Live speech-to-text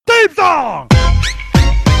song.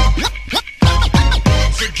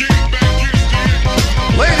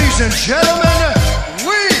 Ladies and gentlemen,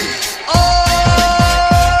 we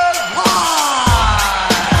are live!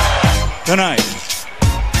 Tonight,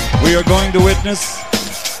 we are going to witness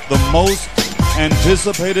the most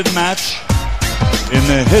anticipated match in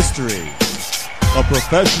the history of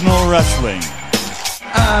professional wrestling.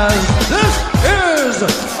 As this is the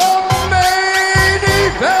main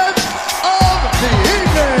event of the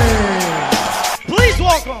evening! Please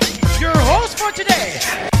welcome your host for today.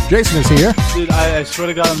 Jason is here. Dude, I swear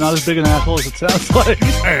to God, I'm not as big an asshole as it sounds like.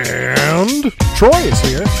 And Troy is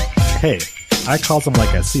here. Hey, I calls him like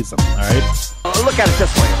I sees him, alright? Look at it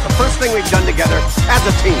this way. It's the first thing we've done together as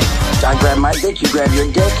a team. I grab my dick, you grab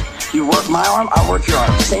your dick. You work my arm, I work your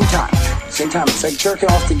arm. Same time. Same time. It's like jerking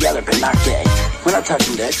off together, but not gay. We're not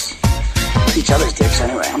touching dicks. Each other's dicks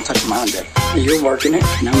anyway. I'm touching my own dick. You're working it,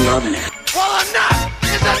 and I'm loving it. Well, enough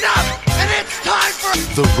is enough, and it's time for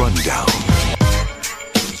The Rundown.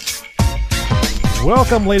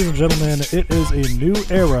 Welcome, ladies and gentlemen. It is a new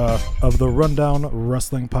era of the Rundown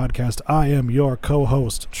Wrestling Podcast. I am your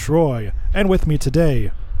co-host, Troy, and with me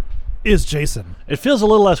today is Jason. It feels a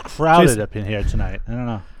little less crowded Jason. up in here tonight. I don't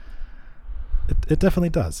know. It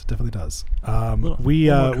definitely does. It definitely does. Little We've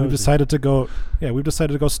cozy. decided to go. Yeah, we've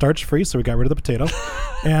decided to go starch free, so we got rid of the potato,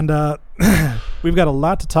 and we've got a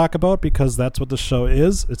lot to talk about because that's what the show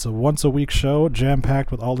is. It's a once a week show, jam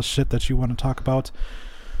packed with all the shit that you want to talk about.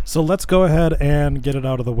 So let's go ahead and get it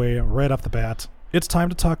out of the way right off the bat. It's time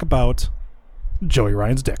to talk about Joey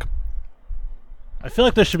Ryan's dick. I feel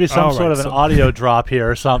like there should be some All sort right, of an so- audio drop here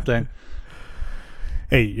or something.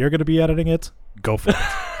 Hey, you're going to be editing it? Go for it.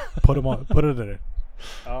 Put it in it.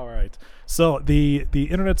 All right. So the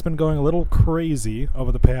internet's been going a little crazy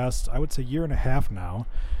over the past, I would say, year and a half now,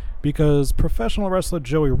 because professional wrestler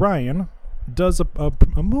Joey Ryan does a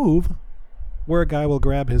move where a guy will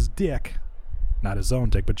grab his dick, not his own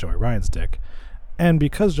dick, but Joey Ryan's dick, and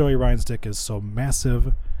because Joey Ryan's dick is so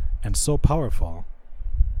massive and so powerful,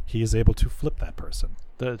 he is able to flip that person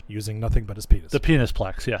using nothing but his penis. The penis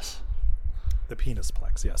plex, yes. The penis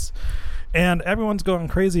plex, yes. And everyone's going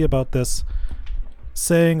crazy about this,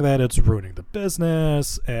 saying that it's ruining the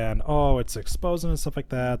business and, oh, it's exposing and stuff like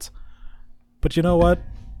that. But you know what?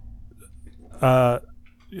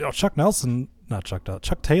 Chuck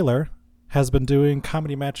Taylor has been doing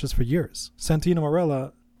comedy matches for years. Santino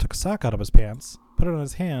Marella took a sock out of his pants, put it on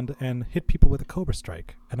his hand, and hit people with a Cobra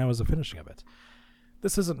Strike. And that was the finishing of it.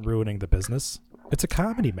 This isn't ruining the business. It's a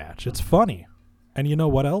comedy match. It's funny. And you know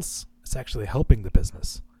what else? It's actually helping the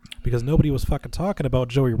business. Because nobody was fucking talking about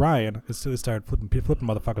Joey Ryan until he started flipping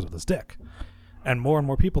motherfuckers with his dick. And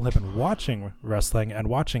more people have been watching wrestling and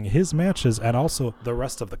watching his matches and also the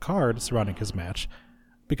rest of the card surrounding his match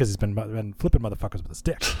because he's been flipping motherfuckers with his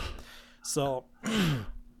dick. So,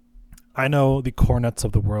 I know the Cornets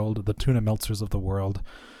of the world, the Tuna Meltzers of the world,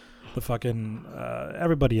 the fucking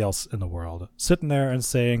everybody else in the world sitting there and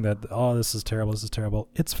saying that, oh, this is terrible.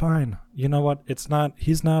 It's fine. You know what?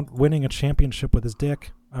 He's not winning a championship with his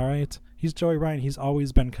dick. All right. He's Joey Ryan. He's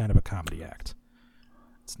always been kind of a comedy act.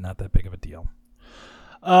 It's not that big of a deal.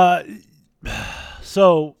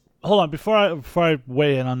 So hold on, before I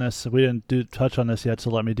weigh in on this, we didn't touch on this yet,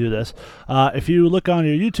 so let me do this. If you look on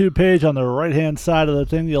your YouTube page on the right-hand side of the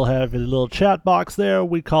thing, you'll have a little chat box there.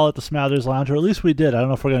 We call it the Smathers Lounge, or at least we did. I don't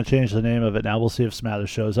know if we're going to change the name of it now. We'll see if Smathers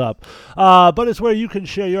shows up. But it's where you can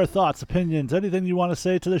share your thoughts, opinions, anything you want to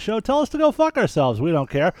say to the show. Tell us to go fuck ourselves. We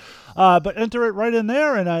don't care. But enter it right in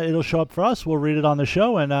there, and it'll show up for us. We'll read it on the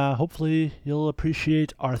show, and hopefully you'll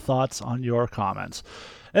appreciate our thoughts on your comments.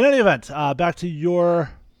 In any event, back to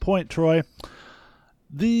your point, Troy.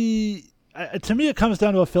 To me, it comes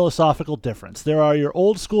down to a philosophical difference. There are your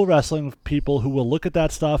old school wrestling people who will look at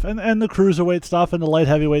that stuff and the cruiserweight stuff and the light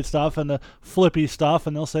heavyweight stuff and the flippy stuff,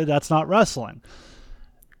 and they'll say that's not wrestling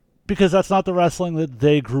because that's not the wrestling that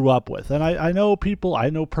they grew up with. And I know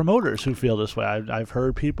promoters who feel this way. I've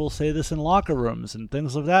heard people say this in locker rooms and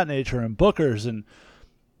things of that nature and bookers, and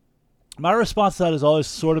my response to that has always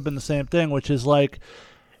sort of been the same thing, which is like,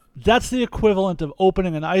 that's the equivalent of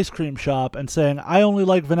opening an ice cream shop and saying, I only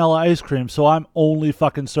like vanilla ice cream, so I'm only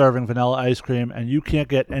fucking serving vanilla ice cream, and you can't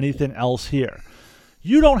get anything else here.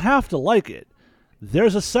 You don't have to like it.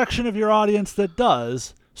 There's a section of your audience that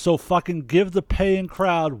does, so fucking give the paying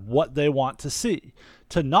crowd what they want to see.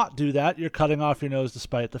 To not do that, you're cutting off your nose to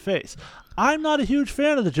spite the face. I'm not a huge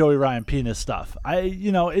fan of the Joey Ryan penis stuff.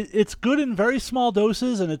 It's good in very small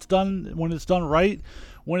doses, and it's done when it's done right.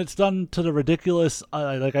 When it's done to the ridiculous,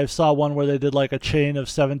 like I saw one where they did like a chain of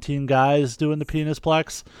 17 guys doing the penis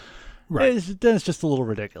plex. Right. then it's just a little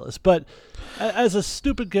ridiculous. But as a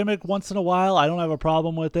stupid gimmick once in a while, I don't have a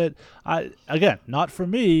problem with it. Again, not for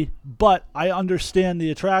me, but I understand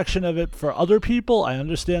the attraction of it for other people. I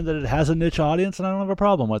understand that it has a niche audience, and I don't have a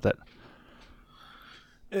problem with it.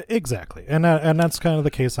 Exactly, and that's kind of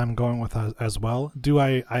the case I'm going with as well. Do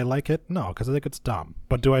I like it? No, because I think it's dumb.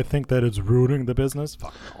 But do I think that it's ruining the business?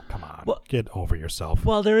 Fuck no, come on, get over yourself.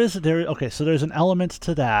 Well, there's an element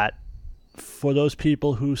to that for those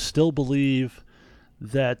people who still believe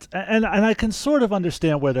that, and I can sort of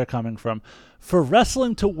understand where they're coming from. For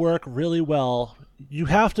wrestling to work really well, you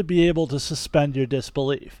have to be able to suspend your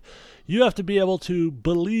disbelief. You have to be able to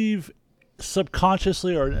believe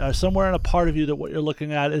subconsciously or somewhere in a part of you that what you're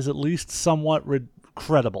looking at is at least somewhat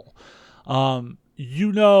credible. Bruce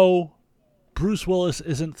Willis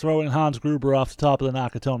isn't throwing Hans Gruber off the top of the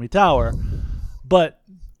Nakatomi Tower, but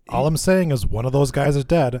all I'm saying is one of those guys is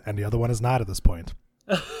dead and the other one is not at this point.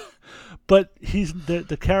 But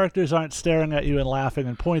the characters aren't staring at you and laughing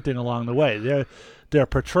and pointing along the way. They're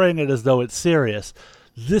portraying it as though it's serious.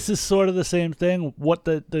 This is sort of the same thing. What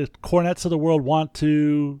the Cornettes of the world want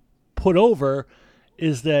to put over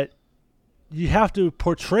is that you have to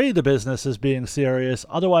portray the business as being serious,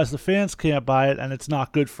 otherwise the fans can't buy it and it's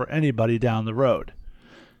not good for anybody down the road.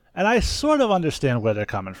 And I sort of understand where they're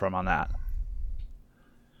coming from on that.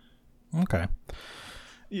 Okay.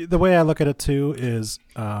 The way I look at it too is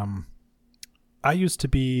I used to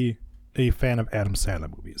be a fan of Adam Sandler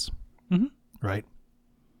movies. Mm-hmm. Right?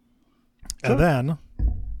 Sure. And then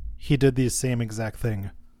he did the same exact thing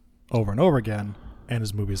over and over again, and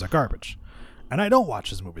his movies are garbage. And I don't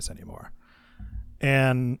watch his movies anymore.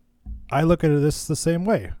 And I look at this the same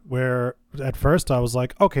way, where at first I was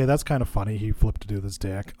like, okay, that's kind of funny. He flipped to do this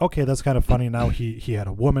dick. Okay, that's kind of funny. Now he had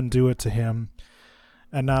a woman do it to him.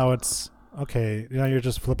 And now it's, okay, you're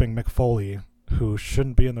just flipping Mick Foley, who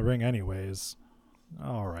shouldn't be in the ring anyways.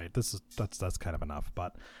 All right, that's kind of enough.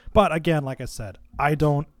 But again, like I said, I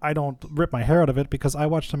don't rip my hair out of it because I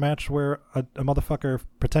watched a match where a motherfucker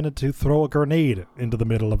pretended to throw a grenade into the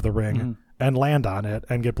middle of the ring and land on it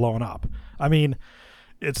and get blown up. I mean,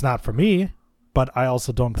 it's not for me, but I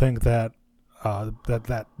also don't think that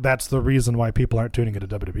that's the reason why people aren't tuning into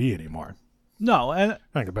WWE anymore. No, and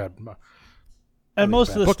I think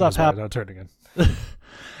most of the stuff happening.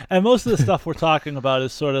 And most of the stuff we're talking about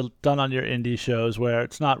is sort of done on your indie shows where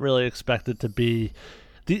it's not really expected to be.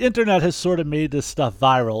 The internet has sort of made this stuff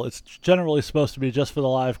viral. It's generally supposed to be just for the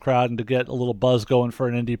live crowd and to get a little buzz going for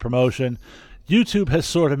an indie promotion. YouTube has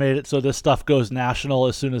sort of made it so this stuff goes national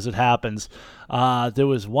as soon as it happens. There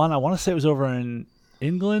was one, I want to say it was over in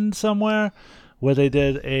England somewhere, where they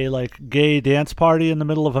did a gay dance party in the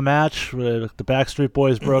middle of a match where the Backstreet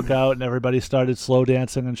Boys broke out and everybody started slow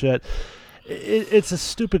dancing and shit. It's a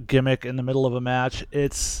stupid gimmick in the middle of a match.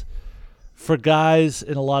 It's for guys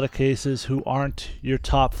in a lot of cases who aren't your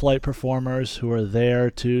top flight performers, who are there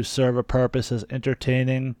to serve a purpose as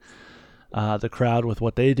entertaining the crowd with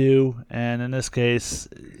what they do. And in this case,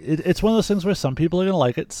 it's one of those things where some people are going to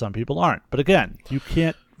like it, some people aren't. But again, you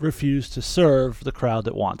can't refuse to serve the crowd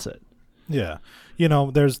that wants it. Yeah.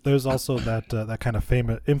 There's also that kind of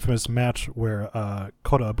infamous match where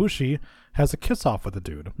Kota Ibushi has a kiss-off with a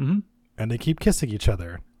dude. Mm-hmm. And they keep kissing each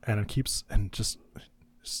other, and there's just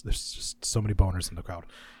so many boners in the crowd.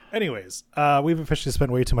 Anyways, we've officially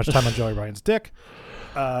spent way too much time on Joey Ryan's dick.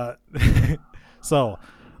 So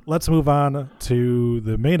let's move on to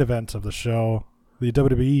the main event of the show, the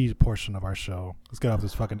WWE portion of our show. Let's get off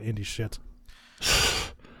this fucking indie shit.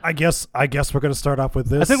 I guess we're gonna start off with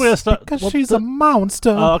this. I think we're gonna start because she's a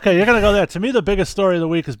monster. Okay, you're gonna go there. To me, the biggest story of the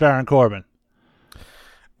week is Baron Corbin.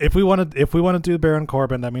 If we want to do Baron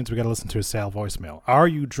Corbin, that means we got to listen to a Sal voicemail. Are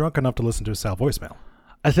you drunk enough to listen to a Sal voicemail?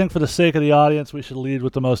 I think for the sake of the audience, we should lead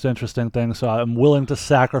with the most interesting thing. So I'm willing to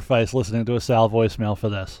sacrifice listening to a Sal voicemail for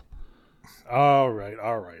this. All right.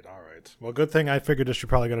 Well, good thing I figured that you're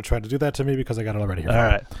probably going to try to do that to me because I got it already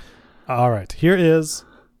here. All right. Here is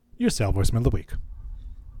your Sal voicemail of the week.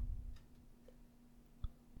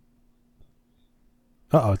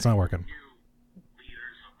 It's not working.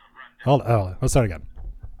 Hold on. Let's start again.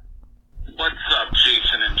 What's up,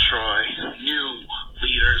 Jason and Troy, new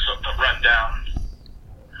leaders of the Rundown?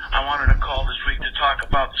 I wanted to call this week to talk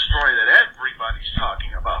about the story that everybody's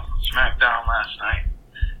talking about from SmackDown last night,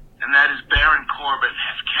 and that is Baron Corbin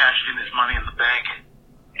has cashed in his Money in the Bank,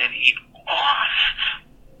 and he lost.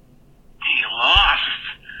 He lost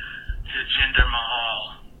to Jinder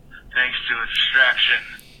Mahal, thanks to a distraction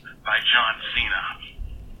by John Cena.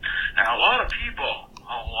 And a lot of people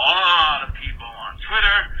on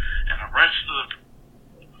Twitter and the rest of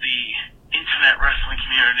the internet wrestling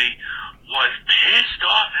community was pissed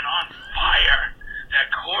off and on fire that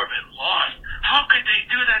Corbin lost. How could they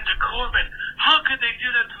do that to Corbin? How could they do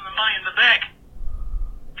that to the Money in the Bank?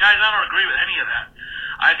 Guys, I don't agree with any of that.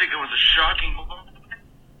 I think it was a shocking move.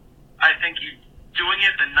 I think doing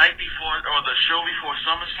it the night before, or the show before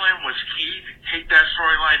SummerSlam, was key to take that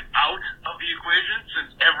storyline out of the equation, since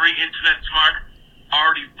every internet smart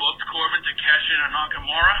already booked Corbin to cash in on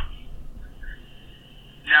Nakamura.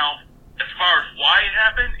 Now, as far as why it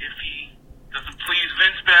happened, if he doesn't please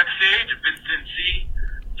Vince backstage, if Vince didn't see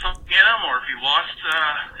something in him, or if he lost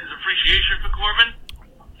his appreciation for Corbin,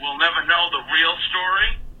 we'll never know the real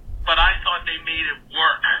story. But I thought they made it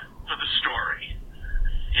work for the story.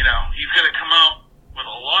 You know, he's going to come out with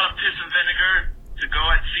a lot of piss and vinegar to go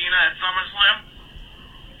at Cena at SummerSlam.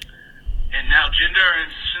 And now Jinder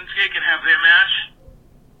and Shinsuke can have their match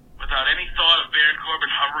without any thought of Baron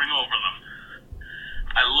Corbin hovering over them.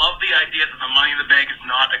 I love the idea that the Money in the Bank is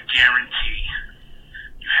not a guarantee.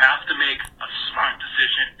 You have to make a smart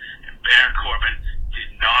decision, and Baron Corbin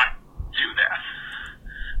did not do that.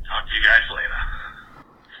 Talk to you guys later.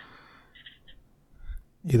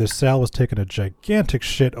 Either Sal was taking a gigantic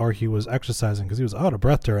shit or he was exercising because he was out of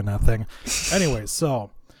breath during that thing. Anyway,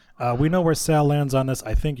 so we know where Sal lands on this.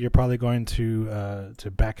 I think you're probably going to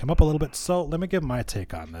back him up a little bit. So let me give my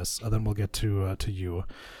take on this, and then we'll get to you.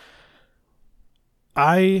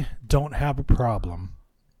 I don't have a problem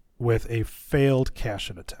with a failed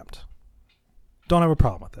cash-in attempt. Don't have a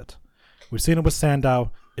problem with it. We've seen it with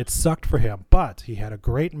Sandow. It sucked for him, but he had a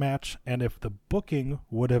great match, and if the booking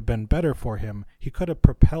would have been better for him, he could have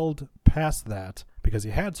propelled past that because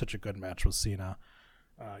he had such a good match with Cena.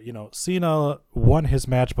 Cena won his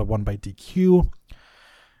match, but won by DQ.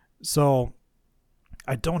 So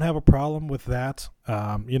I don't have a problem with that.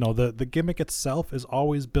 The gimmick itself is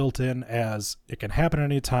always built in as it can happen at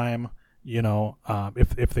any time.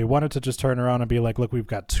 If they wanted to just turn around and be like, look, we've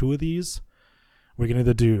got two of these, we can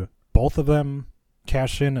either do both of them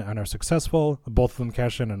cash in and are successful, both of them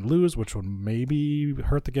cash in and lose, which would maybe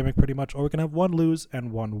hurt the gimmick pretty much, or we can have one lose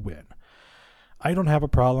and one win. I don't have a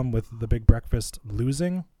problem with the Big Breakfast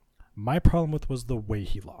losing. My problem was the way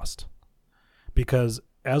he lost. Because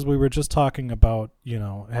as we were just talking about,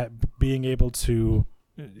 being able to,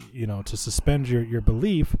 to suspend your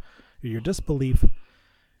belief, your disbelief,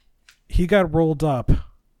 he got rolled up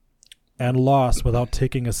and lost without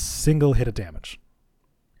taking a single hit of damage.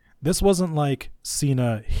 This wasn't like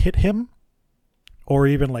Cena hit him, or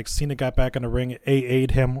even like Cena got back in the ring,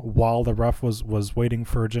 AA'd him while the ref was waiting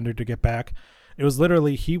for Jinder to get back. It was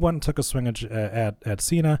literally he went and took a swing at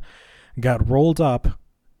Cena, got rolled up,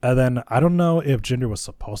 and then I don't know if Jinder was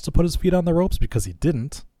supposed to put his feet on the ropes because he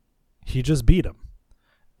didn't. He just beat him.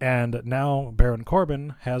 And now Baron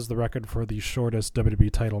Corbin has the record for the shortest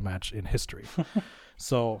WWE title match in history.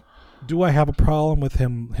 So do I have a problem with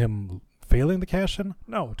him failing the cash-in?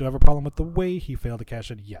 No. Do I have a problem with the way he failed the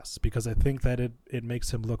cash-in? Yes, because I think that it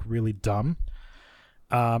makes him look really dumb.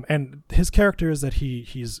 And his character is that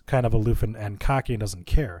he's kind of aloof and cocky and doesn't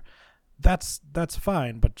care. That's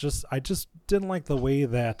fine, but I just didn't like the way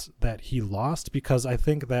that he lost, because I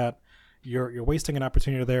think that you're wasting an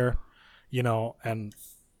opportunity there, and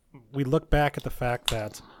we look back at the fact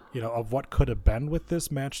that, of what could have been with this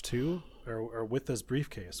match too, or with this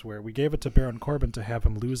briefcase, where we gave it to Baron Corbin to have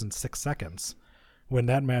him lose in 6 seconds, when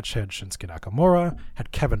that match had Shinsuke Nakamura,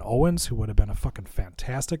 had Kevin Owens, who would have been a fucking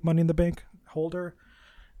fantastic Money in the Bank holder.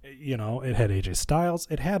 It had AJ Styles.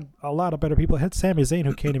 It had a lot of better people. It had Sami Zayn,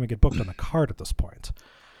 who can't even get booked on the card at this point.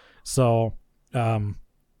 So,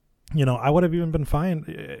 I would have even been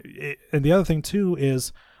fine. And the other thing too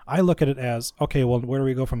is, I look at it as, okay, well, where do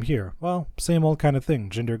we go from here? Well, same old kind of thing.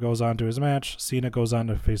 Jinder goes on to his match. Cena goes on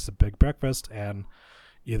to face the Big Breakfast, and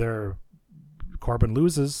either Corbin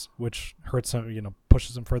loses, which hurts him,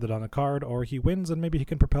 pushes him further down the card, or he wins and maybe he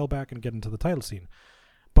can propel back and get into the title scene.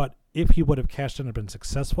 But if he would have cashed in and been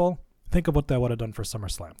successful, think of what that would have done for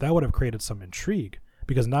SummerSlam. That would have created some intrigue,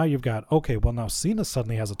 because now you've got, okay, well, now Cena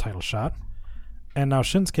suddenly has a title shot, and now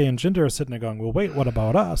Shinsuke and Jinder are sitting there going, well, wait, what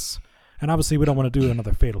about us? And obviously we don't want to do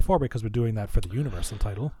another Fatal 4 because we're doing that for the Universal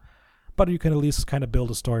title. But you can at least kind of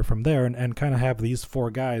build a story from there and kind of have these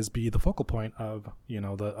 4 guys be the focal point of,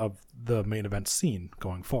 the main event scene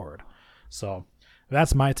going forward. So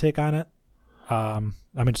that's my take on it. I'm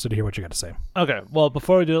interested to hear what you got to say. Okay, well,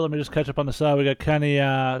 before we do it, let me just catch up on the side. We got Kenny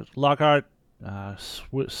Lockhart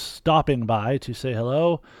stopping by to say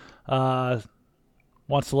hello.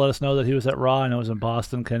 Wants to let us know that he was at Raw. I know it was in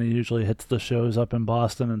Boston. Kenny usually hits the shows up in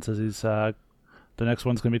Boston and says he's the next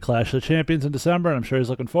one's going to be Clash of the Champions in December, and I'm sure he's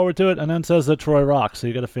looking forward to it, and then says that Troy rocks, so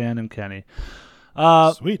you got a fan in Kenny.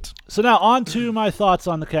 Sweet. So now on to my thoughts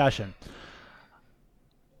on the cash-in.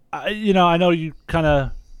 I know you kind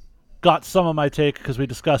of got some of my take because we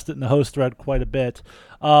discussed it in the host thread quite a bit.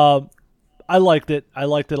 I liked it. I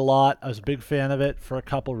liked it a lot. I was a big fan of it for a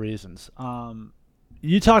couple reasons.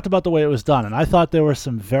 You talked about the way it was done, and I thought there were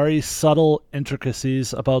some very subtle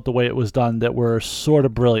intricacies about the way it was done that were sort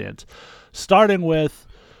of brilliant. Starting with,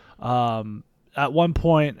 at one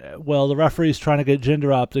point, the referee's trying to get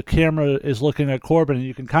Jinder up. The camera is looking at Corbin, and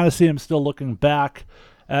you can kind of see him still looking back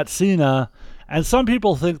at Cena. And some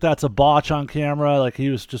people think that's a botch on camera, like he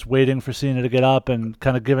was just waiting for Cena to get up and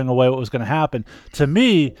kind of giving away what was going to happen. To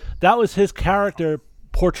me, that was his character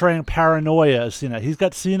portraying paranoia as Cena. He's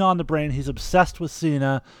got Cena on the brain. He's obsessed with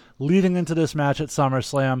Cena leading into this match at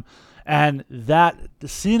SummerSlam. And that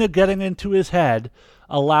Cena getting into his head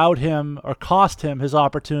allowed him or cost him his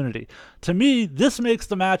opportunity. To me, this makes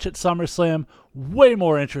the match at SummerSlam way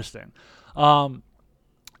more interesting.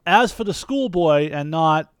 As for the schoolboy and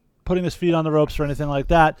not putting his feet on the ropes or anything like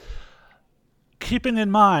that, keeping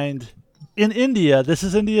in mind, in India, this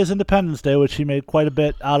is India's Independence Day, which he made quite a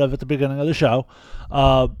bit out of at the beginning of the show,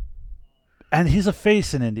 and he's a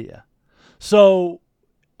face in India. So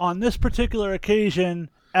on this particular occasion,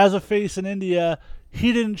 as a face in India,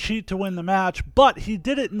 he didn't cheat to win the match, but he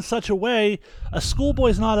did it in such a way, a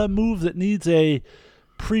schoolboy's not a move that needs a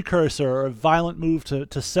precursor or a violent move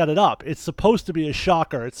to set it up. It's supposed to be a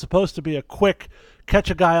shocker. It's supposed to be a quick catch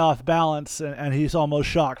a guy off balance and he's almost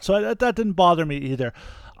shocked. So that didn't bother me either.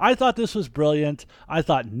 I thought this was brilliant. I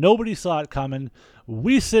thought nobody saw it coming.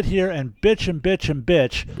 We sit here and bitch and bitch and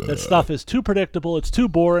bitch that stuff is too predictable. It's too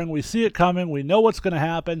boring. We see it coming. We know what's going to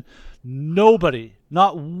happen. Nobody,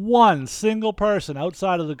 not one single person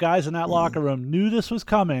outside of the guys in that locker room knew this was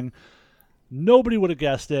coming. Nobody would have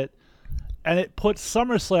guessed it. And it puts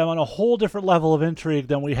SummerSlam on a whole different level of intrigue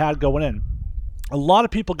than we had going in. A lot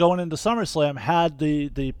of people going into SummerSlam had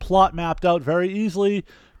the plot mapped out very easily.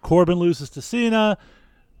 Corbin loses to Cena.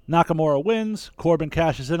 Nakamura wins. Corbin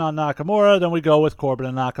cashes in on Nakamura. Then we go with Corbin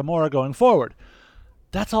and Nakamura going forward.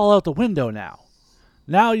 That's all out the window now.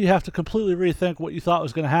 Now you have to completely rethink what you thought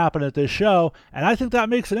was going to happen at this show, and I think that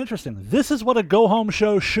makes it interesting. This is what a go-home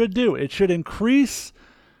show should do. It should increase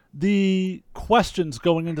the questions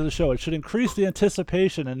going into the show. It should increase the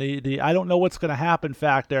anticipation and the I don't know what's going to happen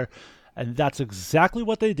factor. And that's exactly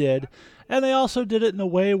what they did. And they also did it in a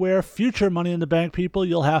way where future Money in the Bank people,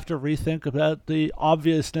 you'll have to rethink about the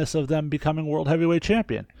obviousness of them becoming World Heavyweight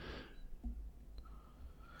Champion.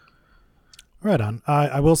 Right on.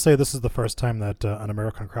 I will say this is the first time that an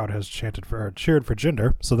American crowd has cheered for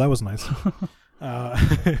Jinder, so that was nice.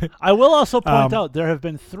 I will also point out there have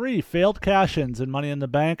been 3 failed cash-ins in Money in the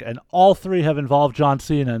Bank, and all 3 have involved John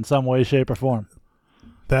Cena in some way, shape, or form.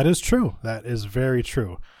 That is true. That is very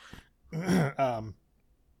true.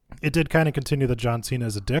 It did kind of continue that John Cena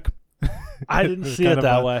is a dick. I didn't see it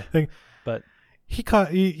that way, but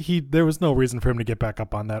he there was no reason for him to get back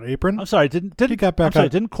up on that apron. I'm sorry,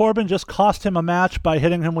 didn't Corbin just cost him a match by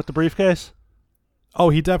hitting him with the briefcase? Oh,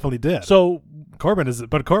 he definitely did. So Corbin is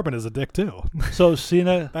a dick too. So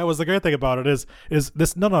Cena. That was the great thing about it is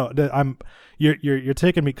this. No. You're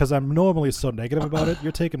taking me because I'm normally so negative about it.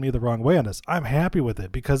 You're taking me the wrong way on this. I'm happy with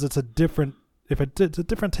it because it's a different. It's a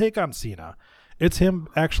different take on Cena. It's him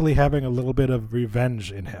actually having a little bit of revenge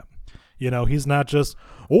in him. You know, he's not just,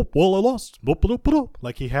 I lost,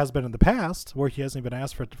 like he has been in the past, where he hasn't even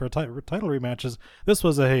asked for title rematches. This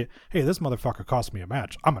was hey, this motherfucker cost me a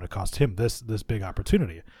match. I'm going to cost him this big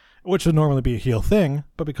opportunity, which would normally be a heel thing,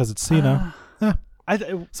 but because it's Cena,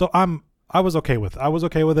 so I was okay with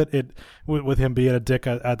it. With him being a dick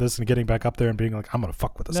at this and getting back up there and being like, I'm going to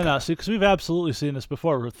fuck with this guy. No, see, because we've absolutely seen this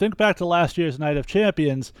before. Think back to last year's Night of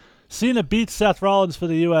Champions. Cena beats Seth Rollins for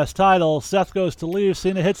the U.S. title. Seth goes to leave.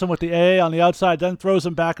 Cena hits him with the AA on the outside, then throws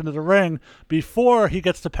him back into the ring before he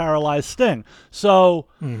gets to paralyze Sting. So,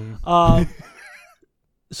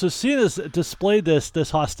 So Cena's displayed this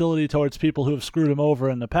hostility towards people who have screwed him over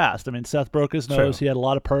in the past. I mean, Seth broke his nose. True. He had a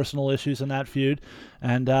lot of personal issues in that feud,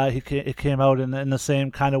 and it came out in the same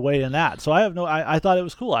kind of way in that. So I thought it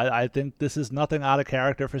was cool. I think this is nothing out of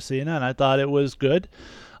character for Cena, and I thought it was good.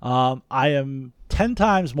 I am 10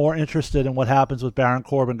 times more interested in what happens with Baron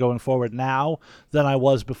Corbin going forward now than I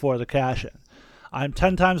was before the cash-in. I'm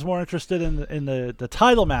 10 times more interested in the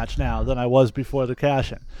title match now than I was before the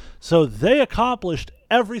cash-in. So they accomplished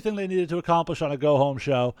everything they needed to accomplish on a go-home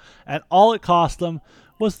show, and all it cost them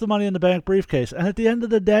was the Money in the Bank briefcase. And at the end of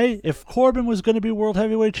the day, if Corbin was going to be World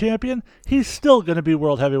Heavyweight Champion, he's still going to be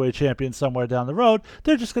World Heavyweight Champion somewhere down the road.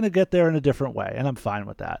 They're just going to get there in a different way, and I'm fine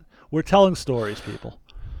with that. We're telling stories, people.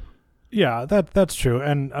 Yeah, that's true.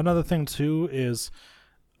 And another thing, too, is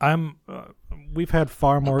we've had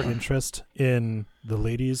far more interest in the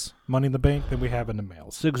ladies' Money in the Bank than we have in the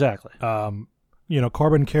males. Exactly.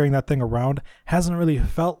 Corbin carrying that thing around hasn't really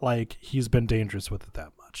felt like he's been dangerous with it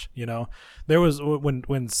that much. There was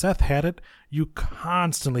when Seth had it, you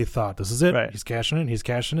constantly thought, this is it. Right. He's cashing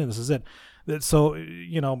in. This is it. So,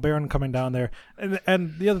 Baron coming down there.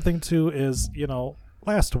 And the other thing, too, is,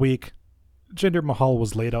 last week, Jinder Mahal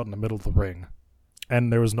was laid out in the middle of the ring,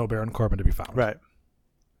 and there was no Baron Corbin to be found. Right.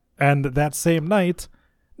 And that same night,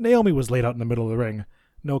 Naomi was laid out in the middle of the ring,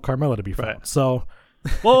 no Carmella to be found. Right. So,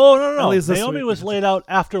 well, no. least this Naomi week- was laid out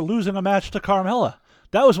after losing a match to Carmella.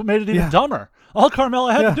 That was what made it even dumber. All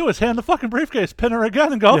Carmella had to do was hand the fucking briefcase, pin her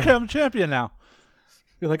again, and go, okay, I'm champion now.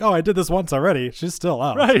 you're like, oh, I did this once already. She's still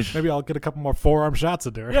out. Right. Maybe I'll get a couple more forearm shots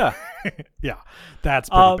into her. Yeah. Yeah. That's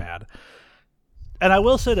pretty bad. And I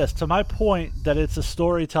will say this, to my point that it's a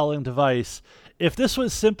storytelling device, if this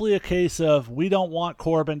was simply a case of we don't want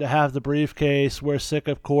Corbin to have the briefcase, we're sick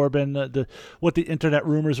of Corbin, what the internet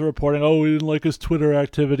rumors are reporting, oh, we didn't like his Twitter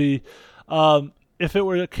activity. If it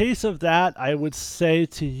were a case of that, I would say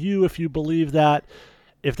to you, if you believe that,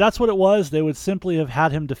 if that's what it was, they would simply have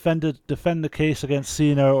had him defend the case against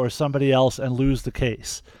Cena or somebody else and lose the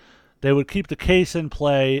case. They would keep the case in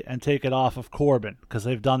play and take it off of Corbin, because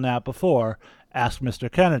they've done that before. Ask Mr.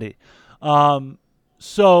 Kennedy.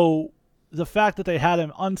 So the fact that they had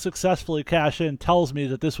him unsuccessfully cash in tells me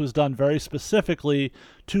that this was done very specifically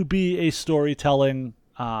to be a storytelling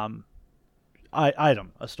item,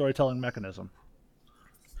 a storytelling mechanism.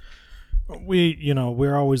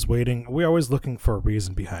 We're always waiting. We're always looking for a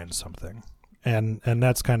reason behind something. And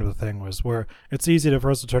that's kind of the thing, was where it's easy for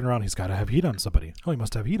us to turn around. He's got to have heat on somebody. Oh, he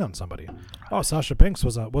must have heat on somebody. Oh, Sasha Banks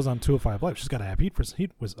was on 205 Live. She's got to have heat was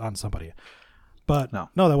on somebody. But no,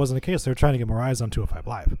 that wasn't the case. They were trying to get more eyes on 205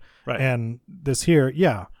 Live. Right. And this here,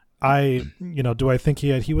 do I think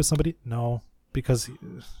he was somebody? No, because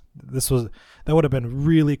that would have been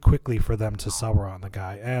really quickly for them to sour on the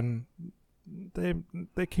guy, and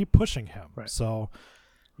they keep pushing him. Right. So,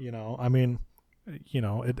 it's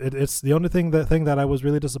the only thing that I was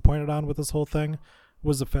really disappointed on with this whole thing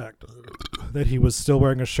was the fact that he was still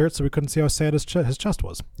wearing a shirt, so we couldn't see how sad his chest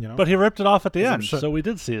was. But he ripped it off at the end, sure. so we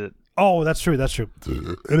did see it. Oh, that's true.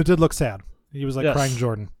 And it did look sad. He was like crying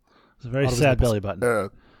Jordan. It's a very sad belly button.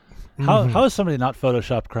 How has somebody not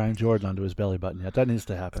photoshopped crying Jordan onto his belly button yet? That needs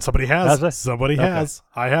to happen. Somebody has. Somebody has.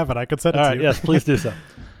 I have it. I could send it to you. Yes, please do so.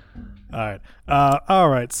 All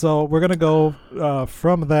right. So we're going to go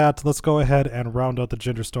from that. Let's go ahead and round out the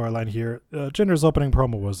Jinder storyline here. Jinder's opening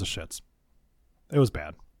promo was the shits. It was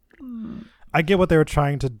bad. I get what they were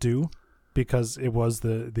trying to do because it was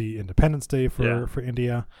the Independence Day for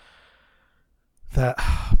India.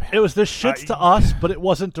 It was the shits to us, but it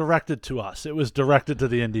wasn't directed to us. It was directed to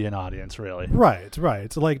the Indian audience, really. Right.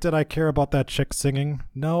 Like, did I care about that chick singing?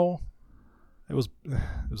 No. It was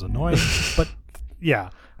annoying, but yeah.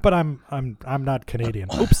 But I'm not Canadian.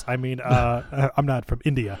 Oops. I mean, I'm not from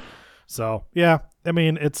India. So yeah. I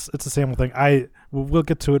mean, it's the same old thing. We'll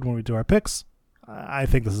get to it when we do our picks. I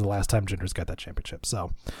think this is the last time Jinder's got that championship.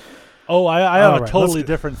 So. Oh, I have a totally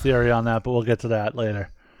different theory on that, but we'll get to that later.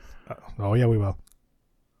 Oh yeah, we will.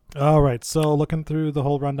 All right. So looking through the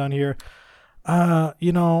whole rundown here, I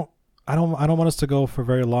don't want us to go for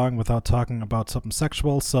very long without talking about something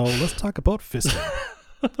sexual. So let's talk about fisting.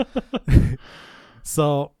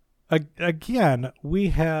 So again, we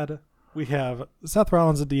have Seth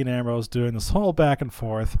Rollins and Dean Ambrose doing this whole back and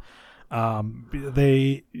forth.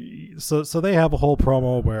 They have a whole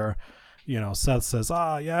promo where, Seth says,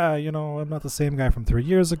 I'm not the same guy from 3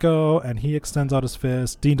 years ago, and he extends out his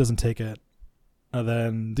fist. Dean doesn't take it. And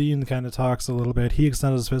then Dean kind of talks a little bit. He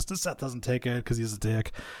extends his fist, and Seth doesn't take it because he's a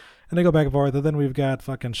dick. And they go back and forth. And then we've got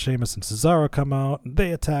fucking Sheamus and Cesaro come out, and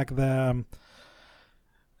they attack them.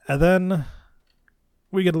 And then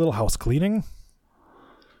we get a little house cleaning,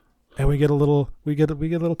 and we get a little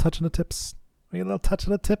touch on the tips.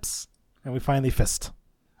 And we finally fist.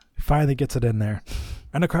 He finally gets it in there,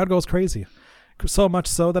 and the crowd goes crazy. So much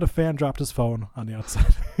so that a fan dropped his phone on the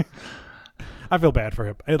outside. I feel bad for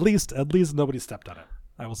him. At least nobody stepped on it.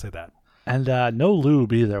 I will say that. And no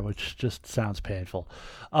lube either, which just sounds painful.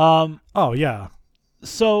 Oh yeah.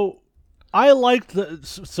 So I liked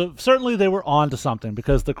so certainly they were on to something,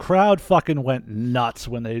 because the crowd fucking went nuts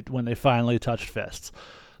when they finally touched fists.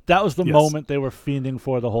 That was the moment they were fiending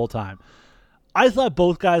for the whole time. I thought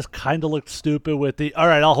both guys kind of looked stupid with the, all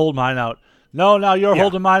right, I'll hold mine out. No, now you're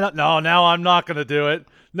holding mine out. No, now I'm not going to do it.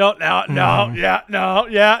 No, now, no,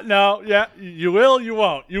 yeah. You will, you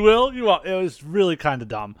won't. You will, you won't. It was really kind of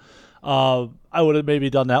dumb. I would have maybe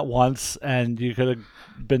done that once, and you could have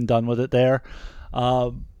been done with it there.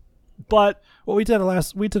 But we did it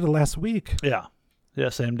last week. Yeah. Yeah,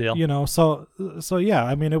 same deal. You know, so yeah,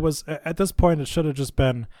 I mean, it was, at this point, it should have just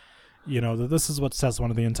been, you know, this is what Seth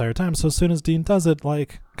wanted the entire time. So as soon as Dean does it,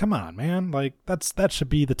 like, come on, man, like, that should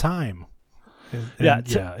be the time. And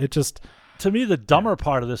it just... To me, the dumber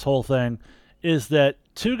part of this whole thing is that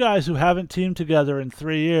two guys who haven't teamed together in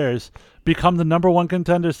 3 years become the number one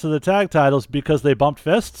contenders to the tag titles because they bumped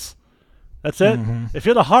fists. That's it. Mm-hmm. If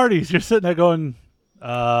you're the Hardys, you're sitting there going,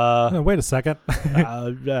 wait a second.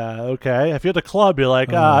 Okay. If you're the Club, you're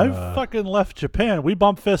like, I fucking left Japan. We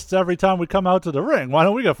bump fists every time we come out to the ring. Why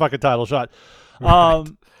don't we get a fucking title shot? Right.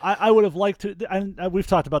 I would have liked to, and we've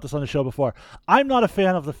talked about this on the show before. I'm not a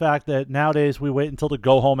fan of the fact that nowadays we wait until the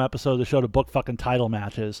go-home episode of the show to book fucking title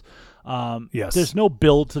matches. Yes. There's no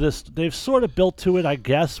build to this. They've sort of built to it, I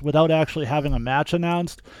guess, without actually having a match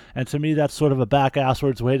announced. And to me, that's sort of a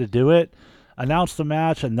back-asswards way to do it. Announce the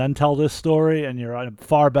match and then tell this story, and you're in a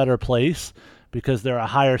far better place because there are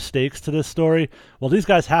higher stakes to this story. Well, these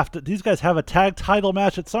guys have a tag title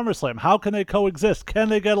match at SummerSlam. How can they coexist? Can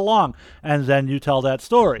they get along? And then you tell that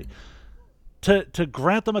story. To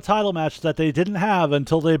grant them a title match that they didn't have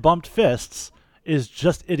until they bumped fists is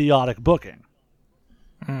just idiotic booking.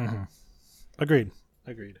 Mm-hmm. Agreed.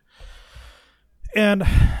 And,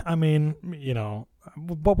 I mean, you know,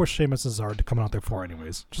 what were Sheamus and Zard coming out there for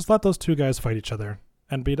anyways? Just let those two guys fight each other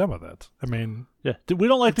and be done with it. I mean... Yeah, we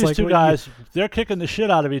don't like these two guys. They're kicking the shit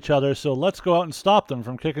out of each other, so let's go out and stop them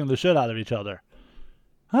from kicking the shit out of each other.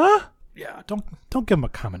 Huh? Yeah, don't give them a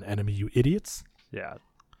common enemy, you idiots. Yeah.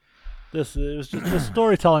 The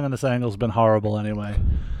storytelling on this angle has been horrible anyway.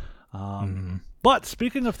 But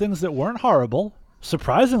speaking of things that weren't horrible,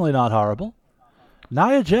 surprisingly not horrible,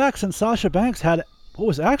 Nia Jax and Sasha Banks had what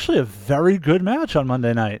was actually a very good match on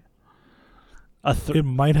Monday night. We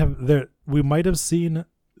might have seen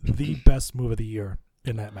the best move of the year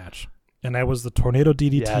in that match, and that was the tornado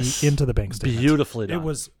DDT into the bank statement. Beautifully done. It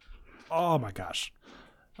was, oh my gosh.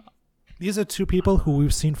 These are two people who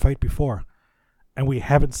we've seen fight before, and we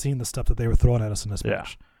haven't seen the stuff that they were throwing at us in this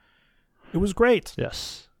match. It was great.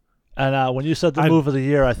 Yes. And when you said the move of the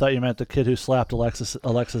year, I thought you meant the kid who slapped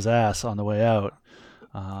Alexa's ass on the way out.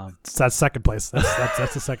 That's second place.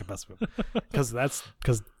 That's the second best move.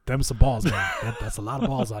 Because them some balls, man. That's a lot of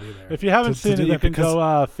balls out of there. If you haven't seen it, you can go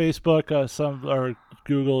Facebook, or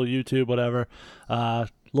Google, YouTube, whatever.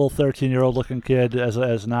 Little 13-year-old looking kid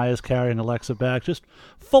as Nia's carrying Alexa back, just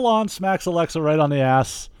full on smacks Alexa right on the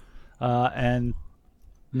ass, and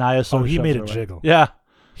Nia. He made it jiggle. Yeah.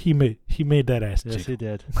 He made that ass jiggle. Yes, he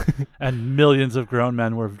did. And millions of grown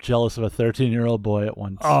men were jealous of a 13-year-old boy at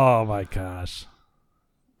once. Oh my gosh.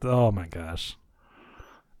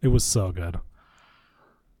 It was so good.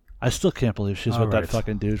 I still can't believe she's with that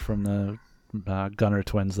fucking dude from the Gunner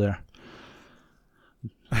twins there.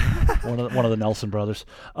 one of the Nelson brothers.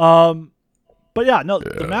 But yeah, no,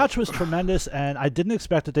 the match was tremendous, and I didn't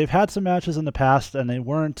expect it. They've had some matches in the past, and they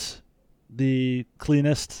weren't the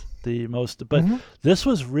cleanest, the most, but this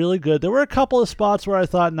was really good. There were a couple of spots where I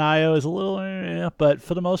thought Nia was a little, but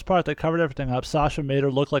for the most part, they covered everything up. Sasha made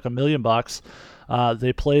her look like $1 million.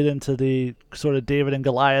 They played into the sort of David and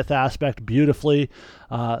Goliath aspect beautifully.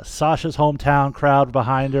 Sasha's hometown crowd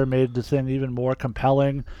behind her made the thing even more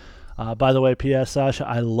compelling. By the way, P.S. Sasha,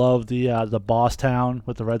 I love the Boss Town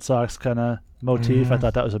with the Red Sox kind of motif. I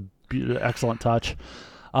thought that was a excellent touch.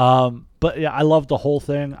 But yeah, I loved the whole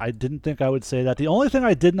thing. I didn't think I would say that. The only thing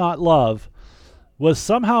I did not love was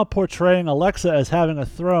somehow portraying Alexa as having a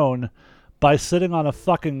throne by sitting on a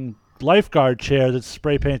fucking lifeguard chair that's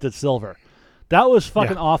spray painted silver. That was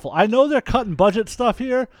fucking awful. I know they're cutting budget stuff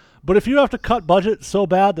here, but if you have to cut budget so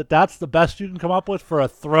bad that that's the best you can come up with for a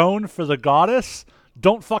throne for the goddess,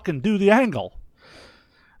 don't fucking do the angle.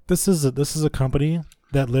 This is a company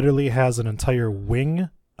that literally has an entire wing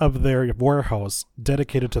of their warehouse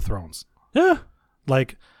dedicated to thrones. Yeah.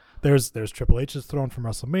 Like there's Triple H's throne from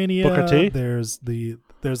WrestleMania. Booker T. There's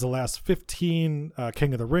the last 15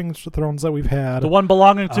 King of the Ring thrones that we've had. The one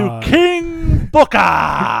belonging to King Booker.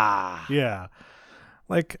 Yeah.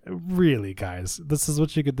 Like really, guys. This is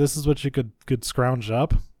what you could scrounge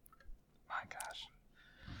up. My gosh.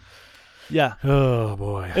 Yeah. Oh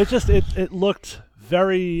boy. It just it looked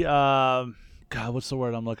very God, what's the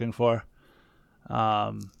word I'm looking for?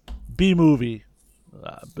 B-movie.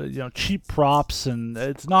 But cheap props, and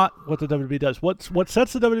it's not what the WWE does. What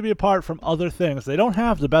sets the WWE apart from other things? They don't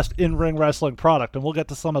have the best in-ring wrestling product, and we'll get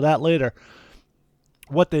to some of that later.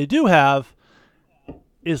 What they do have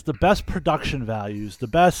is the best production values, the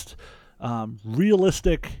best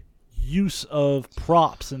realistic use of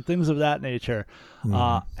props and things of that nature.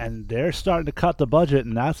 And they're starting to cut the budget,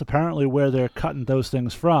 and that's apparently where they're cutting those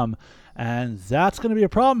things from. And that's going to be a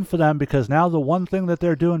problem for them, because now the one thing that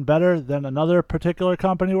they're doing better than another particular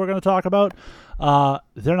company we're going to talk about,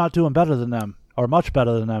 they're not doing better than them, or much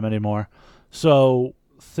better than them anymore. So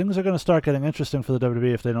things are going to start getting interesting for the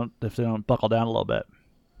WWE if they don't buckle down a little bit.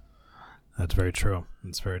 That's very true.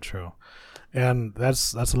 It's very true. And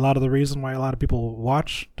that's a lot of the reason why a lot of people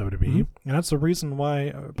watch WWE, and that's the reason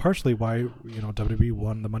why, partially why, WWE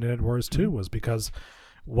won the Monday Night Wars too, was because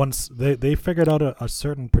once they figured out a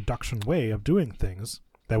certain production way of doing things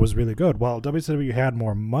that was really good. While WWE had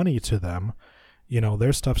more money to them,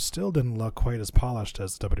 their stuff still didn't look quite as polished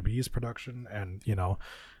as WWE's production, and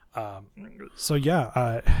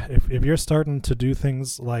if you're starting to do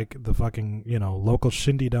things like the fucking local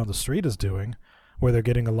shindy down the street is doing, where they're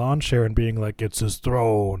getting a lawn chair and being like, it's his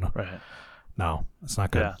throne. Right. No, it's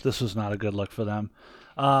not good. Yeah, this was not a good look for them.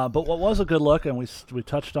 But what was a good look, and we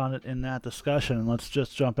touched on it in that discussion, and let's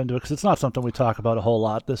just jump into it, because it's not something we talk about a whole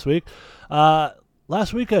lot this week.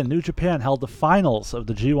 Last weekend, New Japan held the finals of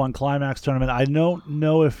the G1 Climax tournament. I don't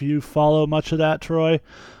know if you follow much of that, Troy,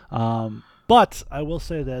 but I will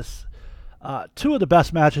say this. Two of the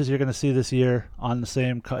best matches you're going to see this year in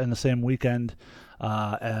the same weekend,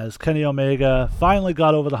 as Kenny Omega finally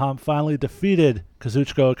got over the hump, finally defeated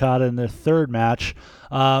Kazuchika Okada in their third match.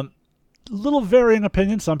 Little varying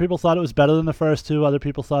opinions. Some people thought it was better than the first two. Other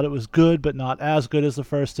people thought it was good, but not as good as the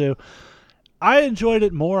first two. I enjoyed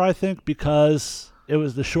it more, I think, because it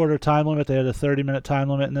was the shorter time limit. They had a 30-minute time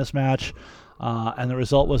limit in this match. And the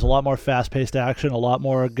result was a lot more fast-paced action, a lot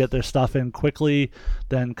more get their stuff in quickly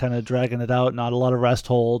than kind of dragging it out, not a lot of rest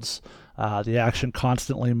holds. The action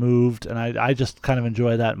constantly moved, and I just kind of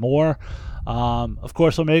enjoy that more. Of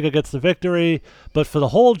course, Omega gets the victory, but for the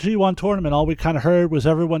whole G1 tournament, all we kind of heard was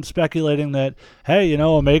everyone speculating that, hey,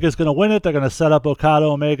 Omega's going to win it. They're going to set up Okada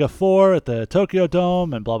Omega 4 at the Tokyo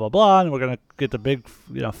Dome and blah, blah, blah, and we're going to get the big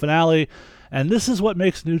finale. And this is what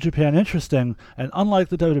makes New Japan interesting. And unlike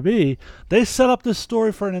the WWE, they set up this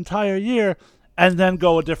story for an entire year and then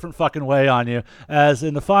go a different fucking way on you. As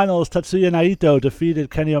in the finals, Tetsuya Naito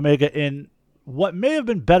defeated Kenny Omega in what may have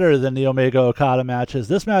been better than the Omega-Okada matches.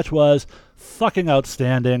 This match was fucking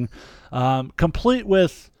outstanding, complete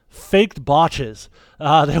with faked botches.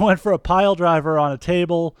 They went for a pile driver on a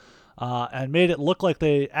table, and made it look like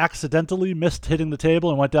they accidentally missed hitting the table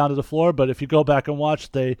and went down to the floor. But if you go back and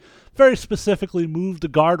watch, they very specifically moved the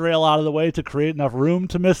guardrail out of the way to create enough room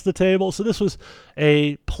to miss the table. So this was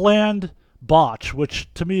a planned botch,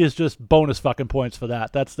 which to me is just bonus fucking points for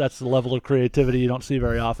that. That's the level of creativity you don't see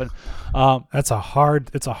very often. It's a hard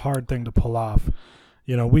thing to pull off.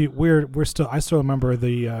 We're still. I still remember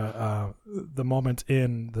the moment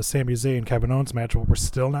in the Sami Zayn Kevin Owens match where we're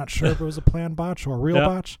still not sure if it was a planned botch or a real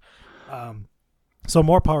botch. So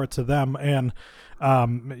more power to them. And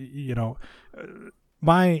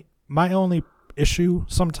my only issue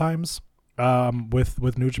sometimes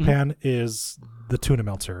with New Japan is the Tuna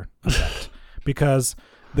Meltzer effect, because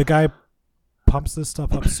the guy pumps this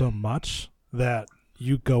stuff up so much that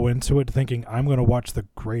you go into it thinking, I'm going to watch the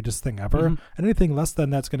greatest thing ever, and anything less than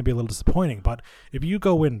that's going to be a little disappointing. But if you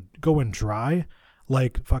go in dry,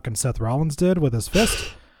 like fucking Seth Rollins did with his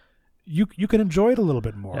fist, you can enjoy it a little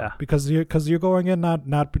bit more, because you're going in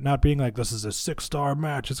not being like, this is a 6-star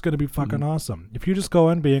match, it's going to be fucking awesome. If you just go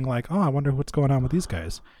in being like, oh, I wonder what's going on with these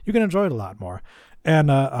guys, you can enjoy it a lot more. And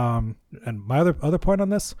my other point on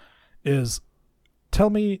this is, tell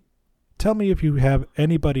me if you have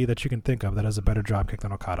anybody that you can think of that has a better dropkick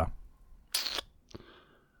than Okada.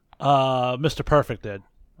 Mr. Perfect did,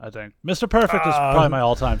 I think. Mr. Perfect is probably my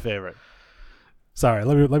all-time favorite. Sorry,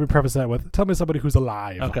 let me preface that with, tell me somebody who's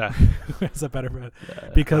alive. Okay. Who has a better,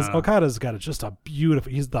 because Okada's got just a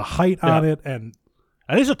beautiful, he's the height on it, and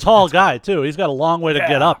he's a tall guy too. He's got a long way to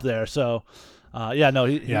get up there. So,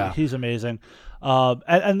 he's amazing.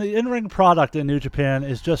 And the in-ring product in New Japan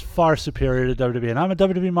is just far superior to WWE. And I'm a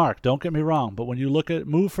WWE mark, don't get me wrong. But when you look at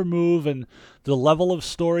move for move and the level of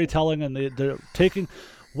storytelling, and they're taking,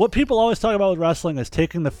 what people always talk about with wrestling is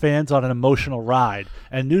taking the fans on an emotional ride.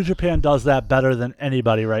 And New Japan does that better than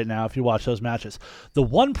anybody right now if you watch those matches. The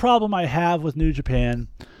one problem I have with New Japan,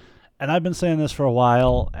 and I've been saying this for a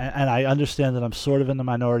while, and I understand that I'm sort of in the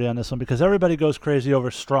minority on this one, because everybody goes crazy over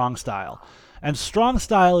strong style. And strong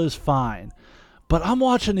style is fine. But I'm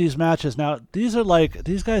watching these matches now. These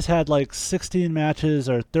guys had like 16 matches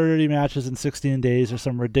or 30 matches in 16 days or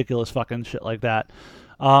some ridiculous fucking shit like that.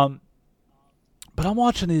 But I'm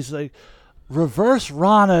watching these like reverse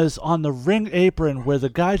Ranas on the ring apron where the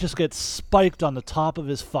guy just gets spiked on the top of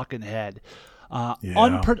his fucking head.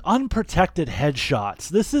 Unprotected headshots.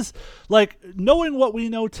 This is like, knowing what we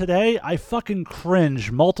know today, I fucking cringe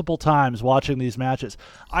multiple times watching these matches.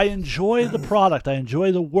 I enjoy the product. I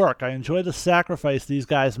enjoy the work. I enjoy the sacrifice these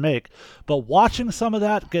guys make. But watching some of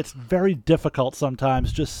that gets very difficult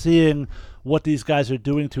sometimes, just seeing what these guys are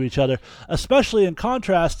doing to each other, especially in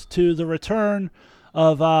contrast to the return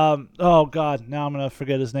of, oh God, now I'm going to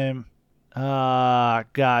forget his name.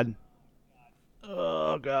 God.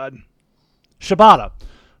 Shibata,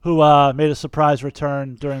 who made a surprise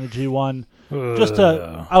return during the G1 just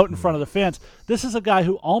out in front of the fans. This is a guy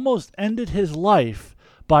who almost ended his life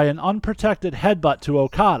by an unprotected headbutt to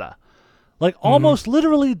Okada. Like, almost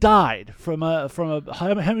literally died from a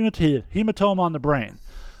hematoma on the brain.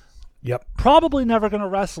 Yep. Probably never going to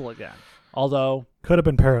wrestle again. Although could have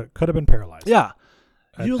been paralyzed. Yeah.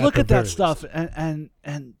 You look at that very stuff, and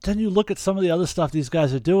then you look at some of the other stuff these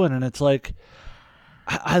guys are doing, and it's like,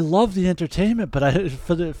 I love the entertainment, but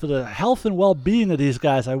for the health and well-being of these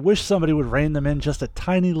guys, I wish somebody would rein them in just a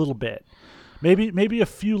tiny little bit. Maybe a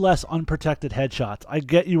few less unprotected headshots. I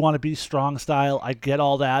get you want to be strong style. I get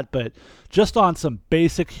all that, but just on some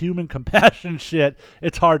basic human compassion shit,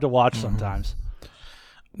 it's hard to watch sometimes.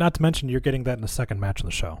 Not to mention, you're getting that in the second match of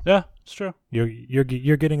the show. Yeah, it's true.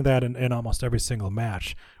 You're getting that in almost every single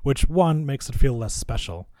match, which one makes it feel less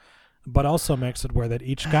special, but also makes it where that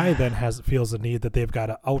each guy then feels the need that they've got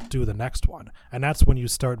to outdo the next one, and that's when you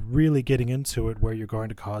start really getting into it, where you're going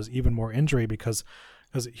to cause even more injury because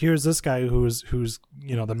here's this guy who's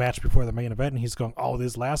the match before the main event, and he's going, oh,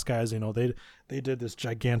 these last guys, they did this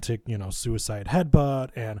gigantic suicide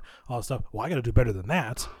headbutt and all this stuff. Well, I got to do better than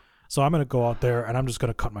that. So I'm going to go out there and I'm just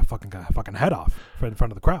going to cut my fucking head off in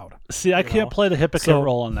front of the crowd. See, I can't play the hypocrite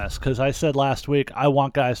role on this because I said last week I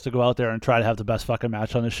want guys to go out there and try to have the best fucking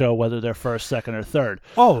match on the show, whether they're first, second, or third.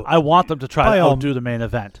 Oh, I want them to try to outdo the main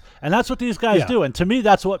event. And that's what these guys do. And to me,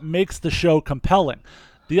 that's what makes the show compelling.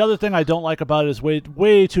 The other thing I don't like about it is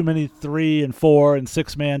way too many 3 and 4 and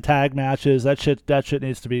 6-man tag matches. That shit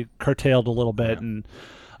needs to be curtailed a little bit, and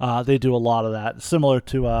they do a lot of that, similar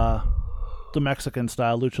to the Mexican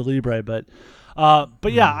style lucha libre, but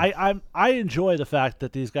yeah, I enjoy the fact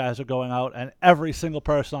that these guys are going out and every single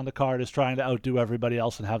person on the card is trying to outdo everybody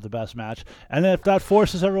else and have the best match. And if that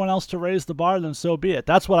forces everyone else to raise the bar, then so be it.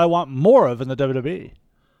 That's what I want more of in the WWE.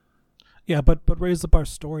 Yeah, but raise the bar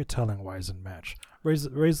storytelling wise in match. Raise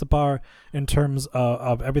the bar in terms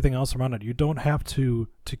of everything else around it. You don't have to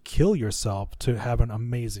kill yourself to have an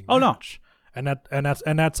amazing match. And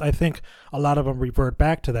that's I think a lot of them revert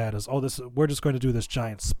back to that as, we're just going to do this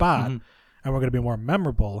giant spot and we're going to be more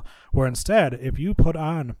memorable. Where instead, if you put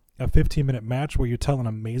on a 15-minute match where you tell an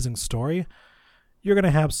amazing story, you're going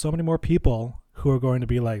to have so many more people who are going to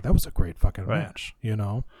be like, that was a great fucking match,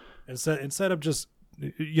 Instead of just,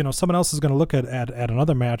 someone else is going to look at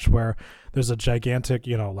another match where there's a gigantic,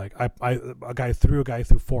 a guy threw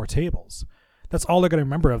 4 tables. That's all they're going to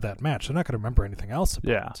remember of that match. They're not going to remember anything else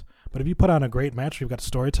about it. But if you put on a great match, you've got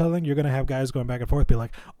storytelling, you're going to have guys going back and forth, be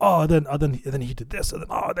like, then he did this, and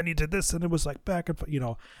then he did this, and it was like back and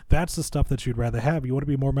forth. That's the stuff that you'd rather have. You want to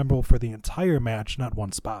be more memorable for the entire match, not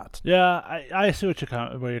one spot. Yeah, I see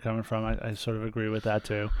where you're coming from. I sort of agree with that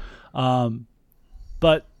too.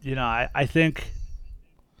 But, I think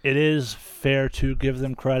it is fair to give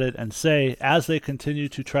them credit and say, as they continue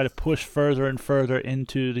to try to push further and further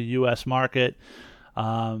into the U.S. market,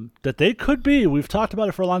 that they could be, we've talked about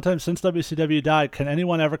it for a long time since WCW died, can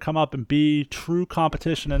anyone ever come up and be true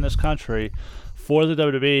competition in this country for the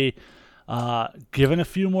WWE? Given a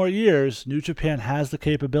few more years, New Japan has the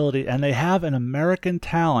capability, and they have an American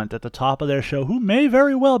talent at the top of their show who may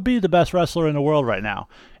very well be the best wrestler in the world right now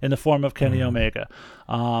in the form of Kenny Omega.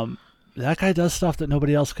 That guy does stuff that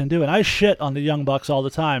nobody else can do. And I shit on the Young Bucks all the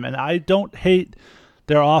time. And I don't hate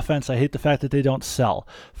their offense. I hate the fact that they don't sell.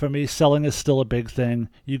 For me, selling is still a big thing.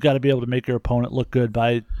 You've got to be able to make your opponent look good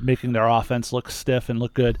by making their offense look stiff and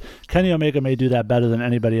look good. Kenny Omega may do that better than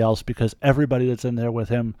anybody else because everybody that's in there with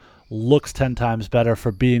him looks 10 times better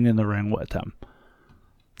for being in the ring with him.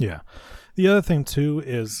 Yeah. The other thing, too,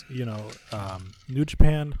 is, New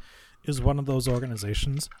Japan is one of those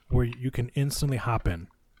organizations where you can instantly hop in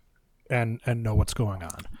and know what's going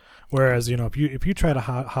on. Whereas, if you try to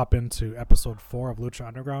hop into episode 4 of Lucha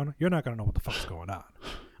Underground, you're not going to know what the fuck's going on.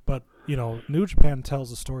 But, New Japan tells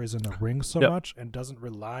the stories in the ring so much and doesn't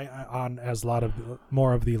rely on as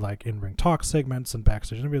more of the in-ring talk segments and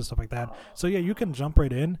backstage interviews and stuff like that. So, yeah, you can jump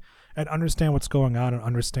right in and understand what's going on and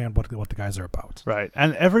understand what the guys are about. Right.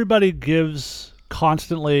 And everybody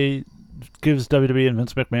constantly gives WWE and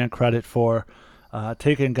Vince McMahon credit for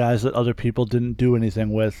taking guys that other people didn't do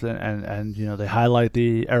anything with, and they highlight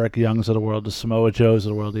the Eric Youngs of the world, the Samoa Joes of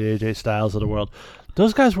the world, the AJ Styles of the world.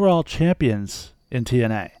 Those guys were all champions in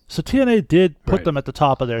TNA. So TNA did put them at the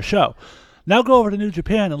top of their show. Now go over to New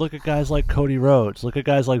Japan and look at guys like Cody Rhodes, look at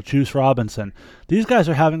guys like Juice Robinson. These guys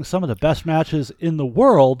are having some of the best matches in the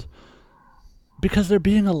world because they're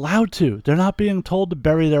being allowed to. They're not being told to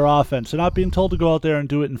bury their offense. They're not being told to go out there and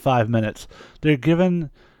do it in 5 minutes. They're given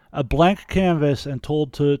a blank canvas and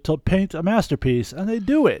told to paint a masterpiece, and they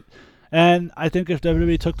do it. And I think if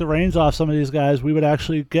WWE took the reins off some of these guys, we would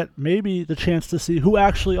actually get maybe the chance to see who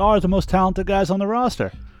actually are the most talented guys on the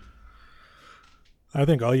roster. I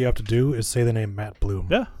think all you have to do is say the name Matt Bloom.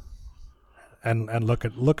 Yeah. And look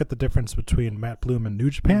at the difference between Matt Bloom and New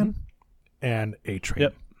Japan and A-Train.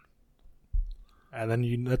 Yep. And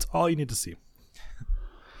then that's all you need to see.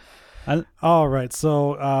 And all right,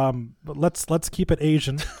 so let's keep it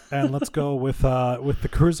Asian and let's go with the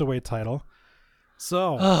Cruiserweight title.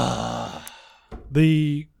 So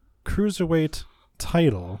the Cruiserweight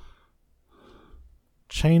title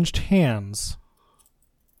changed hands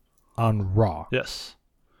on Raw. yes.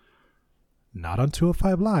 Not on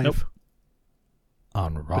 205 Live. Nope.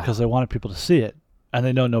 On Raw. Because they wanted people to see it, and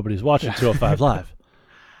they know nobody's watching 205 Live.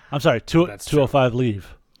 I'm sorry, That's 205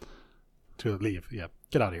 Leave. To leave. Yeah.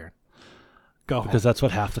 Get out of here. Go Because home. that's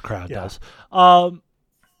what half the crowd Yeah. does.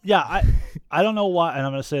 Yeah, I don't know why, and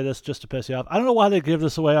I'm going to say this just to piss you off. I don't know why they give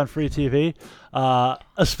this away on free TV,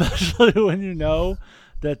 especially when you know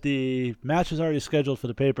that the match is already scheduled for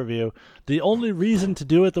the pay-per-view. The only reason to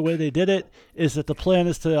do it the way they did it is that the plan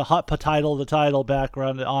is to hot title the title back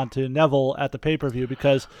onto Neville at the pay-per-view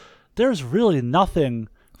because there's really nothing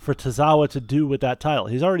for Tozawa to do with that title.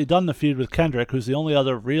 He's already done the feud with Kendrick, who's the only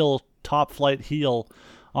other real top-flight heel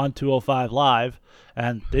on 205 Live,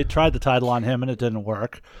 and they tried the title on him and it didn't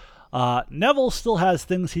work. Neville still has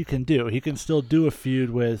things he can do. He can still do a feud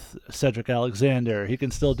with Cedric Alexander. He can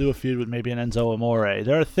still do a feud with maybe an Enzo Amore.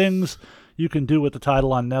 There are things you can do with the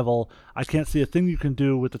title on Neville. I can't see a thing you can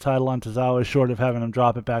do with the title on Tozawa short of having him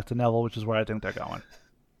drop it back to Neville, which is where I think they're going.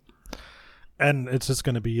 And it's just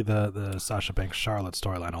going to be the Sasha Banks Charlotte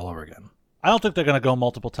storyline all over again. I don't think they're going to go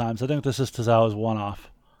multiple times. I think this is Tozawa's one-off.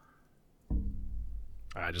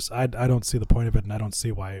 I don't see the point of it, and I don't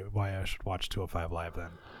see why I should watch 205 Live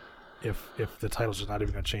then. If the titles are not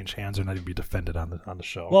even going to change hands or not even be defended on the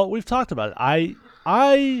show. Well, we've talked about it.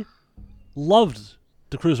 I loved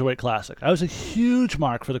the Cruiserweight Classic. I was a huge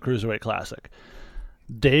mark for the Cruiserweight Classic.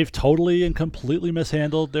 Dave totally and completely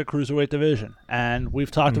mishandled their Cruiserweight division. And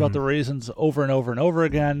we've talked about the reasons over and over and over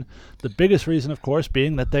again. The biggest reason, of course,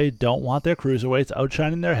 being that they don't want their Cruiserweights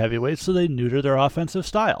outshining their heavyweights, so they neuter their offensive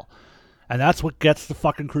style. And that's what gets the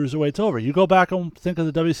fucking Cruiserweights over. You go back and think of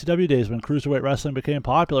the WCW days when Cruiserweight wrestling became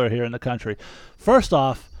popular here in the country. First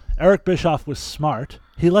off, Eric Bischoff was smart.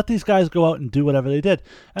 He let these guys go out and do whatever they did.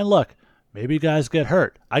 And look, maybe guys get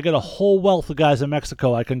hurt. I got a whole wealth of guys in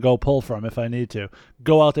Mexico I can go pull from if I need to.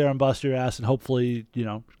 Go out there and bust your ass and hopefully,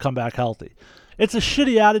 come back healthy. It's a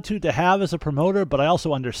shitty attitude to have as a promoter, but I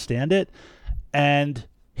also understand it. And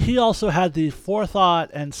he also had the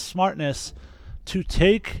forethought and smartness to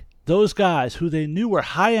take those guys who they knew were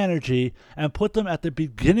high energy and put them at the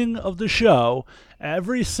beginning of the show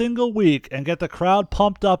every single week and get the crowd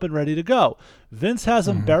pumped up and ready to go. Vince has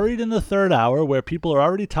them buried in the third hour where people are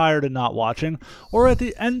already tired and not watching, or at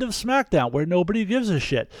the end of SmackDown where nobody gives a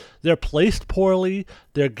shit. They're placed poorly.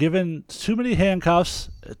 They're given too many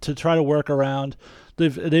handcuffs to try to work around.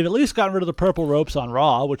 They've at least gotten rid of the purple ropes on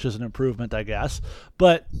Raw, which is an improvement, I guess.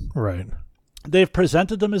 But right, they've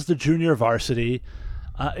presented them as the junior varsity.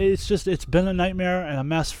 It's been a nightmare and a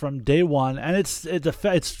mess from day one, and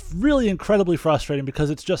it's really incredibly frustrating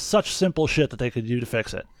because it's just such simple shit that they could do to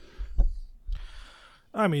fix it.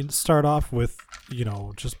 I mean, start off with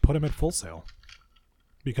just put them at Full Sail,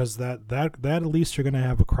 because that at least you're going to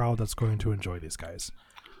have a crowd that's going to enjoy these guys.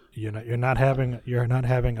 You're not having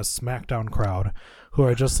a SmackDown crowd who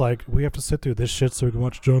are just like, we have to sit through this shit so we can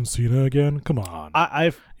watch John Cena again. Come on.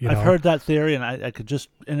 I've heard that theory, and I could just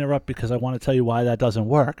interrupt because I want to tell you why that doesn't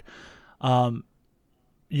work.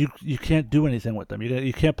 You can't do anything with them.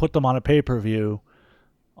 You can't put them on a pay-per-view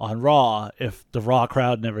on Raw if the Raw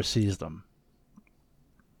crowd never sees them.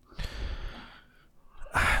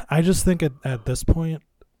 I just think at this point,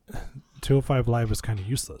 205 Live is kind of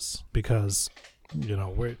useless because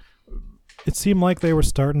it seemed like they were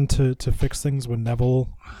starting to fix things when Neville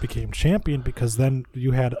became champion, because then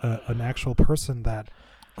you had an actual person that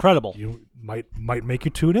credible you might make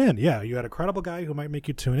you tune in. Yeah, you had a credible guy who might make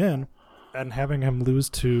you tune in, and having him lose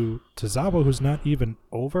to Tozawa, who's not even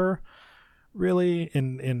over really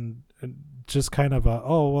in just kind of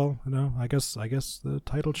I guess the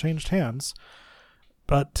title changed hands.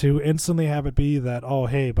 But to instantly have it be that, oh,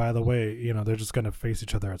 hey, by the way, they're just going to face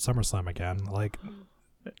each other at SummerSlam again, like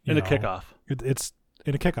in a kickoff. It's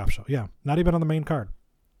in a kickoff show, yeah, not even on the main card.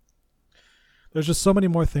 There's just so many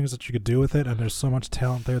more things that you could do with it, and there's so much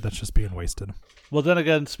talent there that's just being wasted. Well, then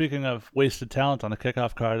again, speaking of wasted talent on the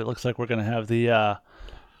kickoff card, it looks like we're going to have the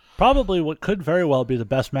probably what could very well be the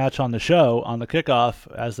best match on the show on the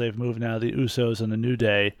kickoff, as they've moved now the Usos and the New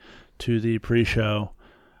Day to the pre-show,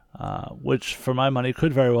 which for my money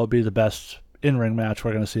could very well be the best in-ring match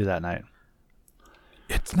we're going to see that night.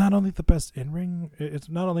 It's not only the best in-ring, it's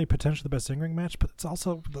not only potentially the best in-ring match, but it's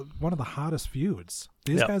also one of the hottest feuds.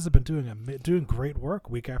 These guys have been doing great work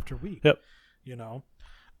week after week. Yep.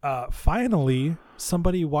 Finally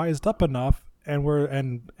somebody wised up enough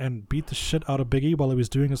and beat the shit out of Big E while he was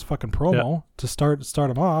doing his fucking promo to start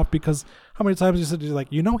him off, because how many times you said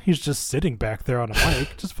he's just sitting back there on a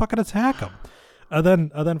mic, just fucking attack him. And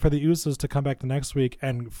then for the Usos to come back the next week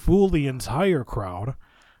and fool the entire crowd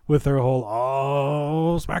with their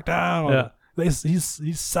whole SmackDown. Yeah.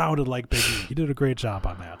 He sounded like Big E. He did a great job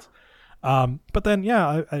on that. But then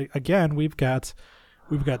again we've got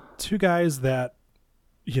two guys that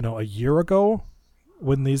a year ago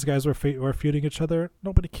when these guys were feuding each other,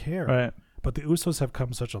 nobody cared. Right. But the Usos have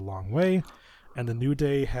come such a long way, and the New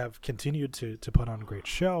Day have continued to put on a great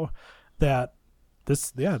show that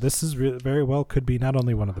this is very well could be not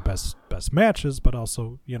only one of the best matches, but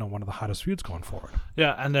also one of the hottest feuds going forward.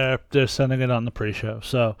 Yeah, and they're sending it on the pre-show.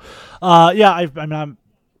 So, I've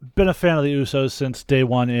been a fan of the Usos since day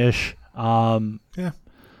one ish.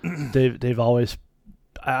 They've always.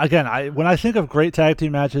 Again, when I think of great tag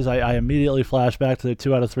team matches, I immediately flash back to the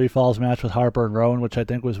 2 out of 3 falls match with Harper and Rowan, which I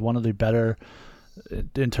think was one of the better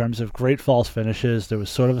in terms of great falls finishes. There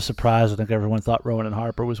was sort of a surprise. I think everyone thought Rowan and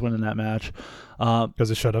Harper was winning that match.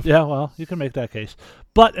 Because it should have. Yeah, well, you can make that case.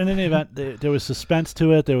 But in any event, there was suspense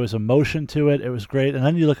to it. There was emotion to it. It was great. And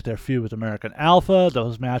then you look at their feud with American Alpha.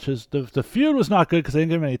 Those matches, the feud was not good because they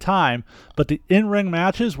didn't give him any time, but the in-ring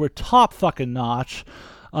matches were top fucking notch.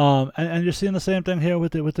 And you're seeing the same thing here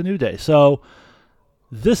with the New Day. So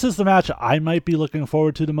this is the match I might be looking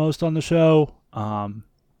forward to the most on the show.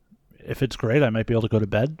 If it's great, I might be able to go to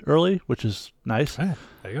bed early, which is nice. Hey,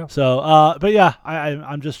 there you go. So, but yeah,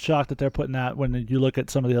 I'm just shocked that they're putting that when you look at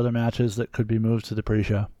some of the other matches that could be moved to the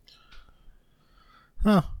pre-show.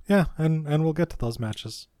 Oh, yeah, and we'll get to those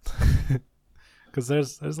matches. Because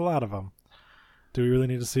there's a lot of them. Do we really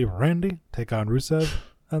need to see Randy take on Rusev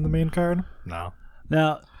on the main card? No.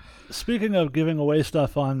 Now, speaking of giving away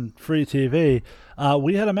stuff on free TV,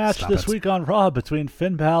 we had a match this week on Raw between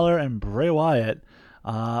Finn Balor and Bray Wyatt,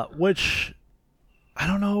 which I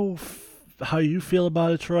don't know how you feel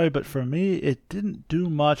about it, Troy, but for me, it didn't do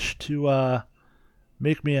much to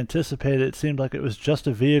make me anticipate it. It seemed like it was just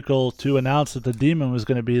a vehicle to announce that the Demon was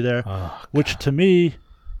going to be there, which to me,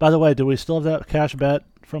 by the way, do we still have that cash bet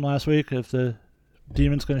from last week if the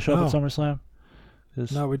Demon's going to show up at SummerSlam?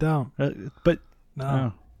 No, we don't. But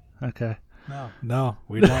no. Oh, okay. No,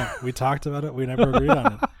 we don't. We talked about it. We never agreed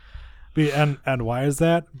on it. And why is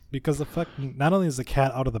that? Because the fucking not only is the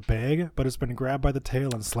cat out of the bag, but it's been grabbed by the tail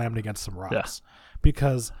and slammed against some rocks. Yeah.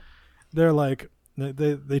 Because they're like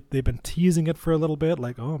they've been teasing it for a little bit,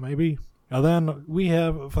 like, oh, maybe. And then we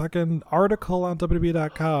have a fucking article on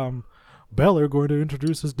WWE.com. Balor going to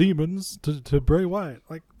introduce his demons to Bray Wyatt.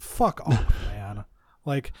 Like, fuck off, man.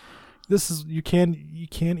 Like, this is you can't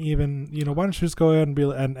even why don't you just go ahead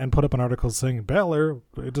and and put up an article saying Balor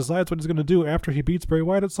decides what he's going to do after he beats Bray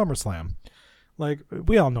Wyatt at SummerSlam. Like,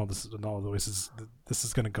 we all know this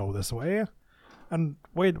is going to go this way. And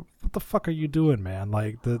wait, what the fuck are you doing, man?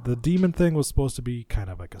 Like, the Demon thing was supposed to be kind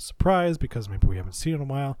of like a surprise because maybe we haven't seen it in a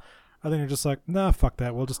while. I think they're just like, nah, fuck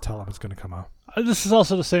that. We'll just tell him it's going to come out. This is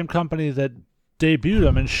also the same company that debuted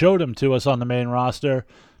him and showed him to us on the main roster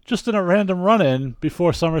just in a random run-in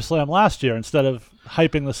before SummerSlam last year instead of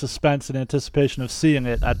hyping the suspense in anticipation of seeing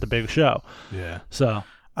it at the big show. Yeah. So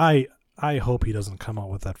I hope he doesn't come out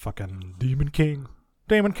with that fucking Demon King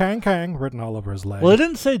written all over his leg. Well, they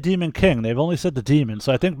didn't say Demon King. They've only said the Demon.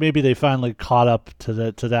 So I think maybe they finally caught up to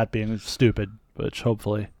that being stupid, which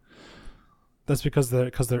hopefully. That's because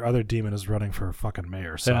their other demon is running for fucking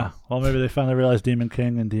mayor. So. Yeah. Well, maybe they finally realized Demon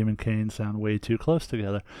King and Demon Kane sound way too close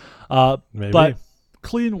together. Maybe. But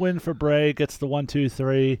clean win for Bray, gets the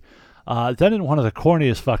 1-2-3. Then in one of the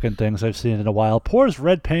corniest fucking things I've seen in a while, pours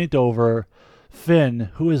red paint over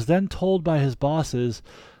Finn, who is then told by his bosses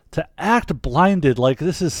to act blinded, like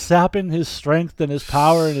this is sapping his strength and his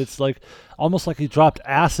power, and it's like almost like he dropped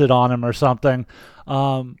acid on him or something.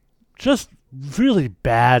 Just really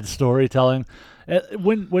bad storytelling.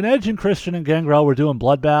 When Edge and Christian and Gangrel were doing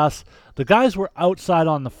bloodbaths, the guys were outside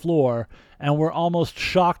on the floor and were almost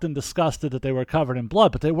shocked and disgusted that they were covered in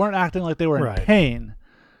blood, but they weren't acting like they were in pain.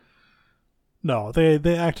 No, they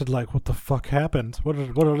acted like, what the fuck happened? What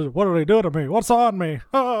did they do to me? What's on me?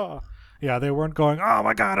 Ah! Yeah, they weren't going, oh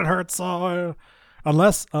my God, it hurts. Oh.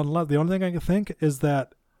 Unless the only thing I can think is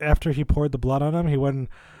that after he poured the blood on him, he went,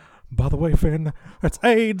 by the way, Finn, it's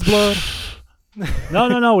AIDS blood.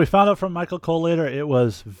 No. We found out from Michael Cole later it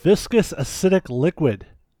was viscous acidic liquid.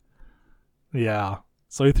 Yeah.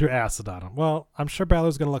 So he threw acid on him. Well, I'm sure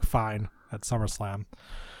Balor's going to look fine at SummerSlam.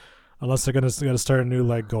 Unless they're gonna start a new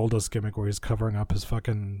like Goldust gimmick where he's covering up his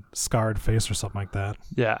fucking scarred face or something like that.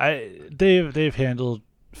 Yeah, they've handled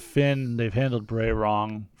Finn, they've handled Bray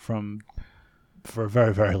wrong for a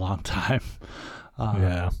very, very long time.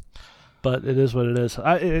 Yeah, but it is what it is.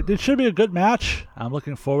 It should be a good match. I'm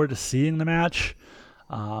looking forward to seeing the match.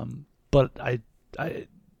 But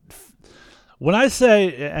when I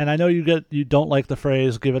say, and I know you don't like the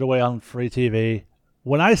phrase "give it away on free TV."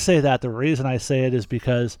 When I say that, the reason I say it is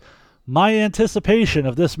because my anticipation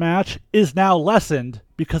of this match is now lessened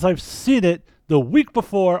because I've seen it the week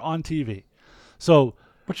before on TV. So,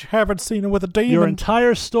 but you haven't seen it with a demon. Your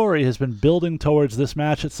entire story has been building towards this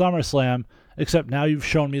match at SummerSlam, except now you've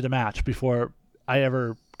shown me the match before I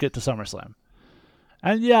ever get to SummerSlam.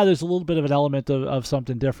 And yeah, there's a little bit of an element of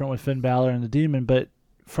something different with Finn Balor and the Demon, but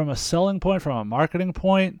from a selling point, from a marketing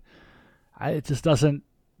point, it just doesn't.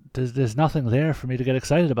 There's nothing there for me to get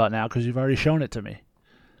excited about now because you've already shown it to me.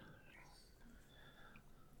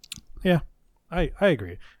 Yeah, I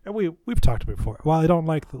agree. And we've talked about it before. While I don't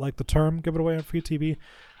like the term "give it away on free TV,"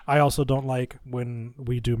 I also don't like when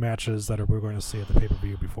we do matches that we're going to see at the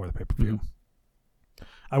pay-per-view before the pay-per-view. Mm-hmm.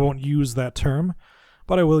 I won't use that term,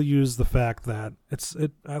 but I will use the fact that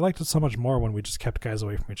I liked it so much more when we just kept guys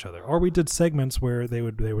away from each other, or we did segments where they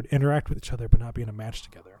would interact with each other but not be in a match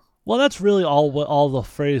together. Well, that's really all the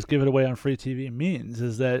phrase "give it away on free TV" means,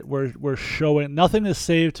 is that we're showing nothing is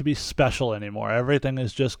saved to be special anymore. Everything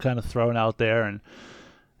is just kind of thrown out there, and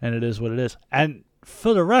it is what it is. And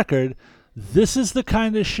for the record, this is the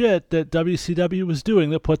kind of shit that WCW was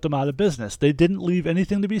doing that put them out of business. They didn't leave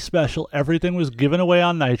anything to be special. Everything was given away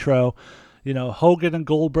on Nitro. You know, Hogan and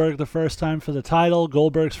Goldberg the first time for the title.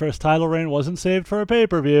 Goldberg's first title reign wasn't saved for a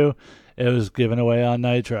pay-per-view. It was given away on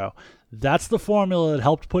Nitro. That's the formula that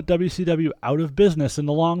helped put WCW out of business in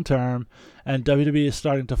the long term, and WWE is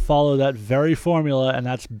starting to follow that very formula, and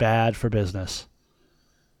that's bad for business.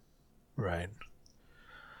 Right.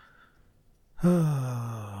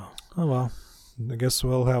 Oh well, I guess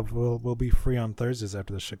we'll be free on Thursdays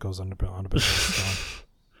after this shit goes on business. So.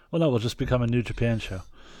 Well, no, we'll just become a New Japan show.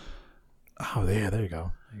 Oh yeah, there you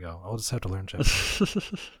go. I'll just have to learn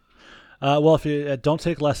Japanese. Well, if you don't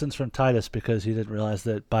take lessons from Titus because he didn't realize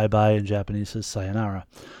that bye-bye in Japanese is sayonara.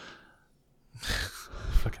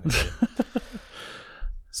 Fucking idiot.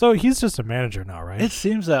 So he's just a manager now, right? It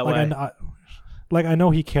seems that way. I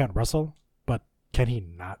know he can't wrestle, but can he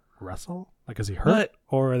not wrestle? Like, is he hurt?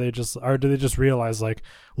 Or do they just realize, like,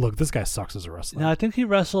 look, this guy sucks as a wrestler? No, I think he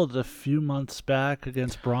wrestled a few months back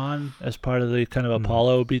against Braun as part of the kind of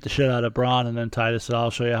Apollo, beat the shit out of Braun, and then Titus said,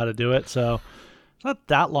 I'll show you how to do it. So it's not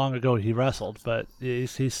that long ago he wrestled, but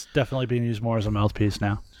he's definitely being used more as a mouthpiece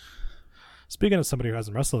now. Speaking of somebody who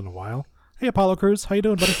hasn't wrestled in a while, hey, Apollo Crews, how you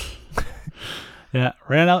doing, buddy?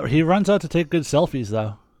 Yeah, he runs out to take good selfies,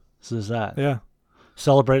 though. So there's that. Yeah.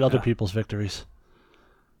 Celebrate other people's victories.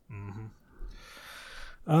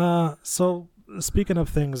 So speaking of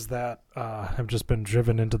things that have just been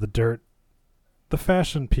driven into the dirt, the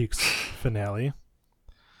Fashion Peaks finale.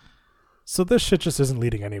 So this shit just isn't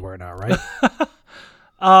leading anywhere now, right?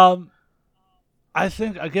 I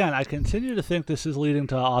think, again, I continue to think this is leading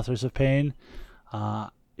to Authors of Pain.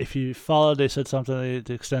 If you followed, they said something to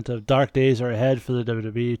the extent of dark days are ahead for the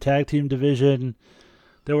WWE Tag Team division.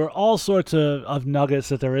 There were all sorts of nuggets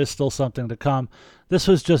that there is still something to come. This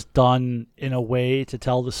was just done in a way to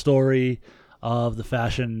tell the story of the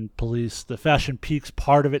Fashion Police, the Fashion Peaks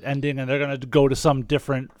part of it ending, and they're going to go to some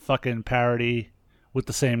different fucking parody with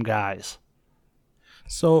the same guys.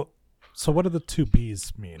 So what do the two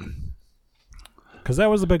Bs mean? Because that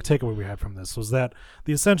was the big takeaway we had from this, was that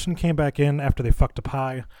the Ascension came back in after they fucked a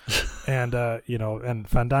pie, and and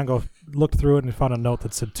Fandango looked through it and found a note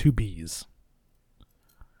that said 2 Bs.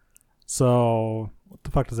 So what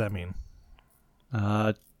the fuck does that mean?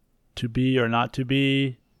 To be or not to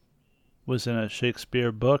be was in a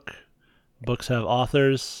Shakespeare book. Books have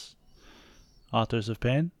authors. Authors of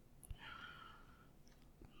Pain.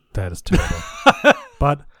 That is terrible.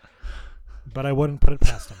 But but I wouldn't put it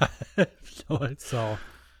past him. No, So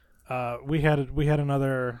we had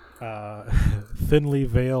another thinly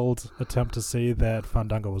veiled attempt to say that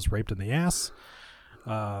Fandango was raped in the ass,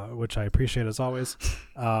 which I appreciate as always.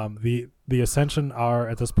 The Ascension are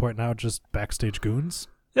at this point now just backstage goons.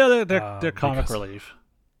 Yeah, they're comic relief.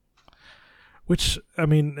 Which, I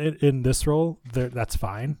mean, in this role, that's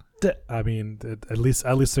fine. I mean, at least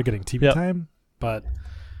they're getting TV time. But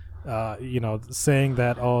saying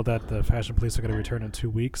that that the Fashion Police are going to return in 2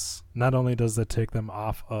 weeks, not only does that take them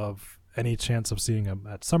off of any chance of seeing them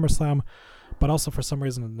at SummerSlam, but also for some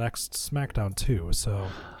reason the next SmackDown too. So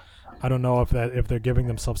I don't know if they're giving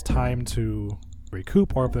themselves time to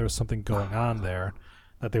recoup, or if there's something going on there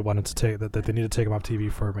that they wanted to take that they need to take them off TV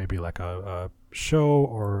for, maybe like a show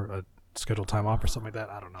or a scheduled time off or something like that.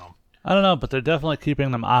 I don't know, but they're definitely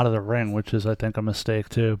keeping them out of the ring, which is, I think, a mistake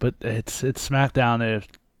too. But it's SmackDown.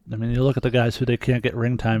 You look at the guys who they can't get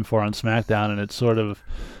ring time for on SmackDown, and it's sort of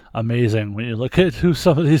amazing when you look at who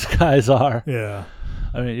some of these guys are. Yeah.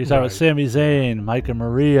 I mean, you're talking about Sami Zayn, Micah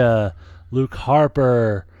Maria, Luke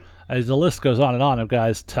Harper. As the list goes on and on of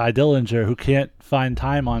guys, Ty Dillinger, who can't find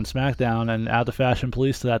time on SmackDown, and add the Fashion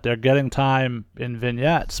Police to that. They're getting time in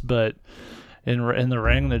vignettes, but in the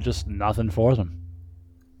ring, they're just nothing for them.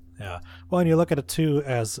 Yeah. Well, and you look at it too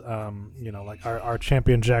as like our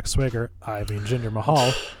champion Jack Swagger, Jinder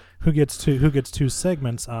Mahal, who gets two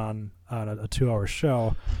segments on a 2-hour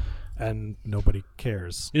show, and nobody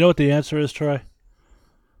cares. You know what the answer is, Troy?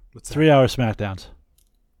 3-hour SmackDowns.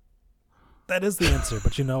 That is the answer,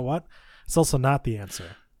 but you know what? It's also not the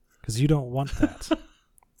answer, because you don't want that.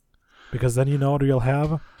 Because then you know what you'll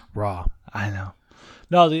have? Raw. I know.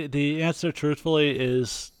 No, the answer, truthfully,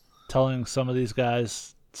 is telling some of these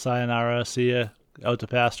guys, sayonara, see ya, out to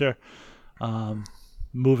pasture.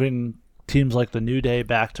 Moving teams like the New Day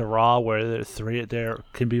back to Raw, where they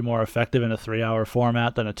can be more effective in a 3-hour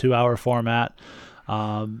format than a 2-hour format.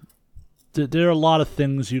 There are a lot of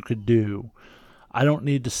things you could do. I don't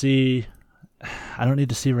need to see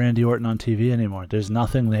Randy Orton on TV anymore. There's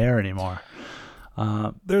nothing there anymore.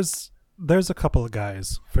 There's a couple of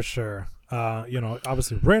guys for sure.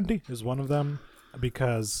 Obviously Randy is one of them,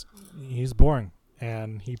 because he's boring,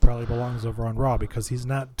 and he probably belongs over on Raw because he's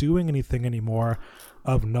not doing anything anymore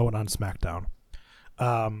of note on SmackDown.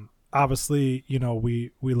 Obviously,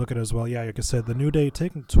 we look at it as well. Yeah, like I said, the New Day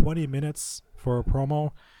taking 20 minutes for a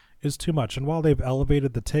promo is too much. And while they've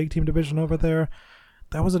elevated the tag team division over there,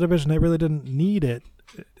 that was a division that really didn't need it.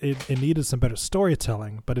 It needed some better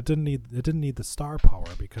storytelling, but it didn't need the star power,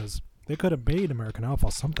 because they could have made American Alpha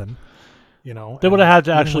something. They would have had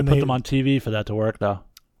to actually put them on TV for that to work, though.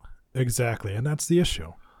 Exactly, and that's the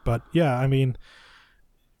issue. But yeah, I mean,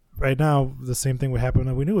 right now the same thing would happen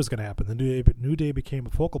that we knew was going to happen. The New Day became a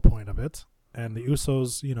focal point of it, and the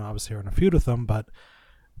Usos, obviously are in a feud with them. But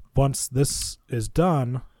once this is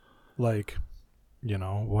done, like,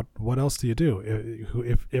 what else do you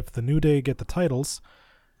do? If the New Day get the titles,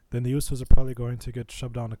 then the Usos are probably going to get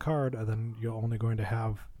shoved down the card, and then you're only going to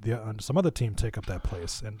have some other team take up that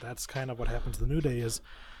place. And that's kind of what happens to the New Day, is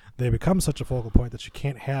they become such a focal point that you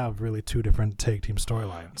can't have really two different tag team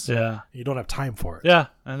storylines. Yeah. You don't have time for it. Yeah,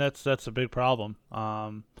 and that's a big problem.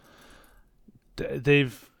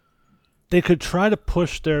 They could try to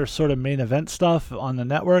push their sort of main event stuff on the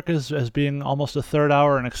network as being almost a third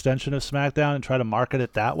hour, an extension of SmackDown, and try to market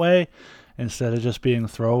it that way instead of just being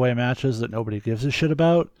throwaway matches that nobody gives a shit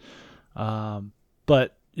about.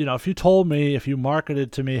 But if you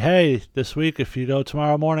marketed to me, hey, this week, if you go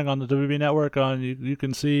tomorrow morning on the WB Network, you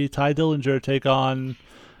can see Ty Dillinger take on,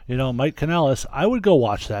 Mike Kanellis, I would go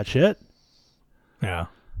watch that shit. Yeah.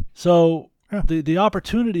 So the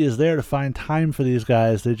opportunity is there to find time for these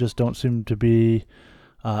guys. They just don't seem to be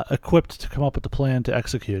equipped to come up with the plan to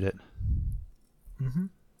execute it. Mm-hmm.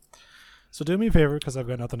 So do me a favor, because I've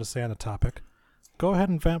got nothing to say on the topic. Go ahead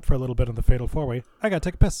and vamp for a little bit on the Fatal 4-Way. I got to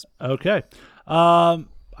take a piss. Okay.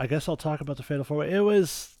 I guess I'll talk about the Fatal 4-Way. It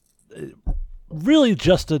was really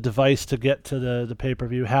just a device to get to the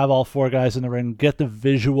pay-per-view, have all four guys in the ring, get the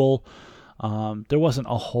visual. There wasn't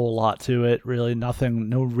a whole lot to it, really. Nothing,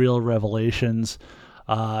 no real revelations.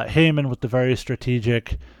 Heyman with the very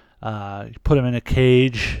strategic, put him in a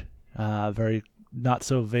cage, very not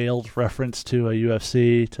so veiled reference to a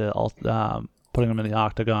UFC, to putting him in the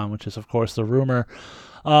octagon, which is, of course, the rumor.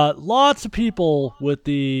 Lots of people with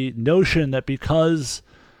the notion that because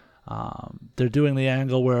they're doing the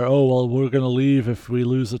angle where, we're going to leave if we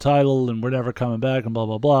lose the title and we're never coming back and blah,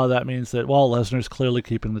 blah, blah, that means that, Lesnar's clearly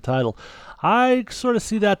keeping the title. I sort of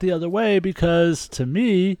see that the other way, because to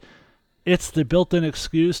me, it's the built-in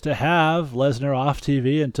excuse to have Lesnar off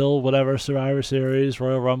TV until whatever Survivor Series,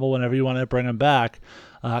 Royal Rumble, whenever you want to bring him back,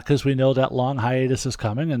 because we know that long hiatus is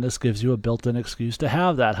coming, and this gives you a built-in excuse to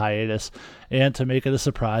have that hiatus and to make it a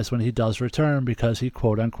surprise when he does return because he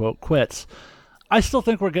quote-unquote quits. I still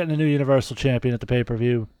think we're getting a new Universal Champion at the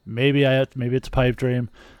pay-per-view. Maybe it's a pipe dream.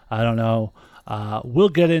 I don't know. We'll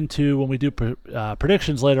get into, when we do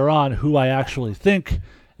predictions later on, who I actually think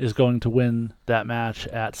is going to win that match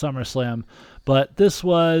at SummerSlam. But this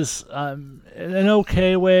was an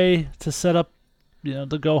okay way to set up, to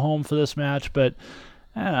go home for this match. But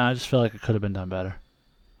I just feel like it could have been done better.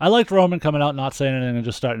 I liked Roman coming out, not saying anything, and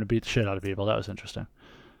just starting to beat the shit out of people. That was interesting.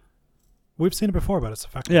 We've seen it before, but it's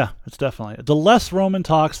effective. Yeah, it's definitely. The less Roman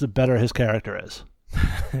talks, the better his character is.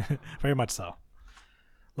 Very much so.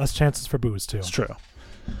 Less chances for boos, too. It's true.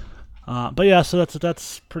 But yeah, so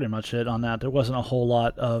that's pretty much it on that. There wasn't a whole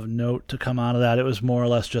lot of note to come out of that. It was more or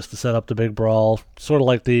less just to set up the big brawl, sort of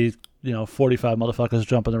like the 45 motherfuckers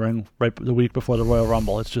jump in the ring right the week before the Royal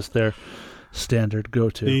Rumble. It's just their standard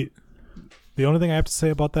go-to. The only thing I have to say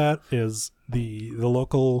about that is the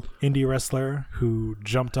local indie wrestler who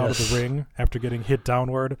jumped out of the ring after getting hit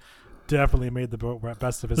downward definitely made the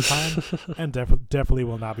best of his time and definitely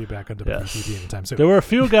will not be back on WCW anytime soon. There were a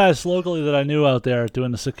few guys locally that I knew out there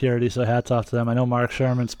doing the security, so hats off to them. I know Mark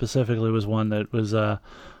Sherman specifically was one that was all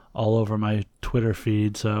over my Twitter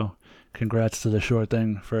feed, so congrats to the Short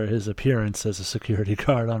Thing for his appearance as a security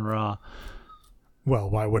guard on Raw. Well,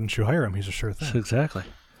 why wouldn't you hire him? He's a sure thing. Exactly.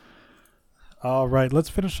 All right, let's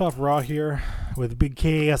finish off Raw here with Big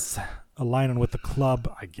Cass aligning with the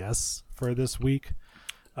club, I guess, for this week.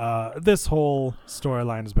 This whole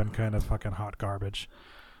storyline has been kind of fucking hot garbage.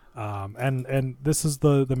 And this is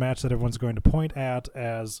the match that everyone's going to point at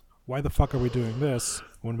as, why the fuck are we doing this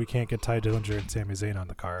when we can't get Ty Dillinger and Sami Zayn on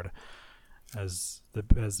the card? As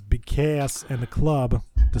Big Cass and the club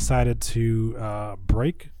decided to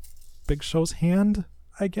break Big Show's hand,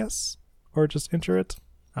 I guess, or just injure it.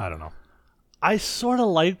 I don't know. I sort of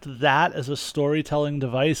liked that as a storytelling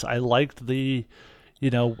device. I liked the,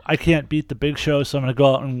 I can't beat the Big Show, so I'm going to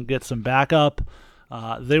go out and get some backup.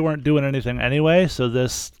 They weren't doing anything anyway, so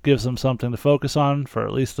this gives them something to focus on for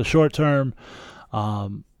at least the short term.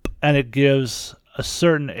 And it gives a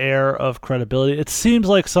certain air of credibility. It seems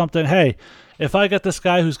like something, hey, if I get this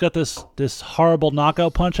guy who's got this horrible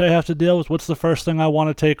knockout punch I have to deal with, what's the first thing I want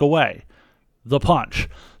to take away? The punch.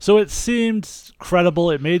 So it seemed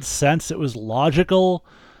credible. It made sense. It was logical.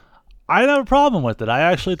 I didn't have a problem with it. I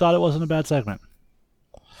actually thought it wasn't a bad segment.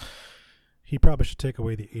 He probably should take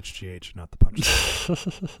away the HGH, not the punch.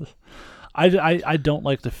 I don't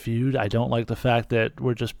like the feud. I don't like the fact that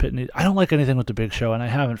we're just pitting. I don't like anything with the Big Show, and I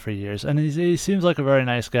haven't for years. And he seems like a very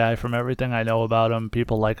nice guy from everything I know about him.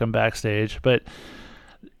 People like him backstage,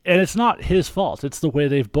 and it's not his fault. It's the way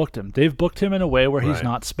they've booked him. They've booked him in a way where he's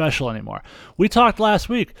not special anymore. We talked last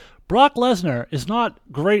week. Brock Lesnar is not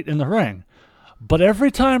great in the ring, but every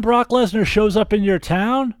time Brock Lesnar shows up in your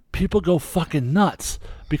town, people go fucking nuts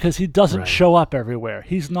because he doesn't show up everywhere.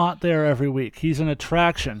 He's not there every week. He's an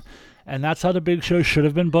attraction. And that's how the Big Show should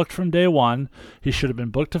have been booked from day one. He should have been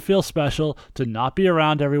booked to feel special, to not be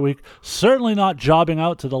around every week. Certainly not jobbing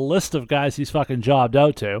out to the list of guys he's fucking jobbed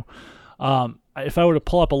out to. If I were to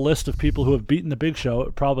pull up a list of people who have beaten the Big Show, it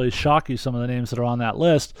would probably shock you, some of the names that are on that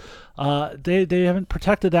list. They haven't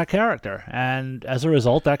protected that character. And as a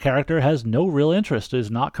result, that character has no real interest, is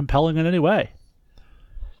not compelling in any way.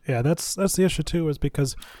 Yeah, that's the issue, too, is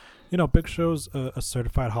because, Big Show's a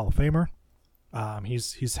certified Hall of Famer.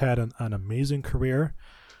 He's had an amazing career.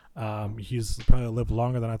 He's probably lived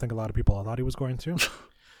longer than I think a lot of people thought he was going to.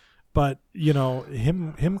 But,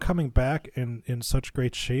 him coming back in such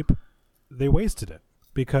great shape, they wasted it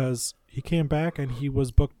because he came back and he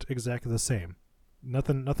was booked exactly the same.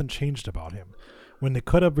 Nothing changed about him. When they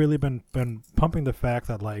could have really been pumping the fact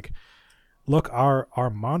that, like, look, our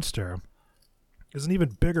monster is an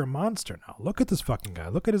even bigger monster now. Look at this fucking guy.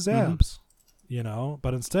 Look at his abs.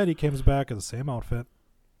 But instead he comes back in the same outfit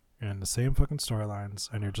and the same fucking storylines,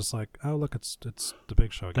 and you're just like, oh, look, it's the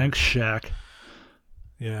Big Show again. Thanks, Shaq.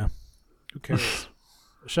 Yeah. Who cares?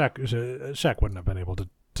 Shaq wouldn't have been able to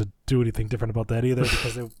do anything different about that either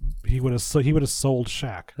because he would have sold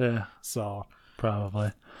Shaq. Yeah. So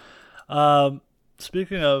probably.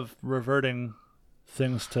 Speaking of reverting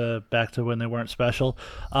things back to when they weren't special,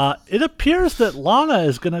 it appears that Lana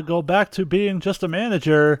is going to go back to being just a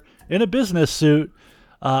manager in a business suit,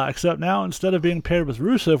 except now instead of being paired with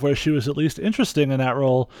Rusev, where she was at least interesting in that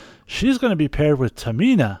role, she's going to be paired with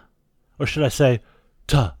Tamina. Or should I say,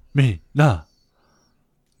 Tamina?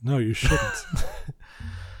 No, you shouldn't.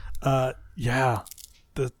 Yeah.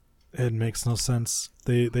 It makes no sense.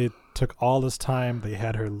 They took all this time. They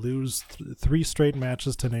had her lose 3 straight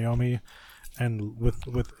matches to Naomi, and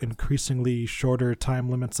with increasingly shorter time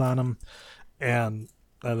limits on them, and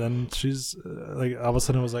then she's like, all of a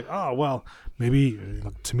sudden it was like, oh well, maybe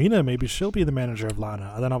Tamina, maybe she'll be the manager of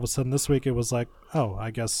Lana, and then all of a sudden this week it was like, oh,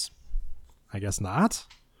 I guess not.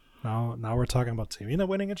 Now we're talking about Tamina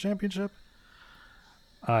winning a championship.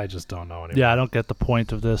 I just don't know anymore. Yeah, I don't get the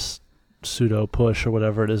point of this pseudo push or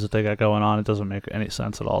whatever it is that they got going on. It doesn't make any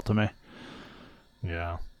sense at all to me.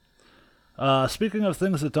 Yeah. Speaking of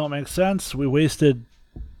things that don't make sense, we wasted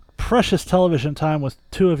precious television time with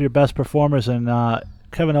 2 of your best performers in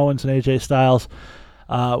Kevin Owens and AJ Styles,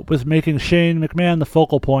 with making Shane McMahon the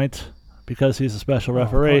focal point because he's a special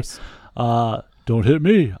referee. Don't hit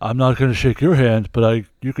me. I'm not going to shake your hand, but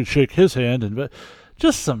you can shake his hand. And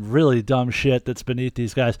just some really dumb shit that's beneath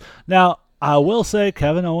these guys. Now, I will say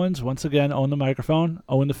Kevin Owens, once again, owned the microphone,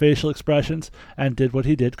 owned the facial expressions, and did what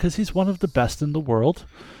he did because he's one of the best in the world.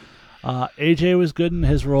 AJ was good in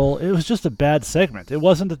his role. It was just a bad segment. It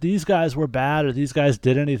wasn't that these guys were bad or these guys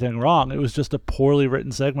did anything wrong. It was just a poorly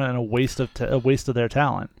written segment and a waste of their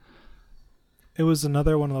talent. It was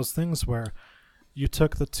another one of those things where you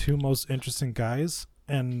took the 2 most interesting guys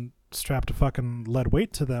and strapped a fucking lead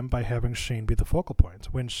weight to them by having Shane be the focal point,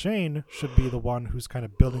 when Shane should be the one who's kind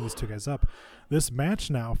of building these 2 guys up. This match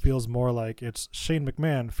now feels more like it's Shane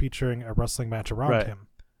McMahon featuring a wrestling match around him,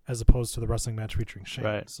 as opposed to the wrestling match featuring Shane.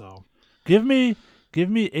 Right. So give me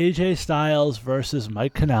AJ Styles versus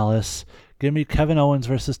Mike Kanellis. Give me Kevin Owens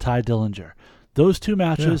versus Ty Dillinger. Those 2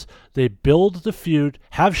 matches, they build the feud.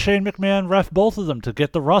 Have Shane McMahon ref both of them to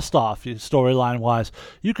get the rust off, storyline-wise.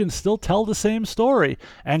 You can still tell the same story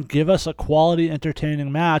and give us a quality, entertaining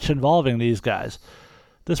match involving these guys.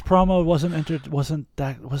 This promo wasn't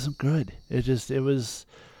good. It was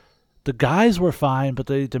the guys were fine, but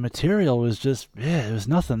the material was just there was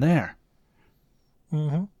nothing there.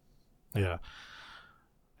 Mm-hmm. Yeah.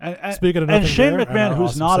 And speaking of Shane there, McMahon,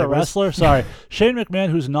 who's not a wrestler, Shane McMahon,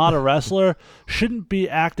 who's not a wrestler, shouldn't be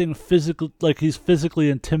acting like he's physically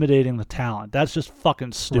intimidating the talent. That's just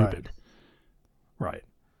fucking stupid. Right.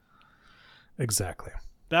 Exactly.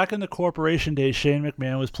 Back in the corporation days, Shane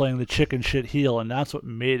McMahon was playing the chicken shit heel, and that's what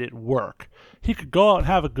made it work. He could go out and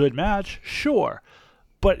have a good match, sure,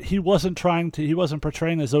 but he wasn't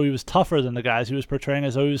portraying as though he was tougher than the guys. He was portraying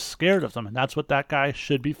as though he was scared of them, and that's what that guy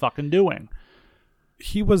should be fucking doing.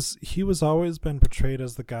 He was always been portrayed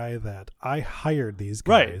as the guy that I hired these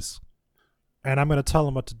guys, and I'm going to tell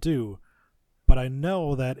them what to do, but I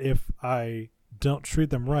know that if I don't treat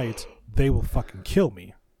them right, they will fucking kill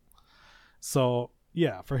me. So,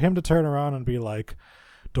 yeah, for him to turn around and be like,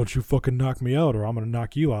 don't you fucking knock me out or I'm going to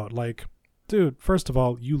knock you out. Like, dude, first of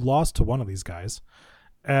all, you lost to one of these guys.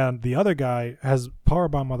 And the other guy has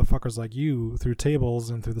powerbomb motherfuckers like you through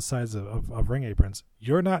tables and through the sides of ring aprons.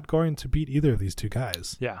 You're not going to beat either of these 2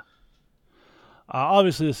 guys. Yeah.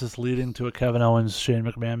 Obviously, this is leading to a Kevin Owens Shane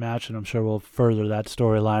McMahon match, and I'm sure we'll further that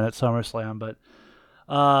storyline at SummerSlam. But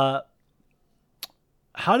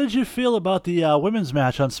how did you feel about the women's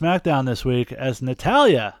match on SmackDown this week as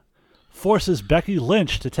Natalya forces Becky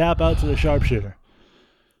Lynch to tap out to the sharpshooter?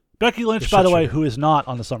 Becky Lynch, by the way, who is not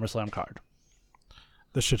on the SummerSlam card.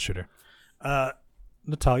 The shit shooter.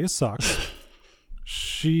 Natalya sucks.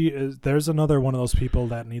 There's another one of those people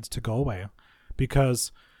that needs to go away,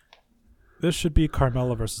 because this should be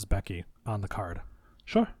Carmella versus Becky on the card.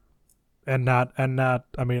 Sure. And not I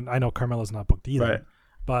mean, I know Carmella's not booked either. Right.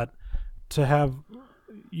 But to have,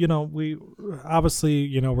 we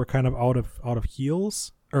obviously, we're kind of out of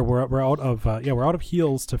heels, or we're out of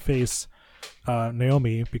heels to face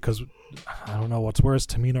Naomi, because I don't know what's worse,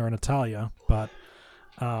 Tamina or Natalya, but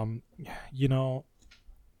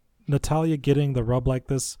Natalya getting the rub like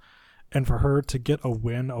this, and for her to get a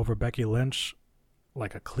win over Becky Lynch,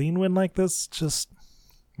 like a clean win like this, just,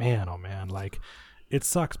 man, oh man, like, it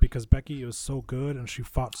sucks because Becky was so good and she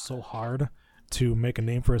fought so hard to make a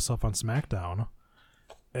name for herself on SmackDown,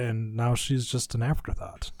 and now she's just an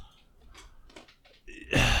afterthought.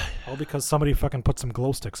 All because somebody fucking put some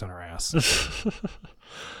glow sticks in her ass.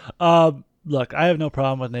 Look, I have no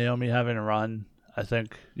problem with Naomi having a run. I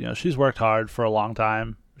think, she's worked hard for a long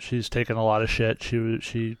time. She's taken a lot of shit.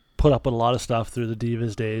 She put up with a lot of stuff through the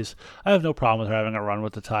Divas days. I have no problem with her having a run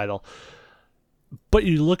with the title. But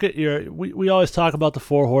you look at we always talk about the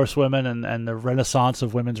 4 horsewomen and the renaissance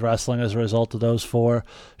of women's wrestling as a result of those 4.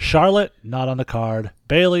 Charlotte, not on the card.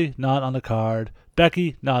 Bayley, not on the card.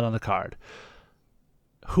 Becky, not on the card.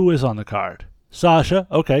 Who is on the card? Sasha,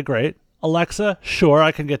 okay, great. Alexa, sure,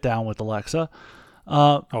 I can get down with Alexa.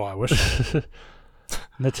 I wish.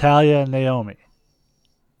 Natalya and Naomi.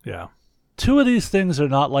 Yeah. Two of these things are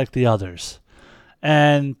not like the others.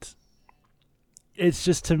 And it's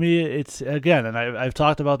just, to me, it's, again, and I've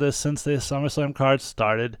talked about this since the SummerSlam card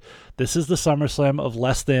started, this is the SummerSlam of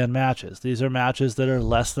less than matches. These are matches that are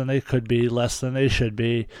less than they could be, less than they should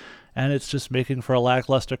be, and it's just making for a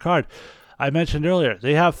lackluster card. I mentioned earlier,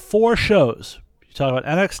 they have 4 shows. You talk about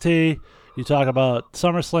NXT, you talk about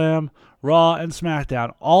SummerSlam, Raw, and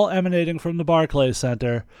SmackDown, all emanating from the Barclays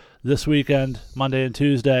Center this weekend, Monday and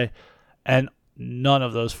Tuesday, and none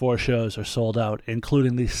of those 4 shows are sold out,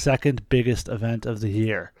 including the second biggest event of the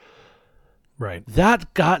year. Right.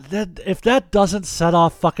 If that doesn't set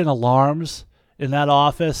off fucking alarms in that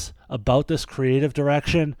office about this creative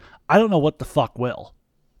direction, I don't know what the fuck will.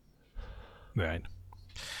 Right.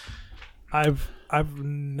 I've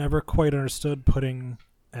never quite understood putting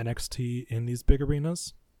NXT in these big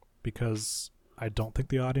arenas because I don't think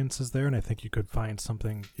the audience is there, and I think you could find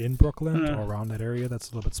something in Brooklyn or around that area that's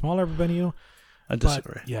a little bit smaller of a venue. I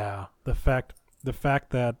disagree. But, yeah, the fact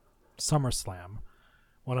that SummerSlam,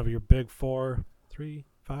 one of your big 4, 3,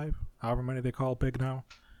 5, however many they call big now,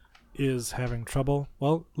 is having trouble.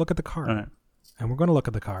 Well, look at the card. Right. And we're going to look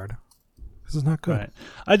at the card. This is not good. Right.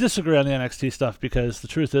 I disagree on the NXT stuff because the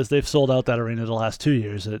truth is they've sold out that arena the last 2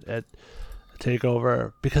 years at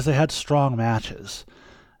TakeOver because they had strong matches.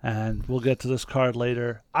 And we'll get to this card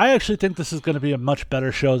later. I actually think this is going to be a much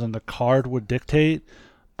better show than the card would dictate,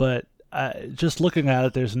 but just looking at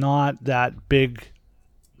it, there's not that big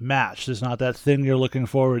match. There's not that thing you're looking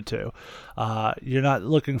forward to. You're not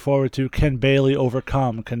looking forward to, can Bayley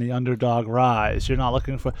overcome? Can the underdog rise? You're not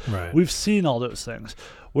looking for... Right. We've seen all those things.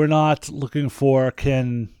 We're not looking for,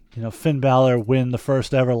 can Finn Balor win the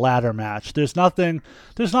first ever ladder match? There's not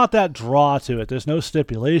that draw to it. There's no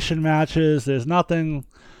stipulation matches. There's nothing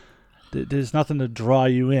to draw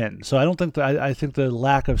you in. So I don't think I think the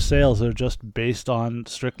lack of sales are just based on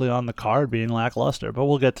strictly on the card being lackluster, but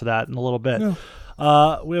we'll get to that in a little bit. Yeah.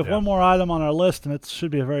 We have one more item on our list, and it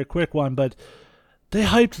should be a very quick one, but they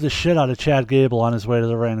hyped the shit out of Chad Gable on his way to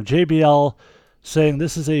the ring. JBL saying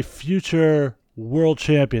this is a future world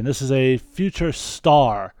champion. This is a future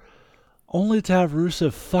star. Only to have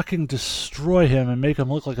Rusev fucking destroy him and make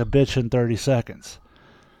him look like a bitch in 30 seconds.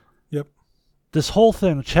 Yep. This whole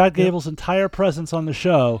thing, Chad Gable's entire presence on the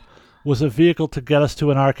show was a vehicle to get us to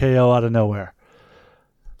an RKO out of nowhere.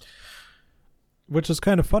 Which is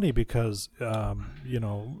kind of funny because,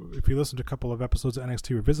 if you listen to a couple of episodes of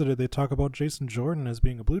NXT Revisited, they talk about Jason Jordan as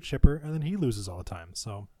being a blue chipper, and then he loses all the time.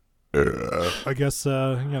 So I guess,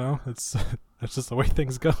 it's just the way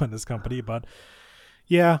things go in this company. But,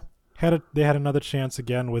 yeah, they had another chance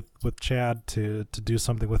again with Chad to do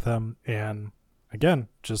something with him. And, again,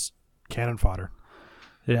 just cannon fodder.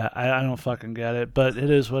 Yeah, I don't fucking get it, but it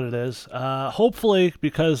is what it is. Hopefully,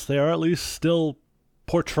 because they are at least still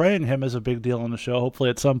portraying him as a big deal on the show, hopefully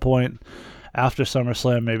at some point after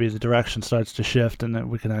SummerSlam, maybe the direction starts to shift and then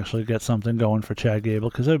we can actually get something going for Chad Gable,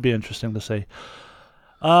 because it would be interesting to see.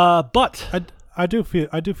 But I do feel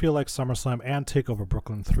like SummerSlam and TakeOver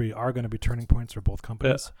Brooklyn 3 are going to be turning points for both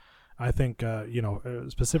companies. Yeah. I think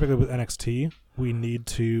specifically with NXT, we need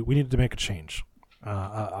to make a change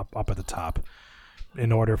up at the top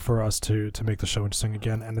in order for us to make the show interesting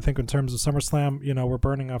again. And I think in terms of SummerSlam, we're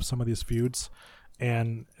burning off some of these feuds,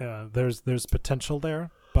 and there's potential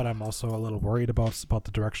there, but I'm also a little worried about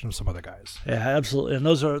the direction of some other guys. Yeah, absolutely. And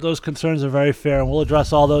those concerns are very fair, and we'll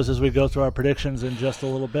address all those as we go through our predictions in just a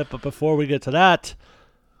little bit. But before we get to that,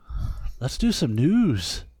 let's do some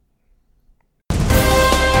news.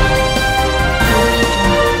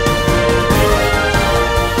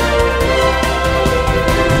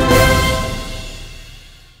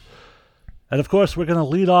 And, of course, we're going to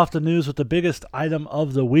lead off the news with the biggest item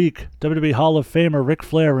of the week. WWE Hall of Famer Ric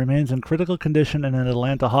Flair remains in critical condition in an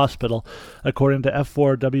Atlanta hospital, according to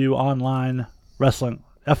F4W Online Wrestling,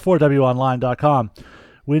 F4WOnline.com.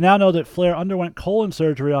 We now know that Flair underwent colon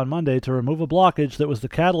surgery on Monday to remove a blockage that was the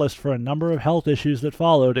catalyst for a number of health issues that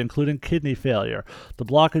followed, including kidney failure. The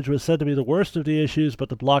blockage was said to be the worst of the issues, but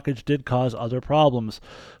the blockage did cause other problems.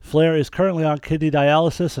 Flair is currently on kidney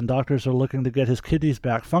dialysis, and doctors are looking to get his kidneys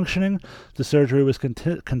back functioning. The surgery was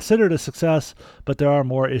considered a success, but there are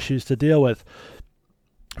more issues to deal with.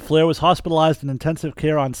 Flair was hospitalized in intensive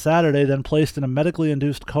care on Saturday, then placed in a medically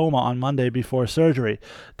induced coma on Monday before surgery.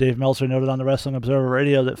 Dave Meltzer noted on the Wrestling Observer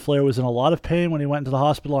Radio that Flair was in a lot of pain when he went into the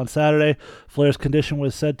hospital on Saturday. Flair's condition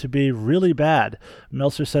was said to be really bad.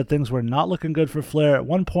 Meltzer said things were not looking good for Flair at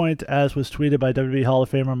one point, as was tweeted by WWE Hall of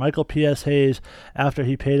Famer Michael P.S. Hayes after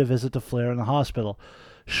he paid a visit to Flair in the hospital.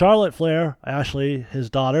 Charlotte Flair, Ashley, his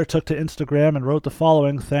daughter, took to Instagram and wrote the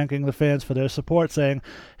following, thanking the fans for their support, saying,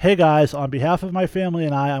 "Hey guys, on behalf of my family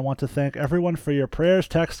and I want to thank everyone for your prayers,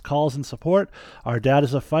 texts, calls, and support. Our dad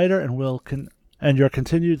is a fighter and your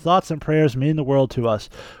continued thoughts and prayers mean the world to us.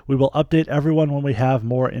 We will update everyone when we have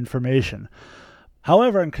more information."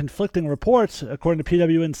 However, in conflicting reports, according to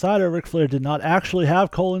PW Insider, Ric Flair did not actually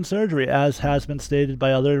have colon surgery, as has been stated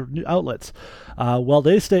by other outlets. While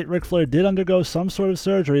they state Ric Flair did undergo some sort of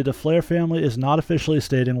surgery, the Flair family is not officially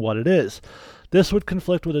stating what it is. This would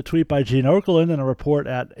conflict with a tweet by Gene Okerlund and a report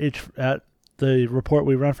at the report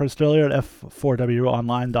we referenced earlier at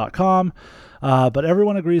f4wonline.com. But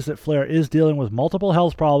everyone agrees that Flair is dealing with multiple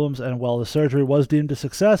health problems, and while the surgery was deemed a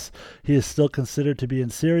success, he is still considered to be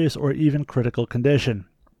in serious or even critical condition.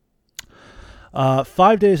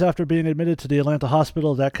 5 days after being admitted to the Atlanta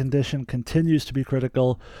hospital, that condition continues to be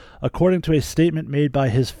critical, according to a statement made by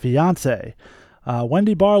his fiancée.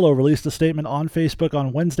 Wendy Barlow released a statement on Facebook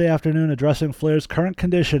on Wednesday afternoon addressing Flair's current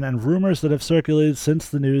condition and rumors that have circulated since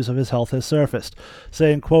the news of his health has surfaced,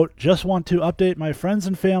 saying, quote, "Just want to update my friends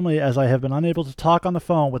and family as I have been unable to talk on the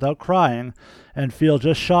phone without crying and feel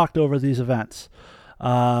just shocked over these events.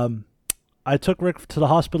 I took Rick to the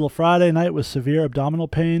hospital Friday night with severe abdominal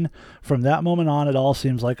pain. From that moment on, it all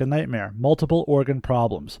seems like a nightmare. Multiple organ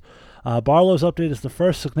problems." Barlow's update is the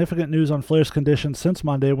first significant news on Flair's condition since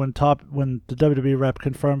Monday when the WWE rep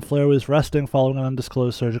confirmed Flair was resting following an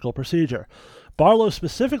undisclosed surgical procedure. Barlow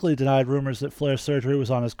specifically denied rumors that Flair's surgery was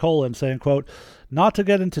on his colon, saying, quote, "Not to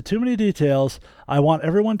get into too many details, I want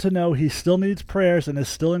everyone to know he still needs prayers and is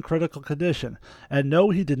still in critical condition. And no,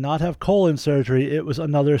 he did not have colon surgery. It was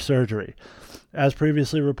another surgery." As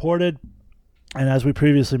previously reported, and as we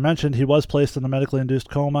previously mentioned, he was placed in a medically induced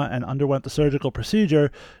coma and underwent the surgical procedure.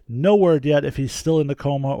 No word yet if he's still in the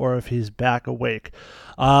coma or if he's back awake.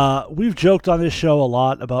 We've joked on this show a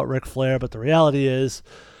lot about Ric Flair, but the reality is,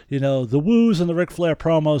 the woos and the Ric Flair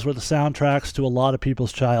promos were the soundtracks to a lot of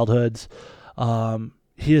people's childhoods.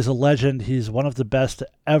 He is a legend. He's one of the best to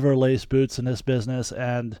ever lace boots in this business,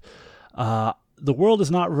 and the world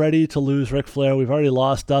is not ready to lose Ric Flair. We've already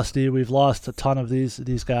lost Dusty. We've lost a ton of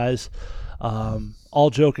these guys. All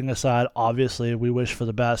joking aside, obviously, we wish for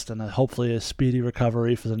the best and hopefully a speedy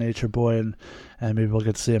recovery for the Nature Boy, and maybe we'll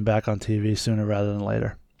get to see him back on TV sooner rather than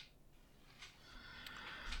later.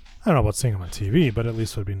 I don't know about seeing him on TV, but at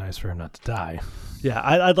least it would be nice for him not to die. Yeah,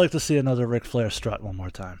 I'd like to see another Ric Flair strut one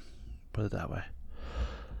more time. Put it that way.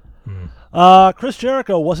 Chris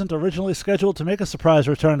Jericho wasn't originally scheduled to make a surprise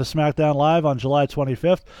return to SmackDown Live on July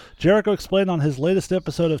 25th. Jericho explained on his latest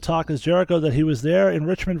episode of Talk is Jericho that he was there in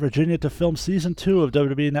Richmond, Virginia to film Season 2 of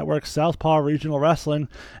WWE Network's Southpaw Regional Wrestling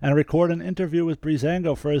and record an interview with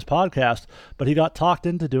Breezango for his podcast, but he got talked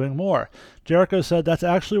into doing more. Jericho said, "That's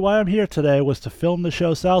actually why I'm here today, was to film the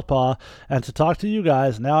show Southpaw and to talk to you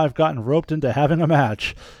guys. Now I've gotten roped into having a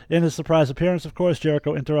match." In his surprise appearance, of course,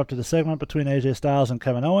 Jericho interrupted a segment between AJ Styles and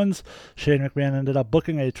Kevin Owens. Shane McMahon ended up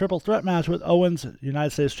booking a triple threat match with Owens, United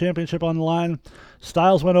States Championship on the line.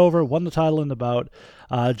 Styles went over, won the title in the bout.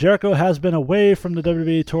 Jericho has been away from the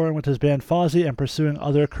WWE, touring with his band Fozzy and pursuing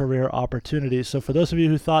other career opportunities. So for those of you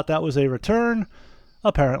who thought that was a return,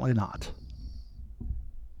 apparently not.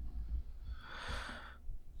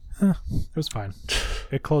 It was fine.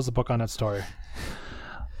 It closed the book on that story.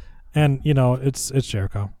 And, it's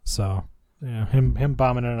Jericho. So, him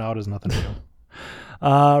bombing in and out is nothing new.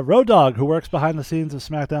 Road Dogg, who works behind the scenes of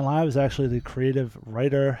SmackDown Live, is actually the creative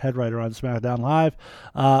head writer on SmackDown Live,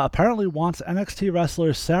 apparently wants NXT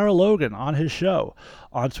wrestler Sarah Logan on his show.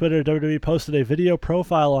 On Twitter, WWE posted a video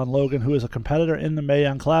profile on Logan, who is a competitor in the Mae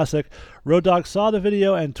Young Classic. Road Dogg saw the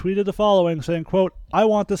video and tweeted the following, saying, quote, "I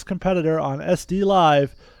want this competitor on SD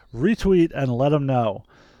Live. Retweet and let him know."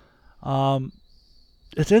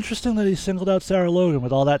 It's interesting that he singled out Sarah Logan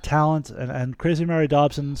with all that talent, and Crazy Mary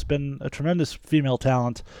Dobson's been a tremendous female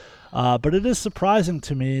talent. But it is surprising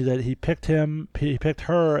to me that he picked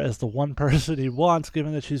her as the one person he wants,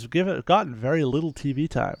 given that she's gotten very little TV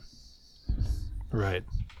time. Right.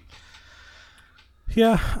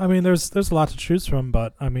 Yeah, I mean, there's a lot to choose from,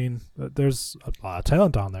 but I mean, there's a lot of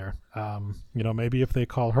talent on there. Maybe if they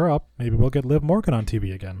call her up, maybe we'll get Liv Morgan on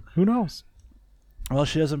TV again. Who knows? Well,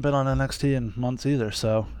 she hasn't been on NXT in months either,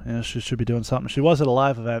 so she should be doing something. She was at a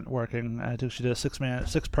live event working. I think she did a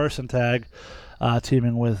six-person tag,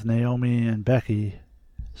 teaming with Naomi and Becky.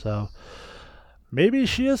 So maybe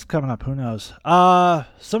she is coming up. Who knows?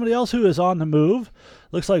 Somebody else who is on the move.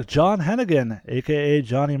 Looks like John Hennigan, a.k.a.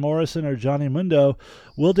 Johnny Morrison or Johnny Mundo,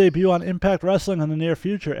 will debut on Impact Wrestling in the near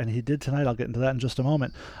future, and he did tonight. I'll get into that in just a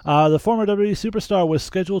moment. The former WWE superstar was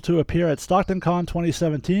scheduled to appear at Stockton Con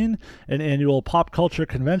 2017, an annual pop culture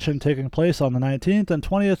convention taking place on the 19th and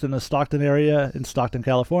 20th in the Stockton area in Stockton,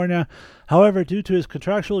 California. However, due to his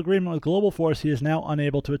contractual agreement with Global Force, he is now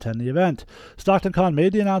unable to attend the event. Stockton Con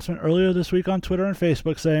made the announcement earlier this week on Twitter and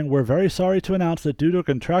Facebook saying, "We're very sorry to announce that due to a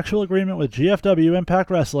contractual agreement with GFW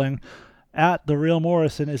Impact Wrestling, at The Real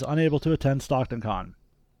Morrison is unable to attend Stockton Con."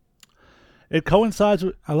 It coincides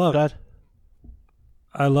with... I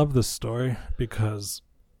love this story because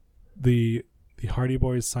the Hardy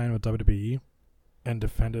Boys signed with WWE and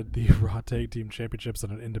defended the Raw Tag Team Championships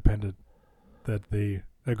in an independent that they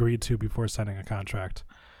agreed to before signing a contract.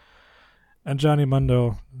 And Johnny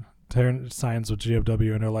Mundo signs with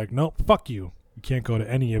GFW and they're like, "Nope, fuck you. You can't go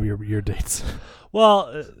to any of your dates."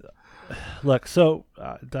 Well, look, so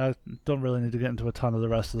I don't really need to get into a ton of the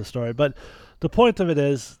rest of the story, but the point of it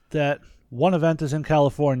is that one event is in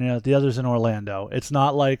California, the other's in Orlando. It's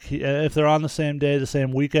not like if they're on the same day, the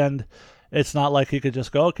same weekend, it's not like he could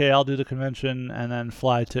just go, "Okay, I'll do the convention," and then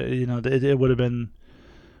fly to, it would have been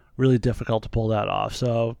really difficult to pull that off.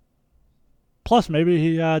 So, plus maybe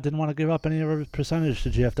he didn't want to give up any of his percentage to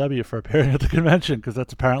GFW for appearing at the convention, because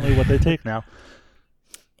that's apparently what they take now.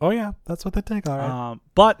 Oh yeah, that's what they take, all right.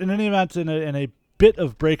 But in any event, in a bit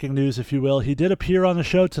of breaking news, if you will, he did appear on the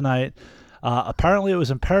show tonight. Apparently it was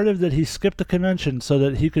imperative that he skip the convention so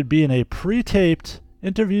that he could be in a pre-taped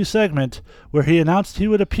interview segment where he announced he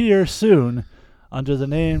would appear soon under the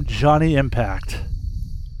name Johnny Impact.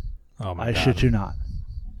 Oh my God. I shit you not.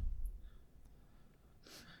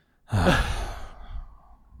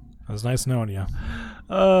 It was nice knowing you.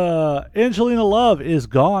 Angelina Love is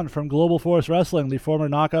gone from Global Force Wrestling. The former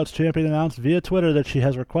Knockouts champion announced via Twitter that she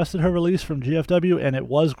has requested her release from GFW, and it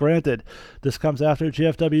was granted. This comes after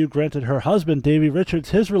GFW granted her husband, Davey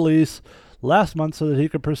Richards, his release last month so that he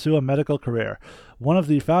could pursue a medical career. One of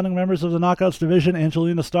the founding members of the Knockouts division,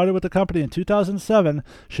 Angelina started with the company in 2007.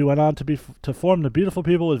 She went on to form the Beautiful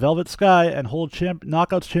People with Velvet Sky and hold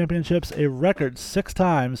Knockouts championships a record 6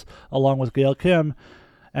 times, along with Gail Kim.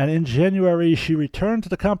 And in January, she returned to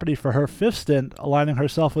the company for her 5th stint, aligning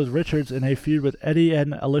herself with Richards in a feud with Eddie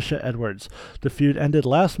and Alicia Edwards. The feud ended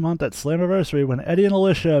last month at Slammiversary when Eddie and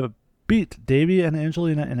Alicia beat Davey and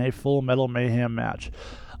Angelina in a Full Metal Mayhem match.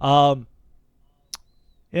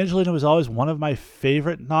 Angelina was always one of my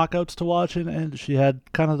favorite Knockouts to watch, and she had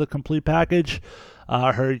kind of the complete package.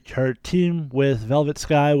 Her team with Velvet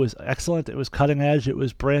Sky was excellent. It was cutting edge. It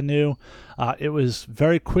was brand new. It was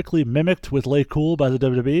very quickly mimicked with Lay Cool by the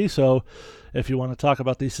WWE. So if you want to talk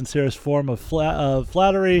about the sincerest form of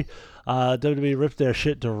flattery, WWE ripped their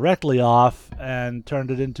shit directly off and turned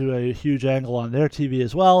it into a huge angle on their TV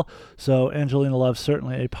as well. So Angelina Love's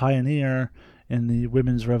certainly a pioneer in the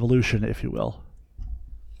women's revolution, if you will.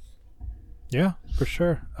 Yeah, for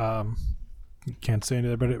sure. Can't say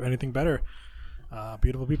anything better.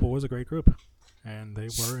 Beautiful People was a great group, and they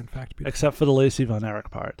were in fact beautiful. Except for the Lacey Von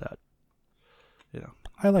Erich part, that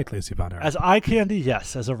I like Lacey Von Erich. As eye candy,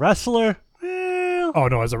 yes. As a wrestler, well. Oh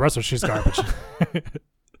no, as a wrestler, she's garbage.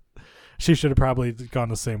 She should have probably gone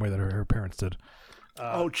the same way that her parents did.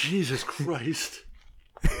 Oh Jesus Christ!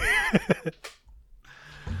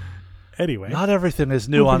 Anyway, not everything is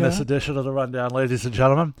new on this edition of the Rundown, ladies and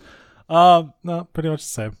gentlemen. No, pretty much the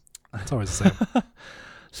same. It's always the same.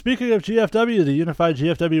 Speaking of GFW, the Unified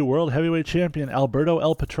GFW World Heavyweight Champion Alberto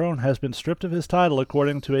El Patron has been stripped of his title,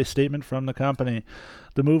 according to a statement from the company.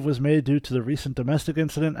 The move was made due to the recent domestic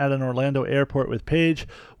incident at an Orlando airport with Paige.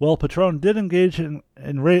 While Patron did engage in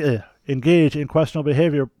questionable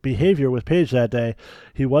behavior with Paige that day,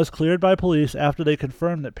 he was cleared by police after they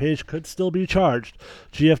confirmed that Paige could still be charged.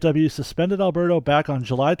 GFW suspended Alberto back on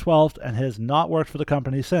July 12th and has not worked for the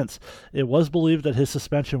company since. It was believed that his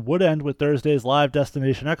suspension would end with Thursday's live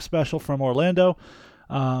Destination X special from Orlando.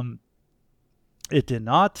 It did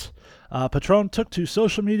not. Patron took to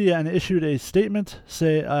social media and issued a statement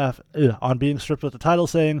on being stripped of the title,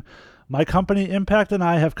 saying, "My company, Impact, and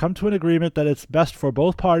I have come to an agreement that it's best for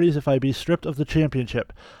both parties if I be stripped of the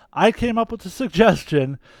championship. I came up with the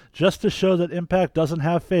suggestion just to show that Impact doesn't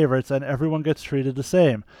have favorites and everyone gets treated the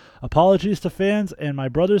same. Apologies to fans and my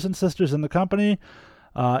brothers and sisters in the company.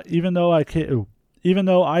 Even though I came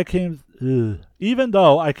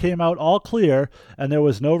out all clear and there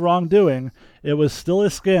was no wrongdoing, it was still a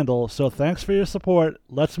scandal, so thanks for your support.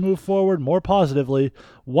 Let's move forward more positively.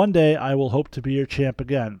 One day I will hope to be your champ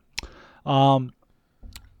again."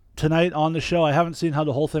 tonight on the show. I haven't seen how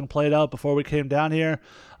the whole thing played out before we came down here.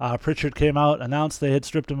 Pritchard came out, announced they had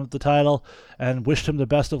stripped him of the title, and wished him the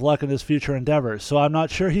best of luck in his future endeavors. So I'm not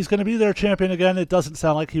sure he's going to be their champion again. It doesn't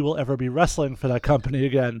sound like he will ever be wrestling for that company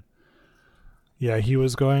again. Yeah, he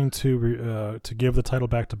was going to give the title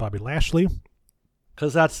back to Bobby Lashley.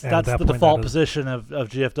 Because that's the default position of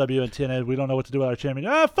GFW and TNA. We don't know what to do with our champion.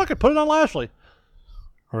 Fuck it, put it on Lashley.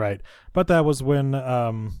 Right. But that was when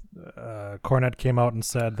Cornette came out and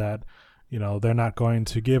said that, they're not going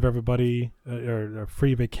to give everybody a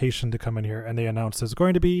free vacation to come in here. And they announced there's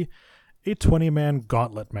going to be a 20-man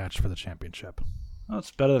gauntlet match for the championship. Well,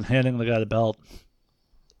 it's better than handing the guy the belt.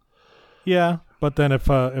 Yeah, but then if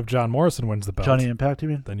John Morrison wins the belt, Johnny Impact, you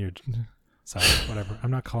mean? Then you're sorry, whatever.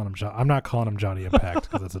 I'm not calling him Johnny Impact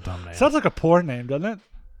because it's a dumb name. Sounds like a porn name, doesn't it?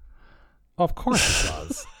 Of course it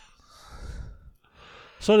does.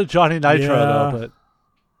 So did Johnny Nitro, though. But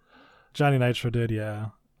Johnny Nitro did, yeah.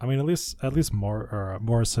 I mean, at least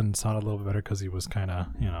Morrison sounded a little bit better because he was kind of,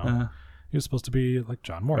 he was supposed to be like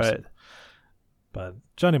John Morrison. Right. But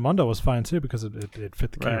Johnny Mundo was fine too because it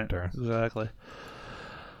fit the character. Exactly.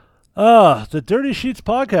 The Dirty Sheets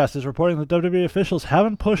podcast is reporting that WWE officials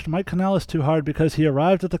haven't pushed Mike Kanellis too hard because he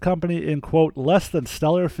arrived at the company in, quote, less than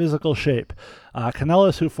stellar physical shape.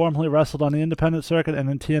 Kanellis, who formerly wrestled on the independent circuit and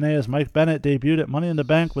in TNA as Mike Bennett, debuted at Money in the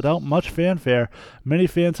Bank without much fanfare. Many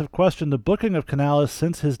fans have questioned the booking of Kanellis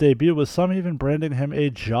since his debut, with some even branding him a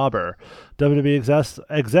jobber. WWE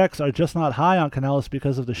execs are just not high on Kanellis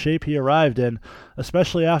because of the shape he arrived in,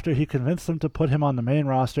 especially after he convinced them to put him on the main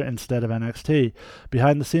roster instead of NXT.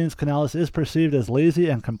 Behind the scenes, Kanellis is perceived as lazy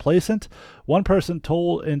and complacent. One person in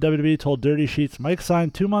WWE told Dirty Sheets Mike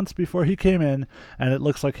signed 2 months before he came in, and it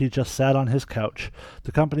looks like he just sat on his couch.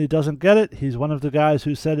 The company doesn't get it. He's one of the guys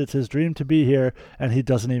who said it's his dream to be here, and he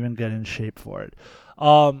doesn't even get in shape for it.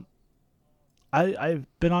 I've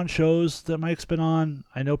been on shows that Mike's been on.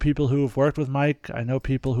 I know people who have worked with Mike. I know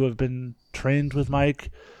people who have been trained with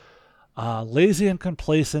Mike. Lazy and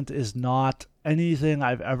complacent is not anything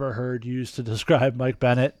I've ever heard used to describe Mike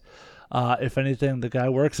Bennett. If anything, the guy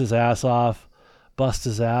works his ass off, busts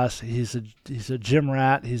his ass. He's a gym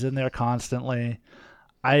rat. He's in there constantly.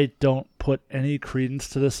 I don't put any credence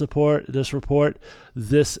to this report.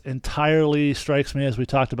 This entirely strikes me, as we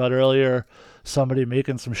talked about earlier, somebody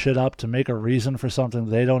making some shit up to make a reason for something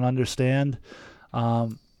they don't understand. I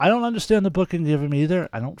don't understand the booking of him either.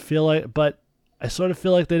 But I sort of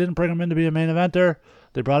feel like they didn't bring him in to be a main eventer.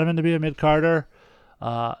 They brought him in to be a mid-carder.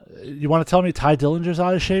 You want to tell me Ty Dillinger's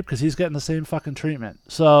out of shape? Because he's getting the same fucking treatment.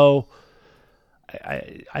 So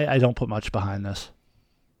I don't put much behind this.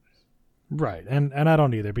 Right, and I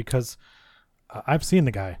don't either because I've seen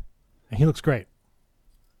the guy, and he looks great.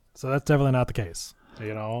 So that's definitely not the case,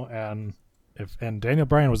 And Daniel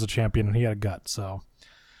Bryan was a champion, and he had a gut. So,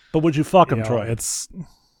 but would you fuck him, Troy? Probably.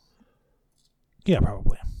 Yeah,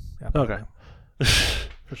 probably. Okay,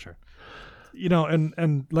 for sure.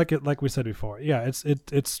 And like we said before, yeah,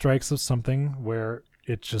 it strikes as something where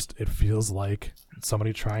it feels like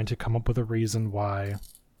somebody trying to come up with a reason why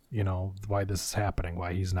this is happening,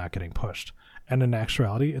 why he's not getting pushed. And in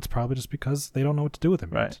actuality, it's probably just because they don't know what to do with him.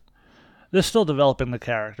 Right. They're still developing the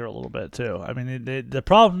character a little bit, too. I mean, the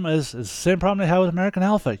problem is the same problem they had with American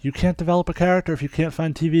Alpha. You can't develop a character if you can't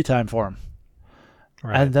find TV time for him.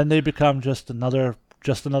 Right. And then they become just another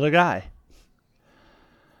guy.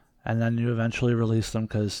 And then you eventually release them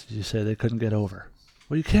because you say they couldn't get over.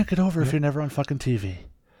 Well, you can't get over if you're never on fucking TV.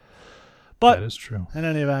 But that is true. In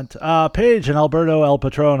any event, Paige and Alberto El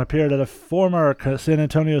Patron appeared at a former San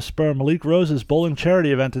Antonio Spur Malik Rose's bowling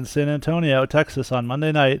charity event in San Antonio, Texas on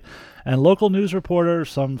Monday night, and local news reporter,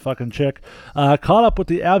 some fucking chick, caught up with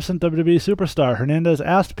the absent WWE superstar. Hernandez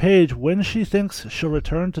asked Paige when she thinks she'll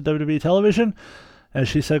return to WWE television, and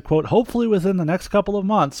she said, quote, hopefully within the next couple of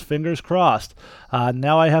months, fingers crossed.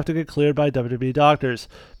 Now I have to get cleared by WWE doctors.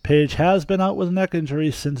 Paige has been out with a neck injury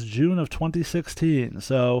since June of 2016,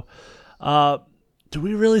 so... do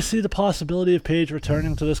we really see the possibility of Paige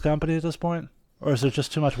returning to this company at this point? Or is there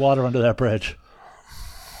just too much water under that bridge?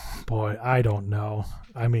 Boy, I don't know.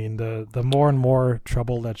 I mean, the more and more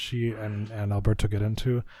trouble that she and Alberto get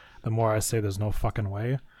into, the more I say there's no fucking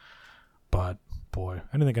way. But, boy,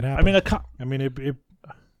 anything can happen.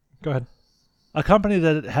 Go ahead. A company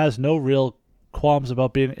that has no real qualms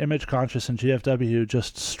about being image conscious in GFW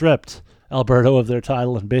just stripped Alberto of their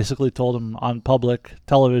title and basically told him on public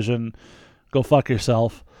television, go fuck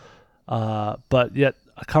yourself. But yet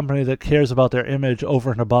a company that cares about their image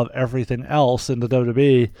over and above everything else in the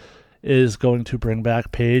WWE is going to bring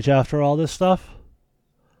back Paige after all this stuff.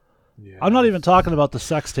 Yeah. I'm not even talking about the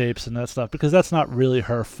sex tapes and that stuff because that's not really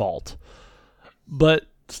her fault. But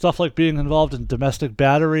stuff like being involved in domestic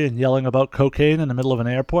battery and yelling about cocaine in the middle of an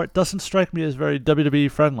airport doesn't strike me as very WWE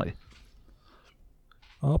friendly.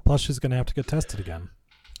 Well, plus she's going to have to get tested again.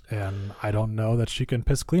 And I don't know that she can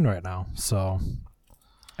piss clean right now. So,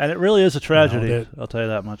 and it really is a tragedy, you know, I'll tell you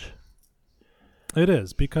that much. It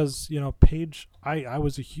is, because, you know, Paige, I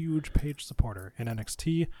was a huge Paige supporter in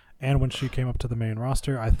NXT, and when she came up to the main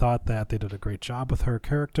roster, I thought that they did a great job with her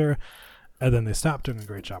character, and then they stopped doing a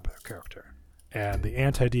great job with her character. And the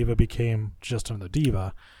anti-diva became just another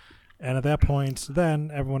diva. And at that point, then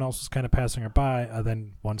everyone else was kind of passing her by. And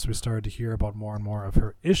then once we started to hear about more and more of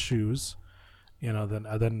her issues, you know,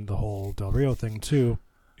 then the whole Del Rio thing too,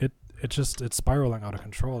 it's spiraling out of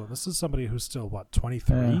control. And this is somebody who's still,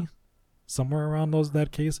 23? Yeah. Somewhere around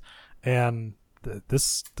that case. And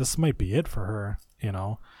this might be it for her, you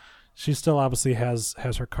know. She still obviously has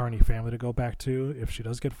her Carney family to go back to if she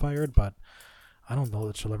does get fired, but I don't know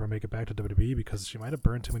that she'll ever make it back to WWE because she might have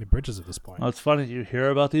burned too many bridges at this point. Well, it's funny, you hear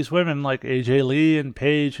about these women like AJ Lee and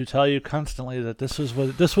Paige who tell you constantly that this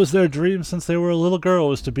was their dream since they were a little girl,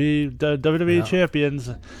 was to be WWE champions,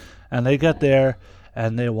 and they get there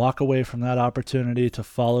and they walk away from that opportunity to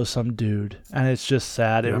follow some dude, and it's just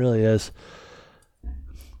sad. Yep. It really is.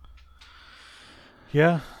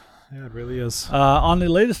 Yeah, it really is. On the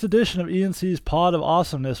latest edition of ENC's Pod of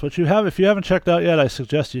Awesomeness, which if you haven't checked out yet, I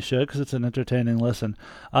suggest you should because it's an entertaining listen.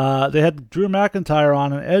 They had Drew McIntyre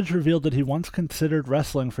on, and Edge revealed that he once considered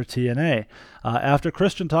wrestling for TNA. After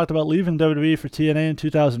Christian talked about leaving WWE for TNA in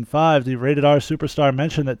 2005, the Rated R superstar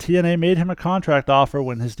mentioned that TNA made him a contract offer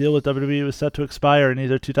when his deal with WWE was set to expire in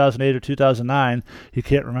either 2008 or 2009. He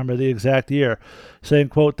can't remember the exact year. Saying,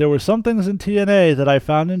 quote, "There were some things in TNA that I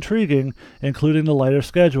found intriguing, including the lighter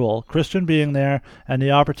schedule, Christian being there, and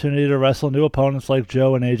the opportunity to wrestle new opponents like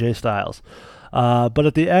Joe and AJ Styles. But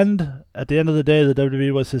at the end of the day, the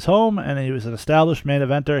WWE was his home, and he was an established main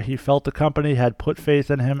eventer. He felt the company had put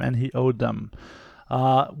faith in him, and he owed them."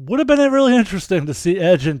 Would have been really interesting to see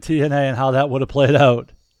Edge in TNA and how that would have played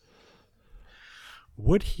out.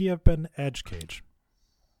 Would he have been Edge Cage?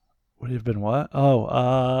 Would he have been what?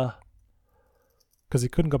 Because he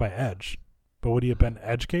couldn't go by Edge. But would he have been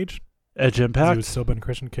Edge Cage? Edge Impact? He would still been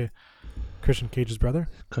Christian Cage's brother?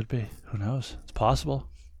 Could be. Who knows? It's possible.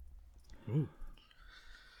 Ooh.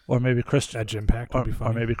 Or maybe Christian. Edge Impact would be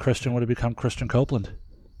funny. Or maybe Christian would have become Christian Copeland.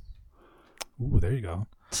 Ooh, there you go.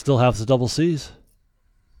 Still have the double C's.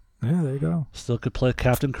 Yeah, there you go. Still could play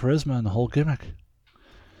Captain Charisma and the whole gimmick.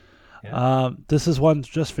 Yeah. This is one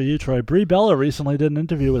just for you, Troy. Brie Bella recently did an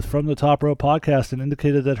interview with From the Top Rope podcast and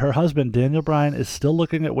indicated that her husband, Daniel Bryan, is still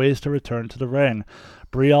looking at ways to return to the ring.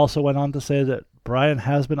 Brie also went on to say that Bryan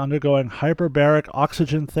has been undergoing hyperbaric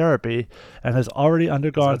oxygen therapy and has already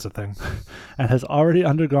undergone that's a thing. and has already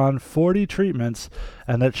undergone 40 treatments,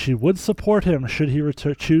 and that she would support him should he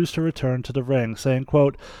choose to return to the ring, saying,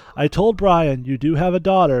 quote, "I told Bryan, you do have a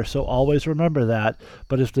daughter, so always remember that,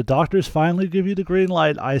 but if the doctors finally give you the green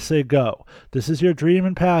light, I say go. This is your dream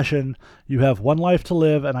and passion. You have one life to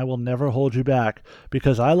live, and I will never hold you back,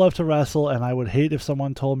 because I love to wrestle, and I would hate if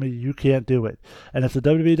someone told me you can't do it. And if the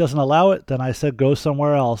WWE doesn't allow it, then I said go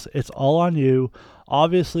somewhere else. It's all on you.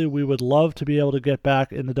 Obviously, we would love to be able to get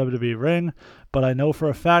back in the WWE ring, but I know for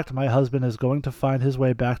a fact my husband is going to find his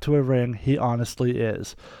way back to a ring. He honestly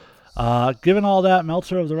is." Given all that,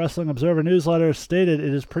 Meltzer of the Wrestling Observer newsletter stated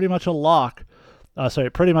it is pretty much a lock.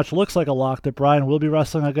 Pretty much looks like a lock that Bryan will be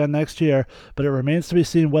wrestling again next year, but it remains to be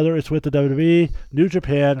seen whether it's with the WWE, New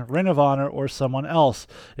Japan, Ring of Honor, or someone else.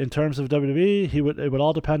 In terms of WWE, it would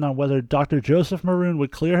all depend on whether Dr. Joseph Maroon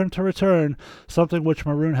would clear him to return, something which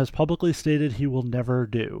Maroon has publicly stated he will never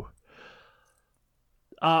do.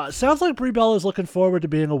 Sounds like Brie Bella is looking forward to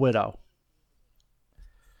being a widow.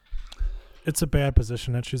 It's a bad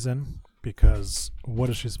position that she's in, because what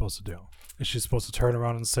is she supposed to do? Is she supposed to turn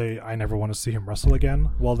around and say, I never want to see him wrestle again?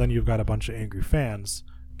 Well, then you've got a bunch of angry fans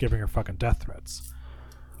giving her fucking death threats.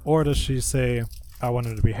 Or does she say, I want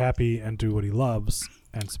him to be happy and do what he loves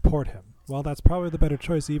and support him? Well, that's probably the better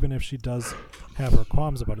choice, even if she does have her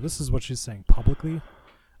qualms about it. This is what she's saying publicly.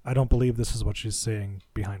 I don't believe this is what she's saying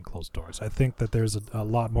behind closed doors. I think that there's a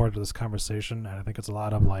lot more to this conversation, and I think it's a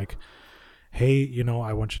lot of like, hey,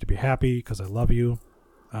 I want you to be happy because I love you.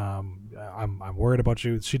 I'm worried about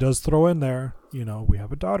you. She does throw in there, we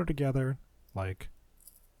have a daughter together. Like,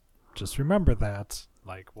 just remember that.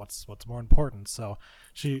 Like, what's more important? So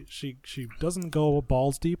she doesn't go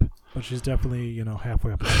balls deep, but she's definitely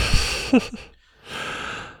halfway up.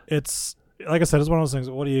 It's like I said, it's one of those things.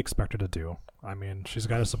 What do you expect her to do? I mean, she's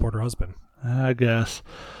got to support her husband, I guess.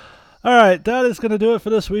 All right, that is going to do it for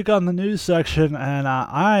this week on the news section, and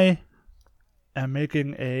I am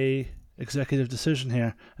making executive decision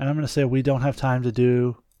here, and I'm going to say we don't have time to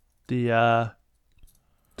do the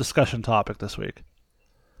discussion topic this week.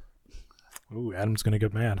 Ooh, Adam's going to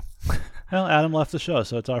get mad. Well, Adam left the show,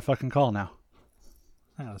 so it's our fucking call now.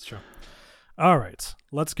 Yeah, that's true. All right,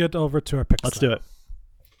 let's get over to our picks. Let's do it.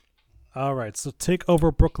 All right, so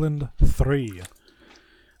TakeOver Brooklyn 3.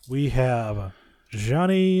 We have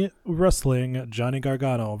Johnny Wrestling, Johnny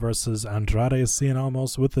Gargano versus Andrade Cien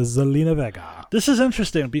Almas with Zelina Vega. This is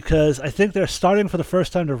interesting because I think they're starting for the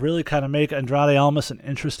first time to really kind of make Andrade Almas an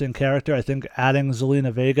interesting character. I think adding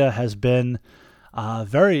Zelina Vega has been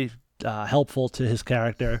very helpful to his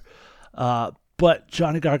character. But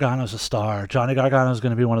Johnny Gargano's a star. Johnny Gargano's going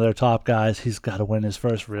to be one of their top guys. He's got to win his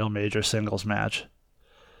first real major singles match.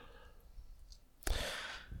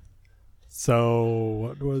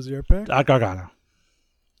 So, what was your pick? Gargano.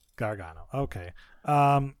 Gargano. Okay.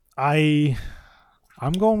 I'm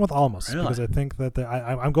going with Almas Really? because I think that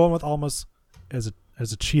I'm going with Almas as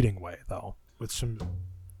a cheating way though, with some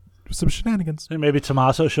shenanigans. Think maybe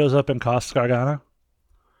Tommaso shows up and costs Gargano.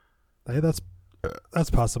 Hey, that's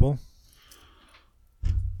possible.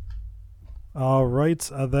 All right,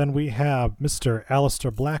 then we have Mr.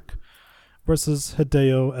 Aleister Black versus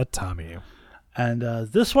Hideo Itami. And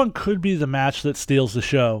this one could be the match that steals the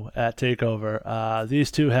show at TakeOver.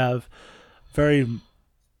 These two have very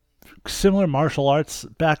similar martial arts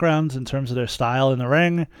backgrounds in terms of their style in the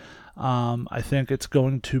ring. I think it's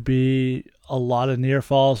going to be a lot of near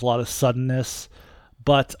falls, a lot of suddenness.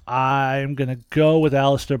 But I'm going to go with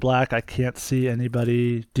Aleister Black. I can't see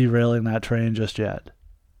anybody derailing that train just yet.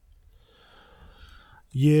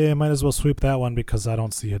 Yeah, might as well sweep that one because I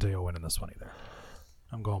don't see Hideo winning this one either.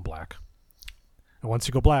 I'm going Black. And once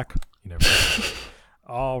you go Black, you never know.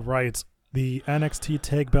 All right. The NXT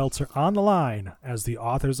tag belts are on the line as the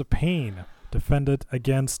Authors of Pain defend it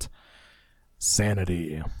against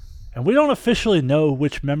Sanity. And we don't officially know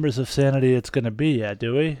which members of Sanity it's going to be yet,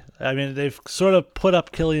 do we? I mean, they've sort of put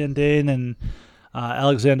up Killian Dane and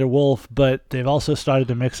Alexander Wolf, but they've also started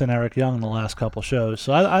to mix in Eric Young in the last couple shows.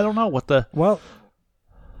 So I don't know what the... Well,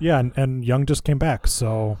 yeah, and Young just came back,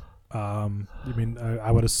 so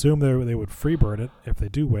I would assume they would freebird it if they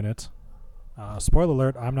do win it. Spoiler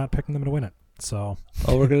alert, I'm not picking them to win it. So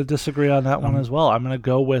we're going to disagree on that one as well. I'm going to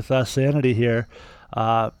go with Sanity here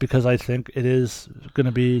because I think it is going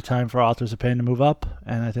to be time for Authors of Pain to move up,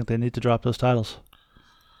 and I think they need to drop those titles.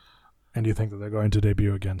 And you think that they're going to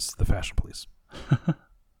debut against the Fashion Police?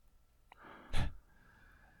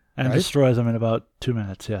 And right? destroys them in about 2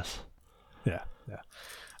 minutes, yes. Yeah.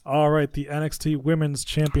 All right, the NXT Women's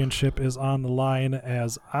Championship is on the line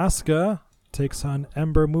as Asuka takes on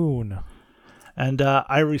Ember Moon. And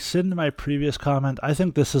I rescind my previous comment. I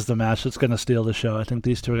think this is the match that's going to steal the show. I think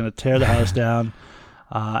these two are going to tear the house down.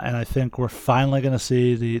 And I think we're finally going to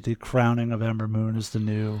see the crowning of Ember Moon as the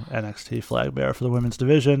new NXT flag bearer for the women's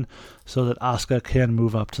division so that Asuka can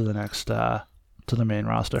move up to the next, to the main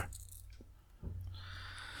roster.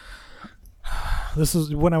 This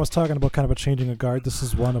is when I was talking about kind of a changing of guard. This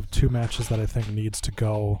is one of two matches that I think needs to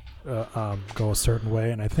go a certain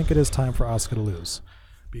way, and I think it is time for Asuka to lose,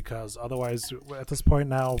 because otherwise, at this point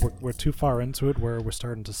now, we're too far into it where we're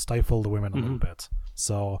starting to stifle the women a little bit.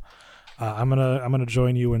 So I'm gonna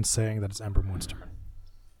join you in saying that it's Ember Moon's turn.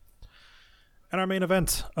 And our main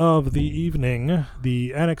event of the evening,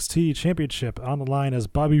 the NXT Championship on the line as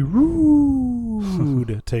Bobby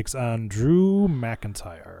Roode takes on Drew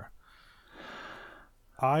McIntyre.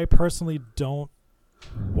 I personally don't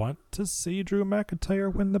want to see Drew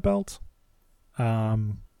McIntyre win the belt,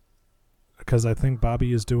 because I think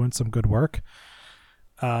Bobby is doing some good work.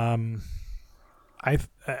 And if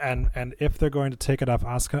they're going to take it off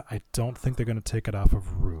Asuka, I don't think they're going to take it off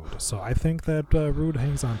of Roode. So I think that Roode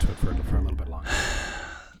hangs on to it for a little bit longer.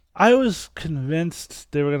 I was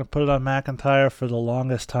convinced they were going to put it on McIntyre for the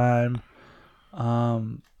longest time,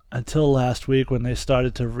 until last week when they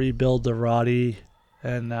started to rebuild the Roddy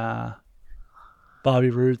and Bobby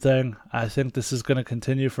Roode thing. I think this is going to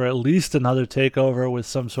continue for at least another takeover with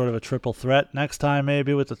some sort of a triple threat next time,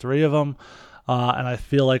 maybe with the three of them. And I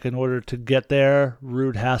feel like in order to get there,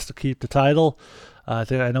 Roode has to keep the title.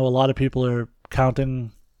 I know a lot of people are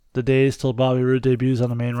counting the days till Bobby Roode debuts on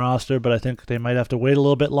the main roster, but I think they might have to wait a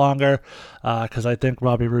little bit longer because I think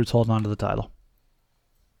Bobby Roode's holding on to the title.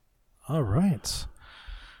 All right.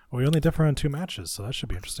 We only differ on 2 matches, so that should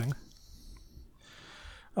be interesting.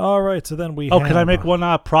 All right, so then we have... can I make one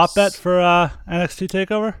prop bet for NXT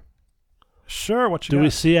TakeOver? Sure, what you Do got? we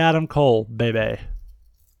see Adam Cole, baby?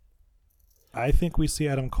 I think we see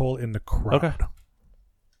Adam Cole in the crowd. Okay.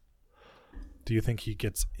 Do you think he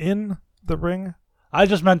gets in the ring? I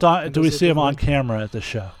just meant do we see him on camera at the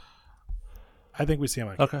show? I think we see him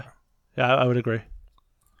on Okay. Yeah, I would agree.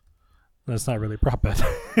 That's not really a prop bet.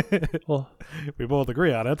 Well, we both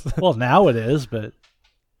agree on it. well, now it is, but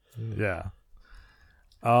Yeah.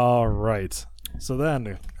 All right. So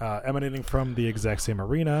then, emanating from the exact same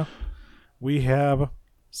arena, we have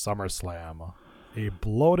SummerSlam, a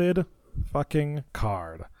bloated fucking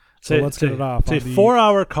card. So let's get it off. It's a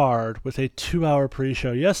 4-hour card with a 2-hour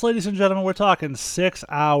pre-show. Yes, ladies and gentlemen, we're talking 6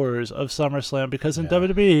 hours of SummerSlam because in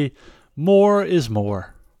WWE, more is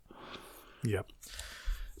more. Yep.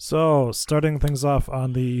 So, starting things off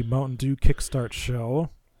on the Mountain Dew Kickstart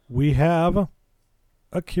show, we have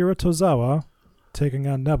Akira Tozawa taking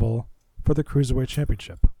on Neville for the Cruiserweight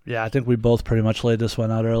Championship. Yeah, I think we both pretty much laid this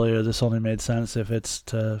one out earlier. This only made sense if it's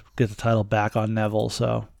to get the title back on Neville,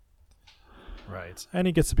 so. Right. And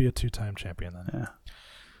he gets to be a 2-time champion then. Yeah.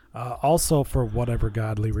 Also, for whatever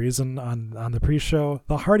godly reason, on the pre-show,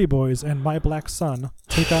 the Hardy Boys and My Black Sun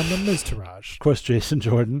take on the Miz Taraj. Of course, Jason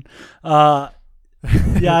Jordan.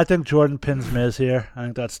 Yeah, I think Jordan pins Miz here. I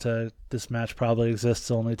think this match probably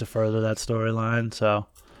exists only to further that storyline, so.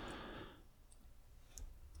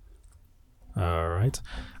 All right.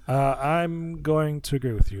 I'm going to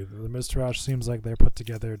agree with you. The Miz Taraj seems like they're put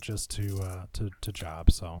together just to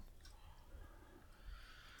job, so.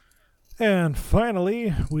 And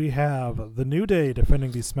finally, we have the New Day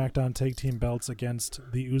defending the SmackDown Tag Team belts against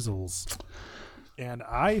the Usos. And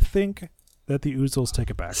I think that the Usos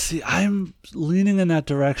take it back. See, I'm leaning in that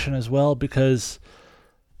direction as well because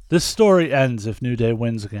this story ends if New Day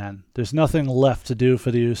wins again. There's nothing left to do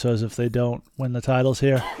for the Usos if they don't win the titles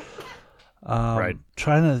here. Right.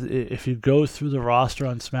 If you go through the roster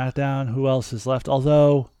on SmackDown, who else is left?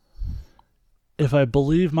 Although, if I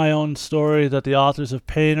believe my own story that the Authors of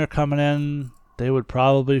Pain are coming in, they would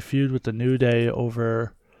probably feud with the New Day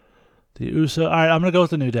over the Usos. All right, I'm going to go with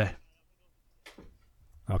the New Day.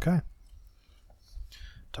 Okay.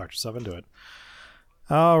 Talk yourself into it.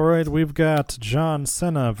 All right, we've got John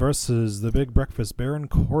Cena versus the Big Breakfast Baron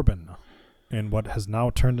Corbin in what has now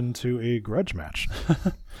turned into a grudge match.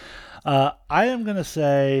 I am going to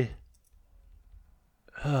say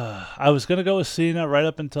I was going to go with Cena right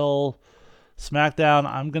up until SmackDown.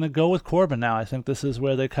 I'm going to go with Corbin now. I think this is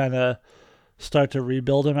where they kind of start to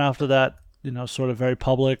rebuild him after that, sort of very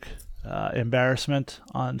public embarrassment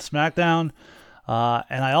on SmackDown.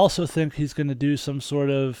 And I also think he's going to do some sort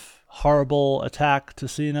of horrible attack to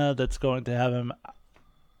Cena that's going to have him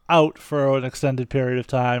out for an extended period of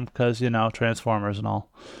time because, Transformers and all.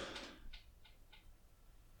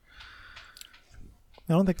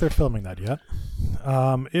 I don't think they're filming that yet.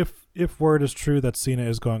 If word is true that Cena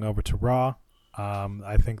is going over to Raw,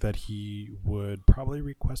 I think that he would probably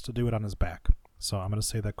request to do it on his back. So I'm going to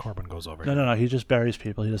say that Corbin goes over. No. He just buries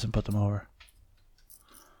people. He doesn't put them over.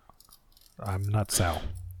 I'm not Sal.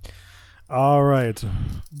 All right.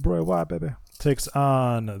 Bray Wyatt, baby. Takes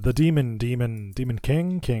on the Demon King,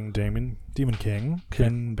 Finn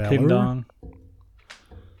Balor. King Dong.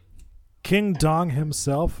 King Dong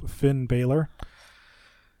himself, Finn Balor.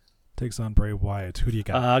 Takes on Bray Wyatt. Who do you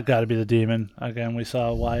got? Got to be the Demon. Again, we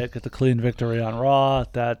saw Wyatt get the clean victory on Raw.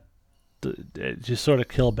 That just sort of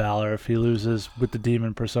kill Balor if he loses with the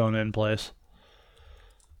Demon persona in place.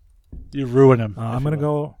 You ruin him. I'm going to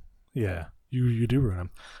go... Yeah, you do ruin him.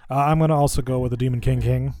 I'm going to also go with the Demon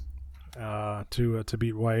King to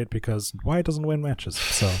beat Wyatt because Wyatt doesn't win matches.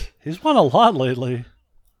 So he's won a lot lately.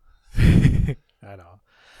 I know.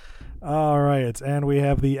 All right, and we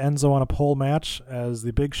have the Enzo on a pole match as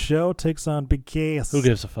the Big Show takes on Big Cass. Who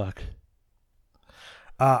gives a fuck?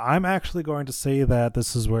 I'm actually going to say that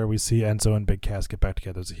this is where we see Enzo and Big Cass get back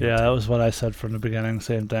together as a heel team. That was what I said from the beginning.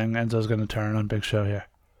 Same thing. Enzo's going to turn on Big Show here.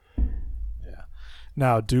 Yeah.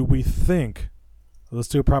 Now, do we think... Let's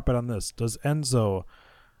do a prop bet on this. Does Enzo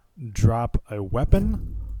drop a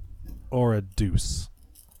weapon or a deuce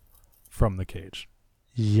from the cage?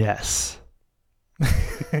 Yes.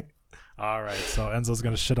 All right, so Enzo's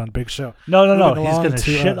going to shit on Big Show. No. He's going to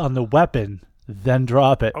shit on the weapon, then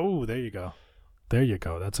drop it. Oh, there you go.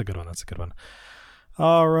 That's a good one.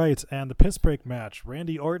 All right, and the piss break match.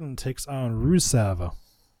 Randy Orton takes on Rusev.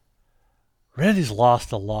 Randy's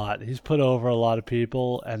lost a lot. He's put over a lot of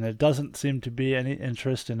people, and there doesn't seem to be any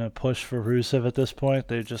interest in a push for Rusev at this point.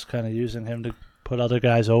 They're just kind of using him to put other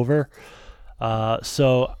guys over.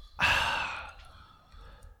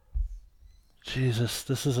 Jesus,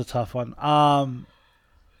 this is a tough one.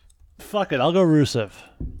 Fuck it, I'll go Rusev.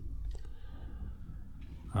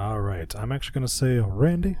 All right, I'm actually going to say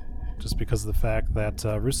Randy, just because of the fact that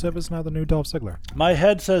Rusev is now the new Dolph Ziggler. My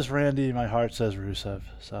head says Randy, my heart says Rusev.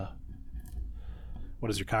 So, what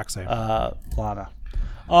does your cock say? Lana.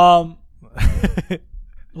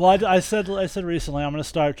 Well, I said recently I'm gonna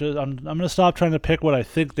stop trying to pick what I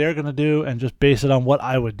think they're gonna do and just base it on what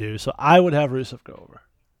I would do. So I would have Rusev go over.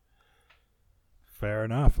 Fair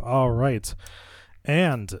enough. All right.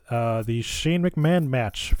 And the Shane McMahon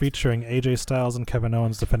match featuring AJ Styles and Kevin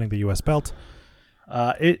Owens defending the U.S. belt.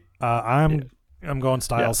 I'm going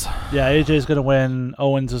Styles. Yeah, AJ's going to win.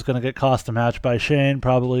 Owens is going to get cost a match by Shane,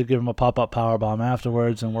 probably give him a pop-up powerbomb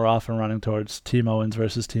afterwards, and we're off and running towards Team Owens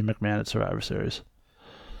versus Team McMahon at Survivor Series.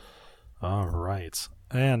 All right.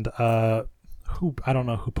 And I don't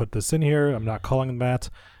know who put this in here. I'm not calling them that.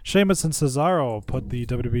 Sheamus and Cesaro put the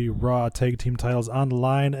WWE Raw Tag Team titles on the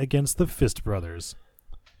line against the Fist Brothers.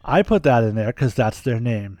 I put that in there because that's their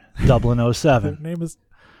name, Dublin 07. Their name is...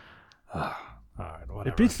 all right, whatever.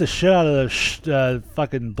 It beats the shit out of the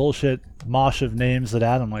fucking bullshit mosh of names that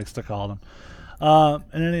Adam likes to call them.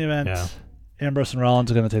 In any event, Ambrose and Rollins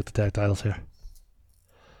are going to take the tag titles here.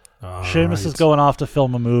 Sheamus is going off to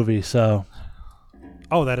film a movie, so...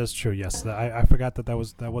 Oh, that is true, yes. I forgot that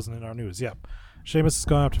wasn't in our news. Yep. Sheamus is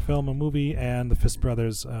going off to film a movie, and the Fist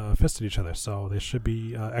Brothers fisted each other, so they should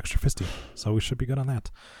be extra fisty. So we should be good on that.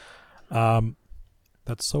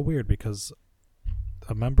 That's so weird, because...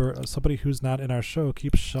 somebody who's not in our show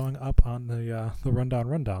keeps showing up on the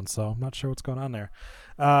rundown, so I'm not sure what's going on there.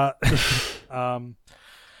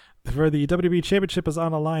 For the WWE Championship is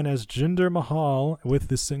on the line as Jinder Mahal with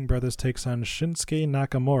the Singh Brothers takes on Shinsuke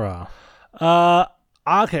Nakamura.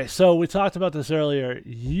 Okay, so we talked about this earlier.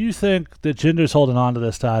 You think that Jinder's holding on to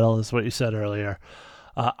this title, is what you said earlier.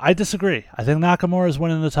 I disagree. I think Nakamura is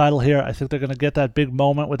winning the title here. I think they're going to get that big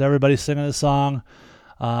moment with everybody singing the song.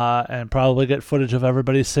 And probably get footage of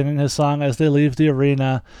everybody singing his song as they leave the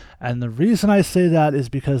arena. And the reason I say that is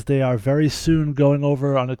because they are very soon going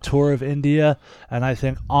over on a tour of India, and I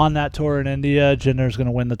think on that tour in India, Jinder's going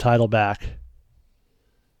to win the title back.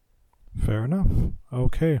 Fair enough.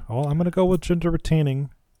 Okay, well, I'm going to go with Jinder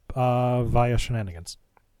retaining via shenanigans.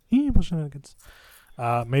 Evil shenanigans.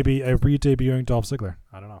 Maybe a re-debuting Dolph Ziggler.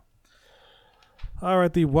 I don't know. All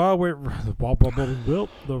right, the Raw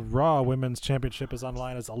Women's Championship is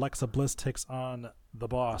online as Alexa Bliss takes on the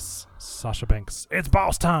boss, Sasha Banks. It's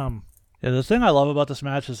boss time! Yeah, the thing I love about this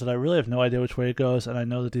match is that I really have no idea which way it goes, and I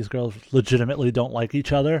know that these girls legitimately don't like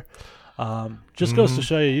each other. Just goes to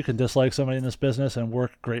show you can dislike somebody in this business and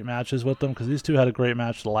work great matches with them, because these two had a great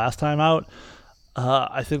match the last time out.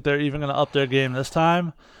 I think they're even going to up their game this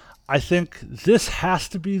time. I think this has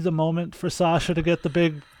to be the moment for Sasha to get the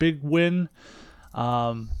big win.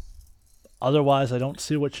 Otherwise, I don't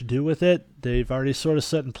see what you do with it. They've already sort of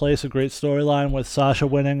set in place a great storyline with Sasha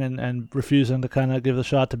winning and refusing to kind of give the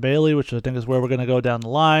shot to Bayley, which I think is where we're going to go down the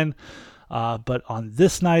line. But on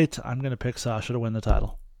this night, I'm going to pick Sasha to win the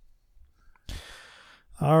title.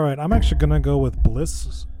 All right, I'm actually going to go with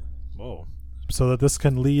Bliss. Whoa. So that this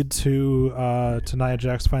can lead to Nia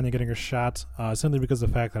Jax finally getting her shot, simply because of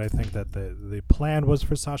the fact that I think that the plan was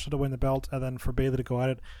for Sasha to win the belt and then for Bayley to go at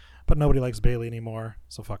it. But nobody likes Bayley anymore,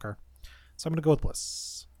 so fuck her. So I'm going to go with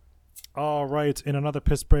Bliss. All right, in another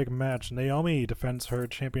piss break match, Naomi defends her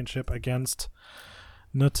championship against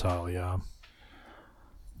Natalya.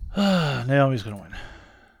 Naomi's going to win.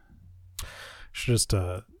 Should just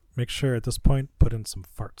make sure at this point, put in some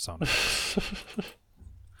fart sound.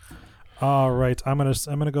 All right, I'm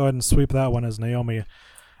gonna go ahead and sweep that one as Naomi.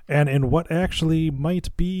 And in what actually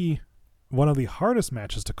might be one of the hardest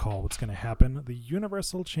matches to call, what's going to happen, the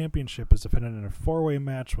Universal Championship is defended in a four-way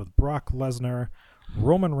match with Brock Lesnar,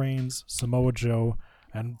 Roman Reigns, Samoa Joe,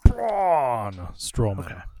 and Braun Strowman.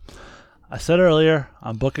 Okay. I said earlier,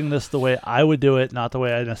 I'm booking this the way I would do it, not the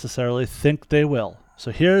way I necessarily think they will.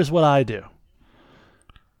 So here's what I do.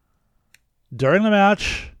 During the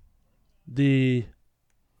match, we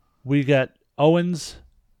get Ambrose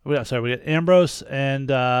and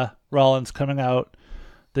Rollins coming out.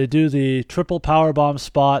 They do the triple powerbomb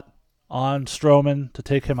spot on Strowman to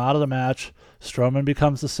take him out of the match. Strowman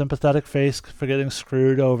becomes the sympathetic face for getting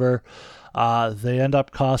screwed over. They end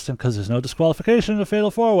up costing, because there's no disqualification in a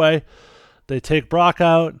Fatal 4-Way. They take Brock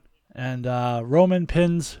out, and Roman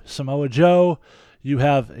pins Samoa Joe. You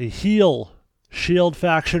have a heel Shield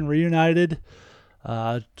faction reunited.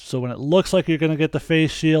 So when it looks like you're going to get the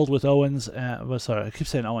face Shield with Rollins and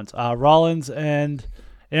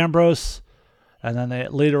Ambrose, and then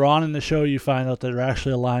later on in the show you find out that they're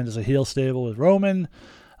actually aligned as a heel stable with Roman.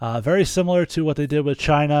 Very similar to what they did with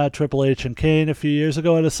Chyna, Triple H, and Kane a few years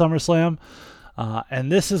ago at a SummerSlam.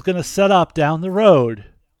 And this is going to set up down the road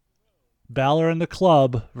Balor and the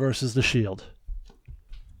Club versus the Shield.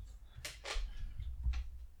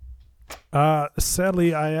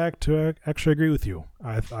 Sadly, I actually agree with you.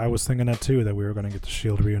 I was thinking that too, that we were going to get the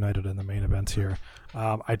Shield reunited in the main event here.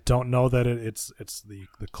 I don't know that it's the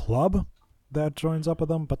club that joins up with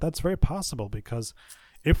them, but that's very possible because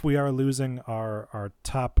if we are losing our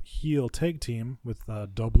top heel tag team with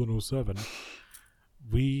Dublin 07,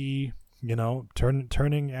 we,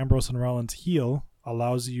 turning Ambrose and Rollins heel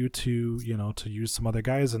allows you to use some other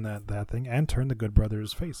guys in that thing and turn the Good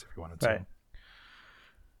Brothers face if you wanted to. Right.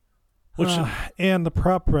 And the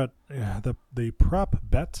prop bet, the prop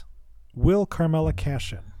bet, will Carmella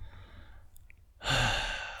cash in?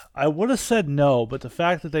 I would have said no, but the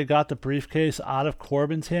fact that they got the briefcase out of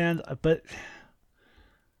Corbin's hand, but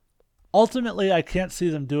ultimately I can't see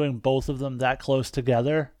them doing both of them that close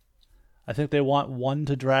together. I think they want one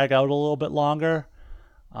to drag out a little bit longer.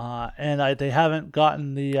 And they haven't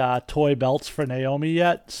gotten the toy belts for Naomi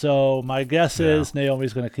yet, so my guess is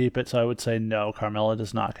Naomi's going to keep it, so I would say no, Carmella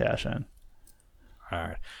does not cash in. All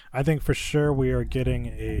right. I think for sure we are getting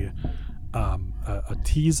a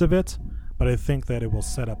tease of it, but I think that it will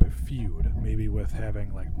set up a feud, maybe with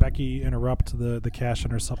having like Becky interrupt the cash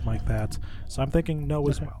in or something like that. So I'm thinking no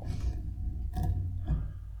as well.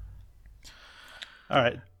 All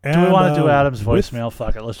right. And, do we want to do Adam's voicemail?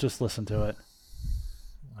 Fuck it. Let's just listen to it.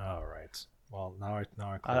 All right. Well, now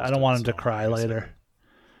I don't want him to cry later.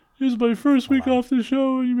 It was my first week off the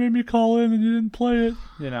show, and you made me call in, and you didn't play it.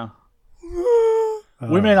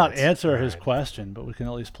 We may not answer his question, but we can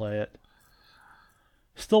at least play it.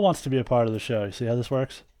 Still wants to be a part of the show. You see how this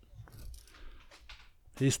works?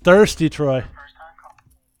 He's thirsty, Troy.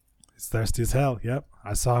 He's thirsty as hell. Yep.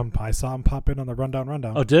 I saw him pop in on the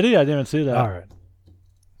rundown. Oh, did he? I didn't even see that. All right.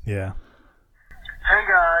 Yeah. Hey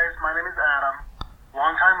guys, my name is Adam.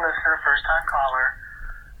 Long-time listener, first-time caller.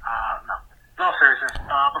 No seriousness.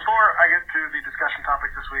 Before I get to the discussion topic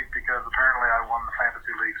this week, because apparently I won the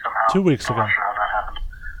fantasy league somehow. 2 weeks ago. I'm not sure how that happened.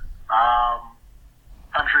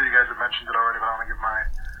 I'm sure you guys have mentioned it already, but I want to give my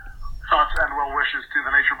thoughts and well wishes to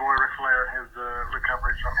the Nature Boy Ric Flair and his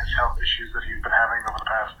recovery from his health issues that he's been having over the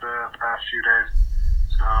past few days.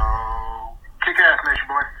 So, kick ass, Nature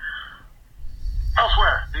Boy.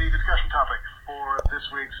 Elsewhere, the discussion topic for this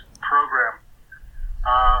week's program.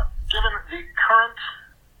 Given the current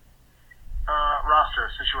roster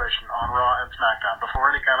situation on Raw and SmackDown,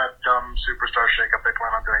 before any kind of dumb superstar shakeup they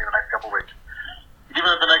plan on doing in the next couple weeks,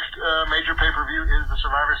 given that the next major pay-per-view is the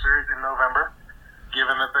Survivor Series in November,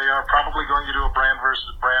 given that they are probably going to do a brand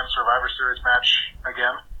versus brand Survivor Series match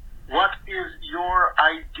again, what is your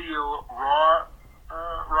ideal Raw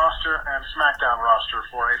roster and SmackDown roster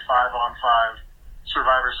for a 5-on-5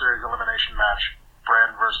 Survivor Series elimination match,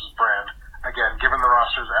 brand versus brand? Again, given the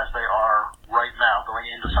rosters as they are right now going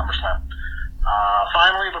into SummerSlam.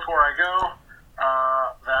 Finally, before I go,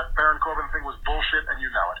 that Baron Corbin thing was bullshit and you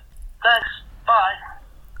know it. Thanks. Bye.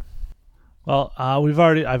 Well,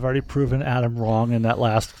 I've already proven Adam wrong in that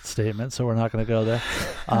last statement, so we're not going to go there.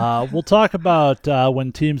 We'll talk about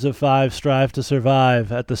when teams of 5 strive to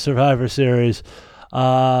survive at the Survivor Series.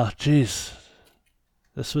 This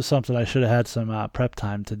was something I should have had some prep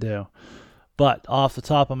time to do. But off the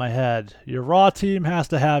top of my head, your Raw team has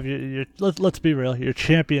to have your let's be real, your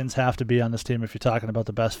champions have to be on this team if you're talking about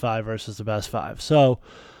the best 5 versus the best 5. So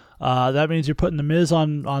that means you're putting The Miz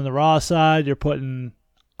on the Raw side. You're putting,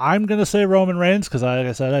 I'm going to say Roman Reigns, because like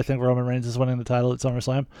I said, I think Roman Reigns is winning the title at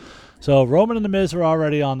SummerSlam. So Roman and The Miz are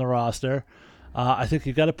already on the roster. I think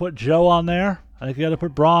you got to put Joe on there. I think you got to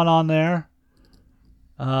put Braun on there.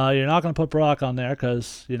 You're not going to put Brock on there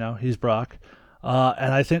because, he's Brock.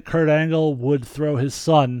 And I think Kurt Angle would throw his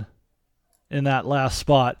son in that last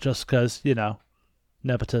spot just because,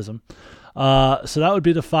 nepotism. So that would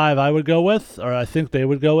be the 5 I would go with, or I think they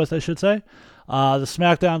would go with, I should say. The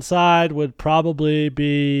SmackDown side would probably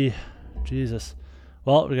be,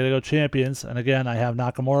 well, we're going to go champions. And again, I have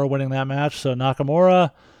Nakamura winning that match. So Nakamura,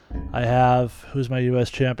 I have, who's my U.S.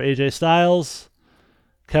 champ? AJ Styles,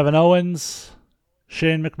 Kevin Owens,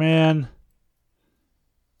 Shane McMahon,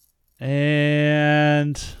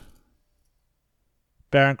 and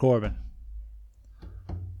Baron Corbin.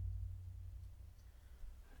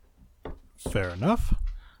 Fair enough.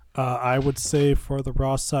 I would say for the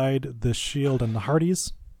Raw side, the Shield and the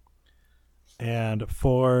Hardys. And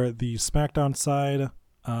for the SmackDown side,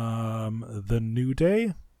 the New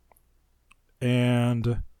Day.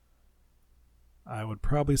 And I would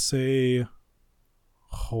probably say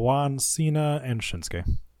Juan Cena and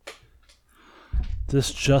Shinsuke.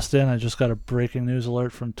 This just in, I just got a breaking news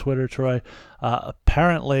alert from Twitter, Troy.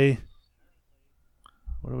 Apparently,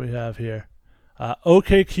 what do we have here?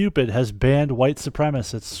 OkCupid has banned white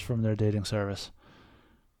supremacists from their dating service.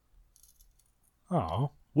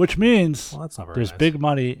 Oh, which means Well, that's not very there's nice. big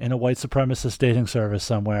money in a white supremacist dating service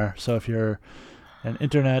somewhere. So if you're an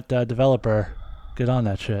internet developer, get on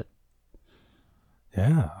that shit.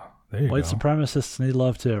 Yeah, there you White go. supremacists need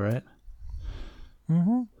love too, right?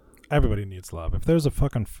 Mm-hmm. Everybody needs love. If there's a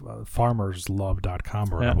fucking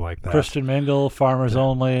farmerslove.com or whatever like that. Christian Mingle, Farmers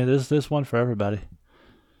Only. There's one for everybody.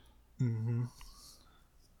 Mm-hmm.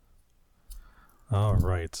 All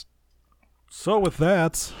right. So with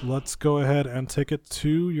that, let's go ahead and take it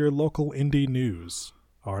to your local indie news.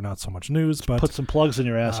 Or not so much news, but... Put some plugs in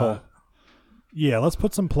your asshole. Yeah, let's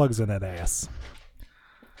put some plugs in that ass.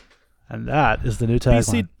 And that is the new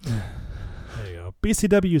tagline. There you go.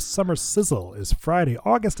 BCW Summer Sizzle is Friday,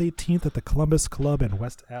 August 18th at the Columbus Club in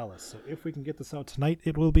West Allis. So if we can get this out tonight,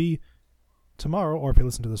 it will be tomorrow, or if you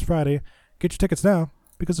listen to this Friday, get your tickets now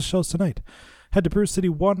because the show's tonight. Head to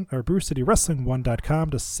BrewCity1.com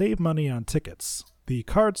to save money on tickets. The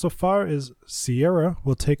card so far is Sierra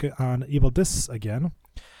will take on Evil Dis again,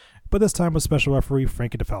 but this time with special referee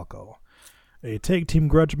Frankie DeFalco. A tag team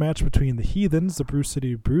grudge match between the Heathens, the Brew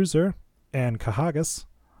City Bruiser, and Kahagas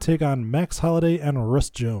take on Max Holiday and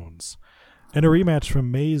Russ Jones. And a rematch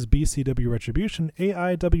from May's BCW Retribution,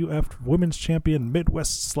 AIWF Women's Champion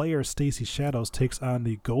Midwest Slayer Stacy Shadows takes on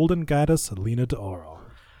the Golden Goddess Lena D'Oro.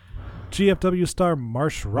 GFW star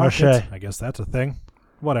Marsh Rocket, I guess that's a thing.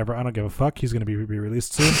 Whatever, I don't give a fuck. He's going to be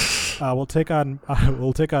released soon. We'll take on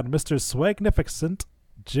Mr. Swagnificent,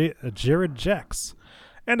 Jared Jax.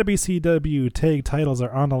 And the BCW tag titles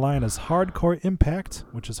are on the line as Hardcore Impact,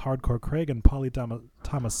 which is Hardcore Craig and Paulie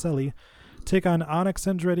Tomaselli, take on Onyx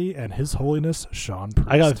Andretti and His Holiness Sean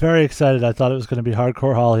Priest. I got very excited. I thought it was going to be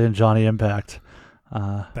Hardcore Holly and Johnny Impact.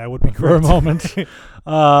 That would be for a great. moment.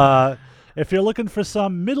 If you're looking for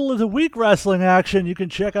some middle-of-the-week wrestling action, you can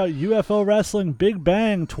check out UFO Wrestling Big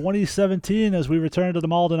Bang 2017 as we return to the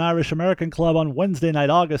Malden Irish American Club on Wednesday night,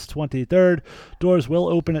 August 23rd. Doors will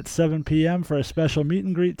open at 7 p.m. for a special meet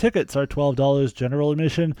and greet. Tickets are $12 general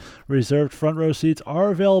admission. Reserved front row seats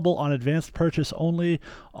are available on advanced purchase only.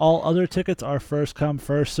 All other tickets are first come,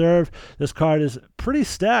 first serve. This card is pretty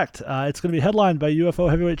stacked. It's going to be headlined by UFO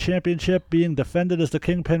Heavyweight Championship being defended as the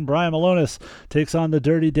Kingpin Brian Malonis takes on the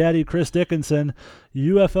Dirty Daddy Chris Dickinson.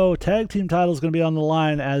 UFO Tag Team title is going to be on the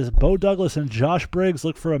line as Bo Douglas and Josh Briggs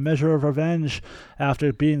look for a measure of revenge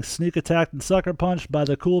after being sneak attacked and sucker punched by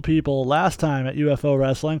the Cool People last time at UFO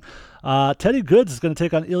Wrestling. Teddy Goods is going to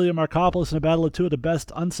take on Ilya Markopoulos in a battle of two of the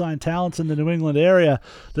best unsigned talents in the New England area.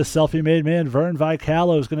 The selfie-made man Vern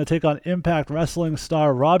Vicalo is going to take on Impact Wrestling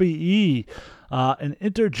star Robbie E. An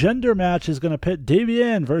intergender match is going to pit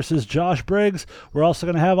Davian versus Josh Briggs. We're also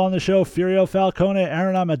going to have on the show Furio Falcone,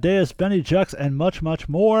 Aaron Amadeus, Benny Jux, and much, much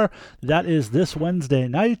more. That is this Wednesday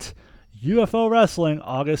night. UFO Wrestling,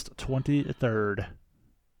 August 23rd.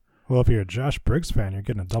 Well, if you're a Josh Briggs fan, you're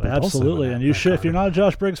getting a double dose. Absolutely, and you should. If you're not a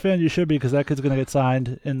Josh Briggs fan, you should be, because that kid's going to get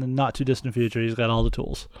signed in the not too distant future. He's got all the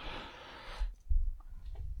tools.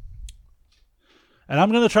 And I'm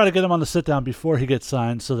going to try to get him on the sit-down before he gets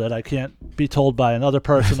signed so that I can't be told by another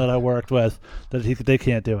person that I worked with that they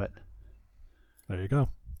can't do it. There you go.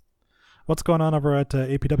 What's going on over at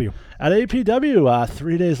APW? At APW,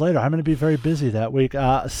 3 days later, I'm going to be very busy that week.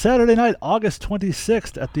 Saturday night, August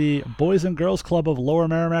 26th at the Boys and Girls Club of Lower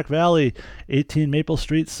Merrimack Valley, 18 Maple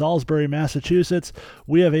Street, Salisbury, Massachusetts.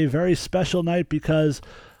 We have a very special night because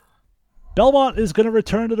Belmont is going to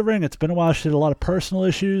return to the ring. It's been a while. She had a lot of personal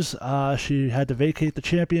issues. She had to vacate the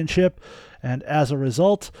championship, and as a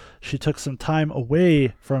result, she took some time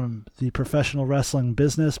away from the professional wrestling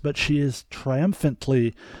business, but she is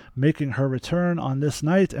triumphantly making her return on this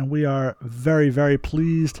night, and we are very, very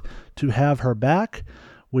pleased to have her back.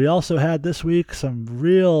 We also had this week some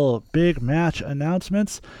real big match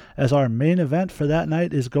announcements, as our main event for that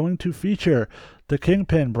night is going to feature the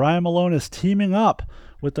Kingpin, Brian Malonis, teaming up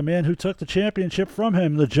with the man who took the championship from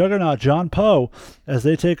him, the Juggernaut, John Poe, as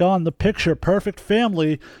they take on the Picture Perfect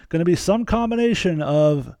family. Going to be some combination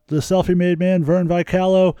of the selfie-made man, Vern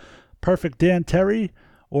Vicalo, Perfect Dan Terry,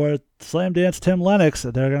 or Slam Dance Tim Lennox.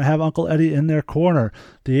 They're going to have Uncle Eddie in their corner.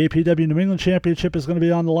 The APW New England Championship is going to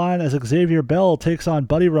be on the line as Xavier Bell takes on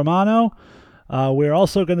Buddy Romano. We're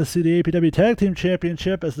also going to see the APW Tag Team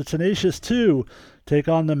Championship as the Tenacious 2 take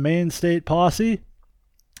on the Main State Posse.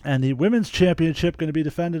 And the Women's Championship going to be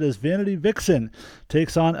defended as Vanity Vixen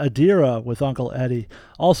takes on Adira with Uncle Eddie.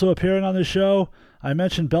 Also appearing on the show, I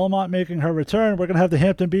mentioned Belmont making her return. We're going to have the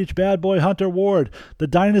Hampton Beach Bad Boy Hunter Ward, the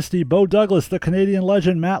Dynasty, Bo Douglas, the Canadian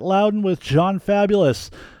legend Matt Loudon with John Fabulous,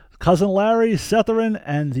 Cousin Larry, Setherin,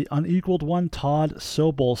 and the unequaled one, Todd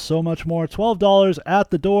Sobel. So much more. $12 at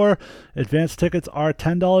the door. Advanced tickets are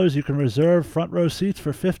 $10. You can reserve front row seats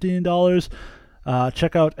for $15.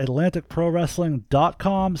 Check out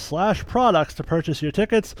AtlanticProWrestling.com/products to purchase your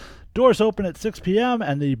tickets. Doors open at 6 p.m.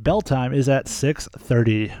 and the bell time is at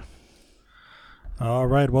 6:30. All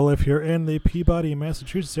right. Well, if you're in the Peabody,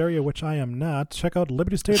 Massachusetts area, which I am not, check out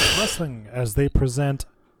Liberty Stage Wrestling as they present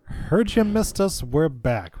Heard You Missed Us, We're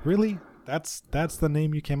Back. Really? That's the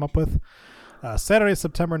name you came up with? Saturday,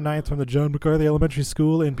 September 9th from the John McCarthy Elementary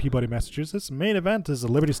School in Peabody, Massachusetts. Main event is the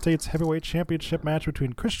Liberty States Heavyweight Championship match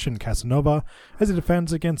between Christian Casanova as he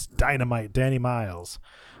defends against Dynamite Danny Miles.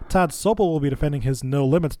 Todd Sopel will be defending his No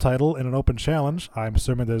Limits title in an open challenge. I'm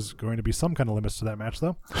assuming there's going to be some kind of limits to that match,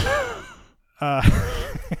 though.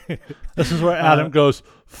 This is where Adam goes,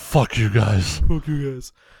 fuck you guys. Fuck you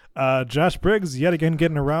guys. Josh Briggs, yet again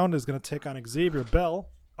getting around, is going to take on Xavier Bell.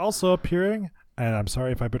 Also appearing, and I'm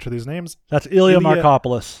sorry if I butcher these names. That's Ilya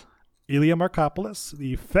Markopoulos. Ilya Markopoulos,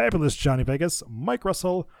 the fabulous Johnny Vegas, Mike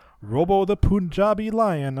Russell, Robo the Punjabi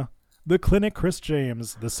Lion, the Clinic Chris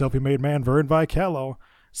James, the Selfie-Made Man Vern Vicalo,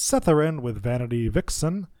 Seth Aron with Vanity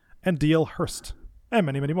Vixen, and D.L. Hurst, and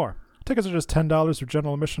many, many more. Tickets are just $10 for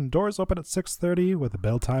general admission. Doors open at 6:30 with the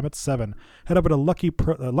bell time at 7. Head over to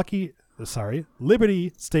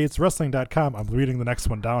LibertyStatesWrestling.com. I'm reading the next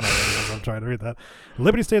one down already as I'm trying to read that.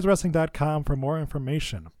 LibertyStatesWrestling.com for more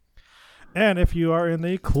information. And if you are in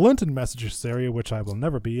the Clinton, Massachusetts area, which I will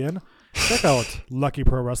never be in, check out Lucky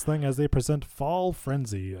Pro Wrestling as they present Fall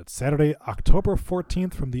Frenzy. It's Saturday, October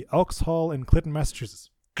 14th from the Elks Hall in Clinton, Massachusetts.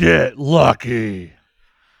 Get lucky.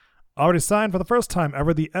 Already signed for the first time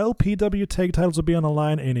ever, the LPW tag titles will be on the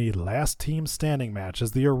line in a last team standing match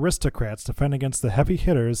as the Aristocrats defend against the Heavy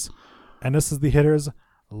Hitters. And this is the Hitters'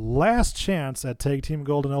 last chance at tag team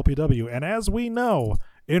gold in LPW. And as we know,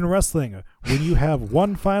 in wrestling, when you have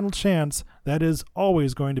one final chance, that is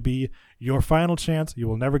always going to be your final chance. You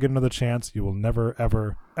will never get another chance. You will never,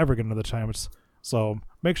 ever, ever get another chance. So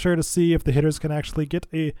make sure to see if the Hitters can actually get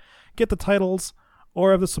the titles,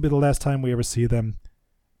 or if this will be the last time we ever see them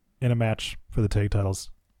in a match for the tag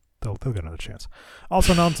titles. They'll get another chance.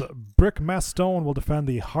 Also announced, Brick Mastone will defend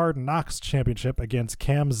the Hard Knocks Championship against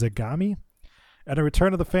Cam Zagami, and a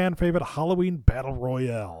return of the fan favorite Halloween Battle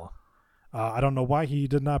Royale. I don't know why he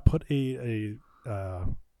did not put a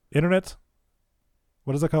internet,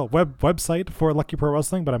 what is it called, website for Lucky Pro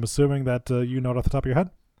Wrestling, but I'm assuming that you know it off the top of your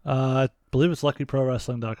head. I believe it's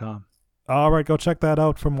LuckyProWrestling.com. All right, go check that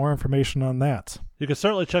out for more information on that. You can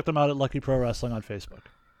certainly check them out at Lucky Pro Wrestling on Facebook.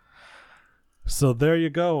 So there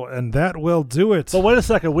you go, and that will do it. But wait a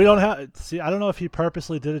second, we don't have... See, I don't know if he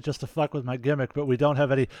purposely did it just to fuck with my gimmick, but we don't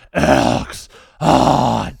have any Elks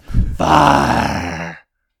on Fire.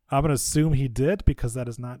 I'm going to assume he did because that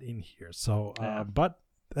is not in here. So, but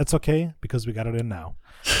that's okay because we got it in now.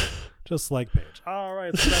 Just like Paige. All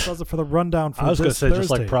right, so that does it for the rundown for this Thursday. I was going to say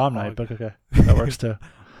just like prom night, but okay. That works too.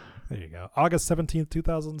 There you go. August 17th,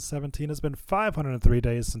 2017 has been 503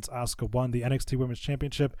 days since Asuka won the NXT Women's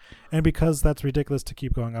Championship. And because that's ridiculous to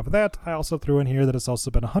keep going off of that, I also threw in here that it's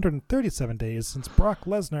also been 137 days since Brock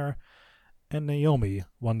Lesnar and Naomi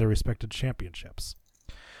won their respective championships.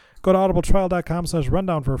 Go to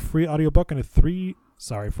audibletrial.com/rundown for a free audiobook and a free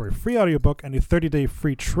audiobook and a 30-day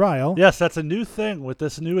free trial. Yes, that's a new thing with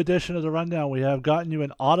this new edition of the Rundown. We have gotten you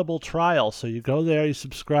an Audible trial. So you go there, you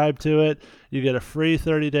subscribe to it, you get a free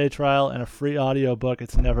 30-day trial and a free audiobook.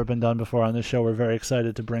 It's never been done before on this show. We're very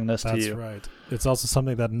excited to bring this to you. That's right. It's also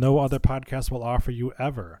something that no other podcast will offer you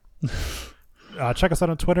ever. Check us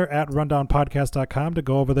out on Twitter at rundownpodcast.com to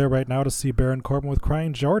go over there right now to see Baron Corbin with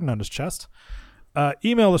Crying Jordan on his chest.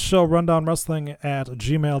 Email the show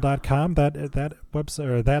rundownwrestling@gmail.com. That website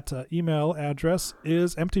or that email address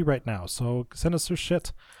is empty right now. So send us your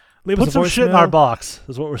shit. Put some shit in our box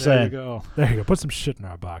is what we're saying. There you go. Put some shit in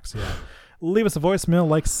our box. Yeah. Leave us a voicemail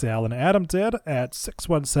like Sal and Adam did at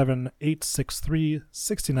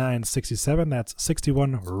 617-863-6967. That's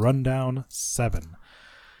 61 Rundown 7.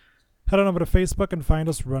 Head on over to Facebook and find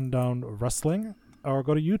us Rundown Wrestling, or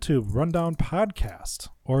go to YouTube Rundown Podcast,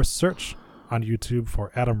 or search on YouTube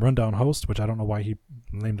for Adam Rundown Host, which I don't know why he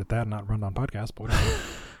named it that, not Rundown Podcast, but whatever.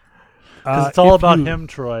 Because it's all about him,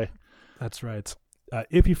 Troy. That's right.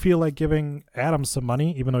 If you feel like giving Adam some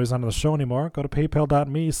money, even though he's not on the show anymore, go to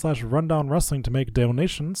paypal.me/rundownwrestling to make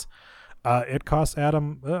donations. It costs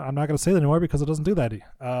Adam, I'm not going to say that anymore because it doesn't do that.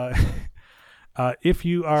 If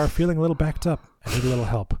you are feeling a little backed up and need a little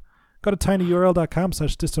help, go to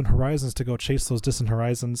tinyurl.com/distant horizons to go chase those distant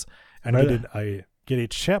horizons and get a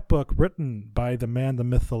chapbook written by the man, the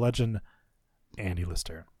myth, the legend, Andy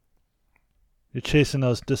Lister. You're chasing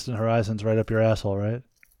those distant horizons right up your asshole, right?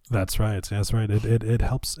 That's right. That's right. It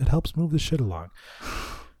helps move the shit along.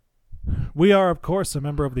 We are, of course, a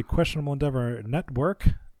member of the Questionable Endeavor Network.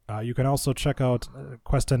 You can also check out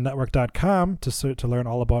questendnetwork.com to learn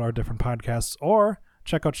all about our different podcasts, or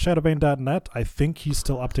check out shadowvane.net. I think he's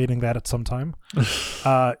still updating that at some time.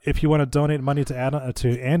 If you want to donate money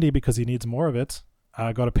to Andy because he needs more of it,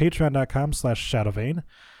 go to patreon.com/shadowvane.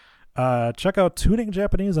 Check out Tuning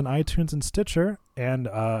Japanese on iTunes and Stitcher. And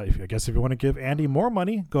if you want to give Andy more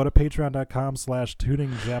money, go to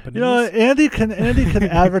patreon.com/tuningjapanese. You know, Andy can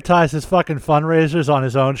advertise his fucking fundraisers on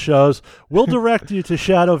his own shows. We'll direct you to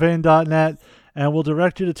shadowvane.net, and we'll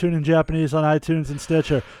direct you to Tuning Japanese on iTunes and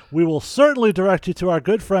Stitcher. We will certainly direct you to our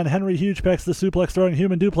good friend Henry Hugepex, the suplex throwing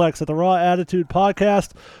human duplex at the Raw Attitude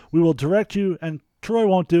Podcast. We will direct you, and Troy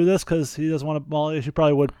won't do this because he doesn't want to, well, he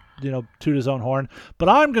probably would, toot his own horn. But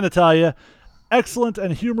I'm going to tell you, excellent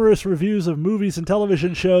and humorous reviews of movies and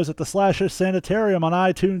television shows at the Slasher Sanitarium on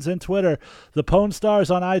iTunes and Twitter, the Pwn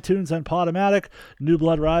Stars on iTunes and Podomatic, New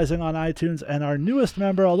Blood Rising on iTunes, and our newest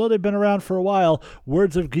member, although they've been around for a while,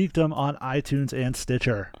 Words of Geekdom on iTunes and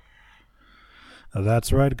Stitcher.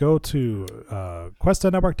 That's right. Go to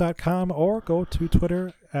questendnetwork.com or go to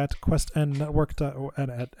Twitter at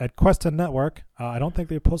questendnetwork. I don't think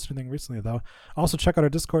they've posted anything recently, though. Also, check out our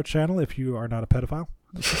Discord channel if you are not a pedophile.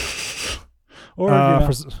 Or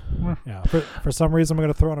for some reason, I'm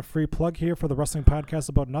going to throw in a free plug here for the Wrestling Podcast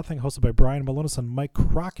About Nothing, hosted by Brian Malonis and Mike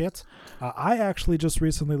Crockett. I actually just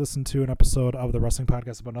recently listened to an episode of the Wrestling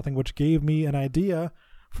Podcast About Nothing, which gave me an idea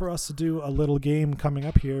for us to do a little game coming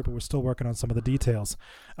up here, but we're still working on some of the details.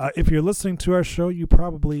 If you're listening to our show, you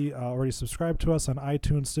probably already subscribed to us on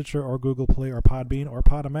iTunes, Stitcher, or Google Play, or Podbean, or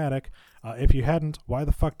Podomatic. If you hadn't, why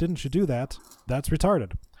the fuck didn't you do that? That's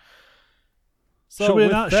retarded. So should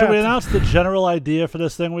we announce the general idea for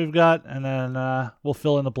this thing we've got, and then we'll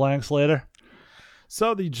fill in the blanks later?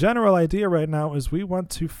 So the general idea right now is we want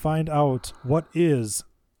to find out what is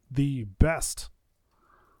the best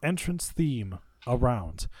entrance theme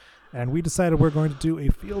around. And we decided we're going to do a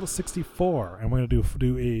Field of 64, and we're going to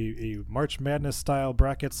do a March Madness style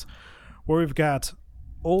brackets where we've got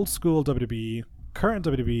old school WWE, current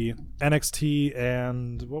WWE, NXT,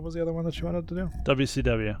 and what was the other one that you wanted to do?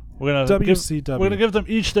 WCW. We're gonna give them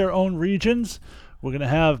each their own regions. We're gonna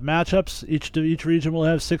have matchups. Each region will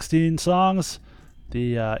have 16 songs.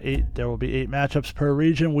 There will be 8 matchups per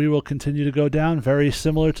region. We will continue to go down, very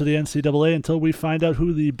similar to the NCAA, until we find out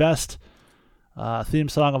who the best theme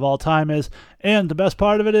song of all time is. And the best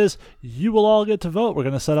part of it is you will all get to vote. We're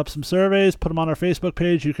going to set up some surveys, put them on our Facebook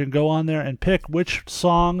page. You can go on there and pick which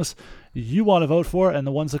songs you want to vote for, and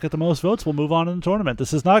the ones that get the most votes will move on in the tournament.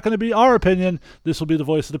 This is not going to be our opinion. This will be the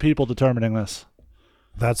voice of the people determining this.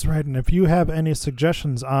 That's right. And if you have any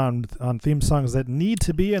suggestions on theme songs that need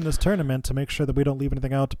to be in this tournament to make sure that we don't leave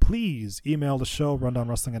anything out, please email the show,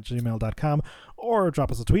 rundownwrestling@gmail.com, or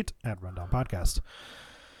drop us a tweet at rundownpodcast.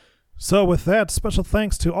 So with that, special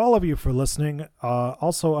thanks to all of you for listening.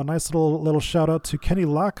 Also, a nice little shout out to Kenny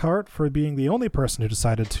Lockhart for being the only person who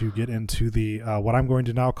decided to get into the what I'm going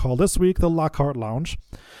to now call this week the Lockhart Lounge.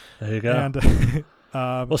 There you go. And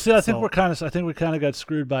well, see, I think we kind of got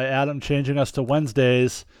screwed by Adam changing us to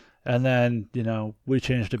Wednesdays, and then we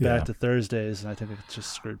changed it back to Thursdays, and I think it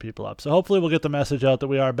just screwed people up. So hopefully we'll get the message out that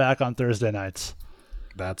we are back on Thursday nights.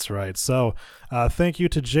 That's right. So thank you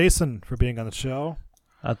to Jason for being on the show.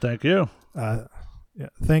 Thank you.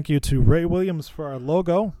 Thank you to Ray Williams for our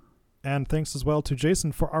logo, and thanks as well to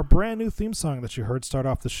Jason for our brand new theme song that you heard start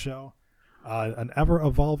off the show. An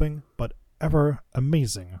ever-evolving but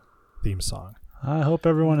ever-amazing theme song. I hope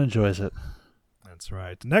everyone enjoys it. That's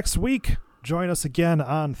right. Next week, join us again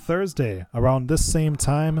on Thursday around this same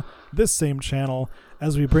time, this same channel,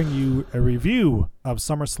 as we bring you a review of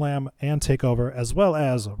SummerSlam and TakeOver, as well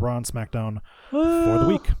as Raw and SmackDown for the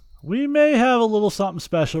week. We may have a little something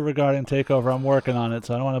special regarding TakeOver. I'm working on it,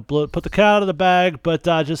 so I don't want to put the cat out of the bag, but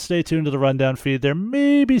just stay tuned to the Rundown feed. There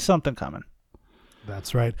may be something coming.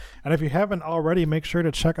 That's right. And if you haven't already, make sure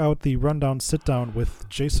to check out the Rundown Sit-Down with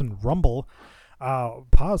Jason Rumble.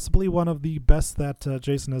 Possibly one of the best that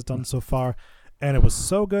Jason has done so far. And it was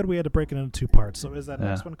so good, we had to break it into 2 parts. So is that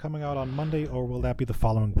next one coming out on Monday, or will that be the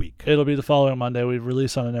following week? It'll be the following Monday. We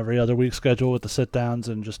release on an every other week schedule with the sit-downs,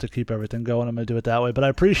 and just to keep everything going, I'm going to do it that way. But I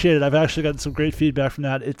appreciate it. I've actually gotten some great feedback from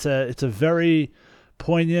that. It's a very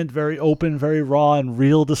poignant, very open, very raw and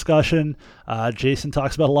real discussion. Jason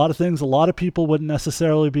talks about a lot of things a lot of people wouldn't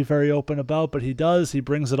necessarily be very open about, but he does. He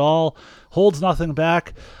brings it all, holds nothing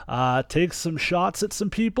back, takes some shots at some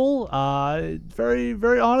people, very,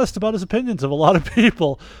 very honest about his opinions of a lot of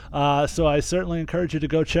people. So I certainly encourage you to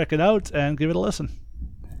go check it out and give it a listen.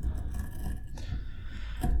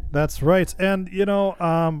 That's right. And,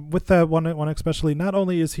 with that one especially, not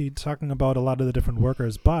only is he talking about a lot of the different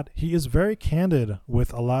workers, but he is very candid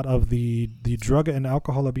with a lot of the drug and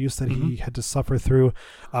alcohol abuse that he had to suffer through.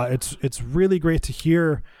 It's really great to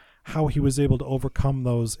hear how he was able to overcome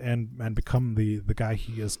those and become the guy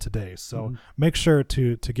he is today. So make sure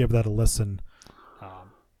to give that a listen.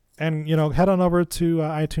 And, head on over to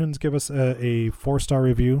iTunes, give us a 4-star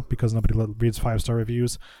review, because nobody reads 5-star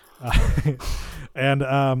reviews. But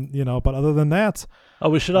other than that,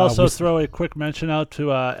 we should also throw a quick mention out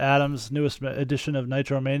to Adam's newest edition of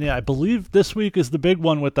Nitromania. I believe this week is the big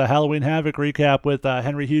one with the Halloween Havoc recap with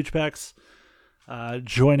Henry Hugepex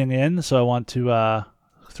joining in. So I want to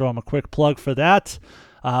throw him a quick plug for that.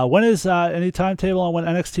 When is any timetable on when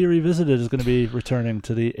NXT Revisited is going to be returning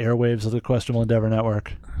to the airwaves of the Questionable Endeavor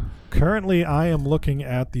Network? Currently, I am looking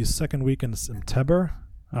at the second week in September.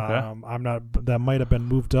 Okay. That might have been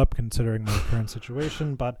moved up considering my current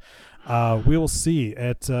situation, but we will see.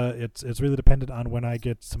 It's really dependent on when I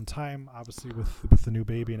get some time, obviously with the new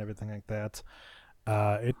baby and everything like that.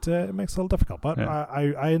 It makes it a little difficult, but yeah.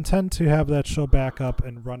 I intend to have that show back up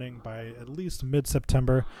and running by at least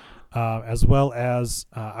mid-September, as well as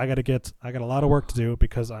I got a lot of work to do,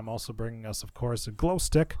 because I'm also bringing us, of course, a glow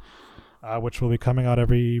stick, which will be coming out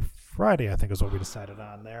every Friday, I think is what we decided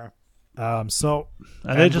on there. And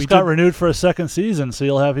they just got renewed for a second season, so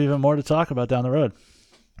you'll have even more to talk about down the road.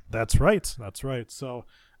 That's right. So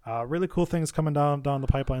really cool things coming down the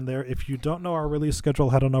pipeline there. If you don't know our release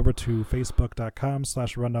schedule, head on over to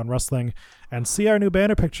facebook.com/Rundown Wrestling and see our new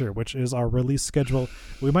banner picture, which is our release schedule.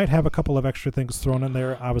 We might have a couple of extra things thrown in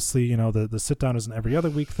there. Obviously, the sit down is an every other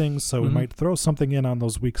week thing, so we might throw something in on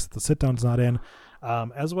those weeks that the sit down's not in,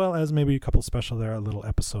 as well as maybe a couple special little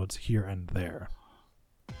episodes here and there.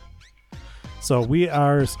 So we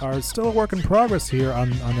are still a work in progress here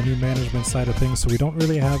on the new management side of things, so we don't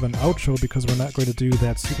really have an outro, because we're not going to do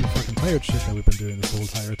that super fucking tired shit that we've been doing this whole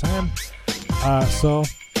entire time. So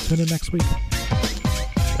tune in next week.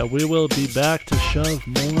 We will be back to shove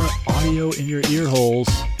more audio in your ear holes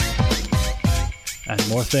and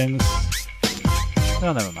more things.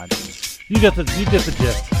 Oh, never mind. You get the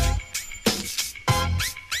gist.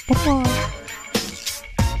 Bye-bye.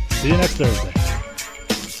 See you next Thursday.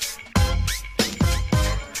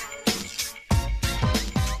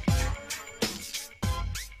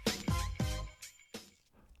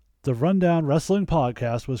 The Rundown Wrestling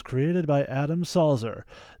Podcast was created by Adam Salzer.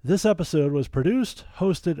 This episode was produced,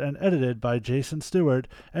 hosted, and edited by Jason Stewart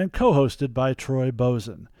and co-hosted by Troy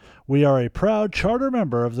Bozen. We are a proud charter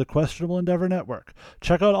member of the Questionable Endeavor Network.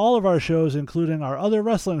 Check out all of our shows, including our other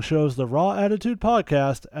wrestling shows, the Raw Attitude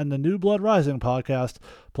Podcast and the New Blood Rising Podcast,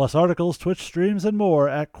 plus articles, Twitch streams, and more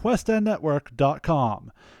at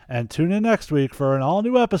questendnetwork.com. And tune in next week for an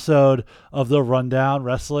all-new episode of the Rundown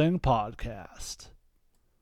Wrestling Podcast.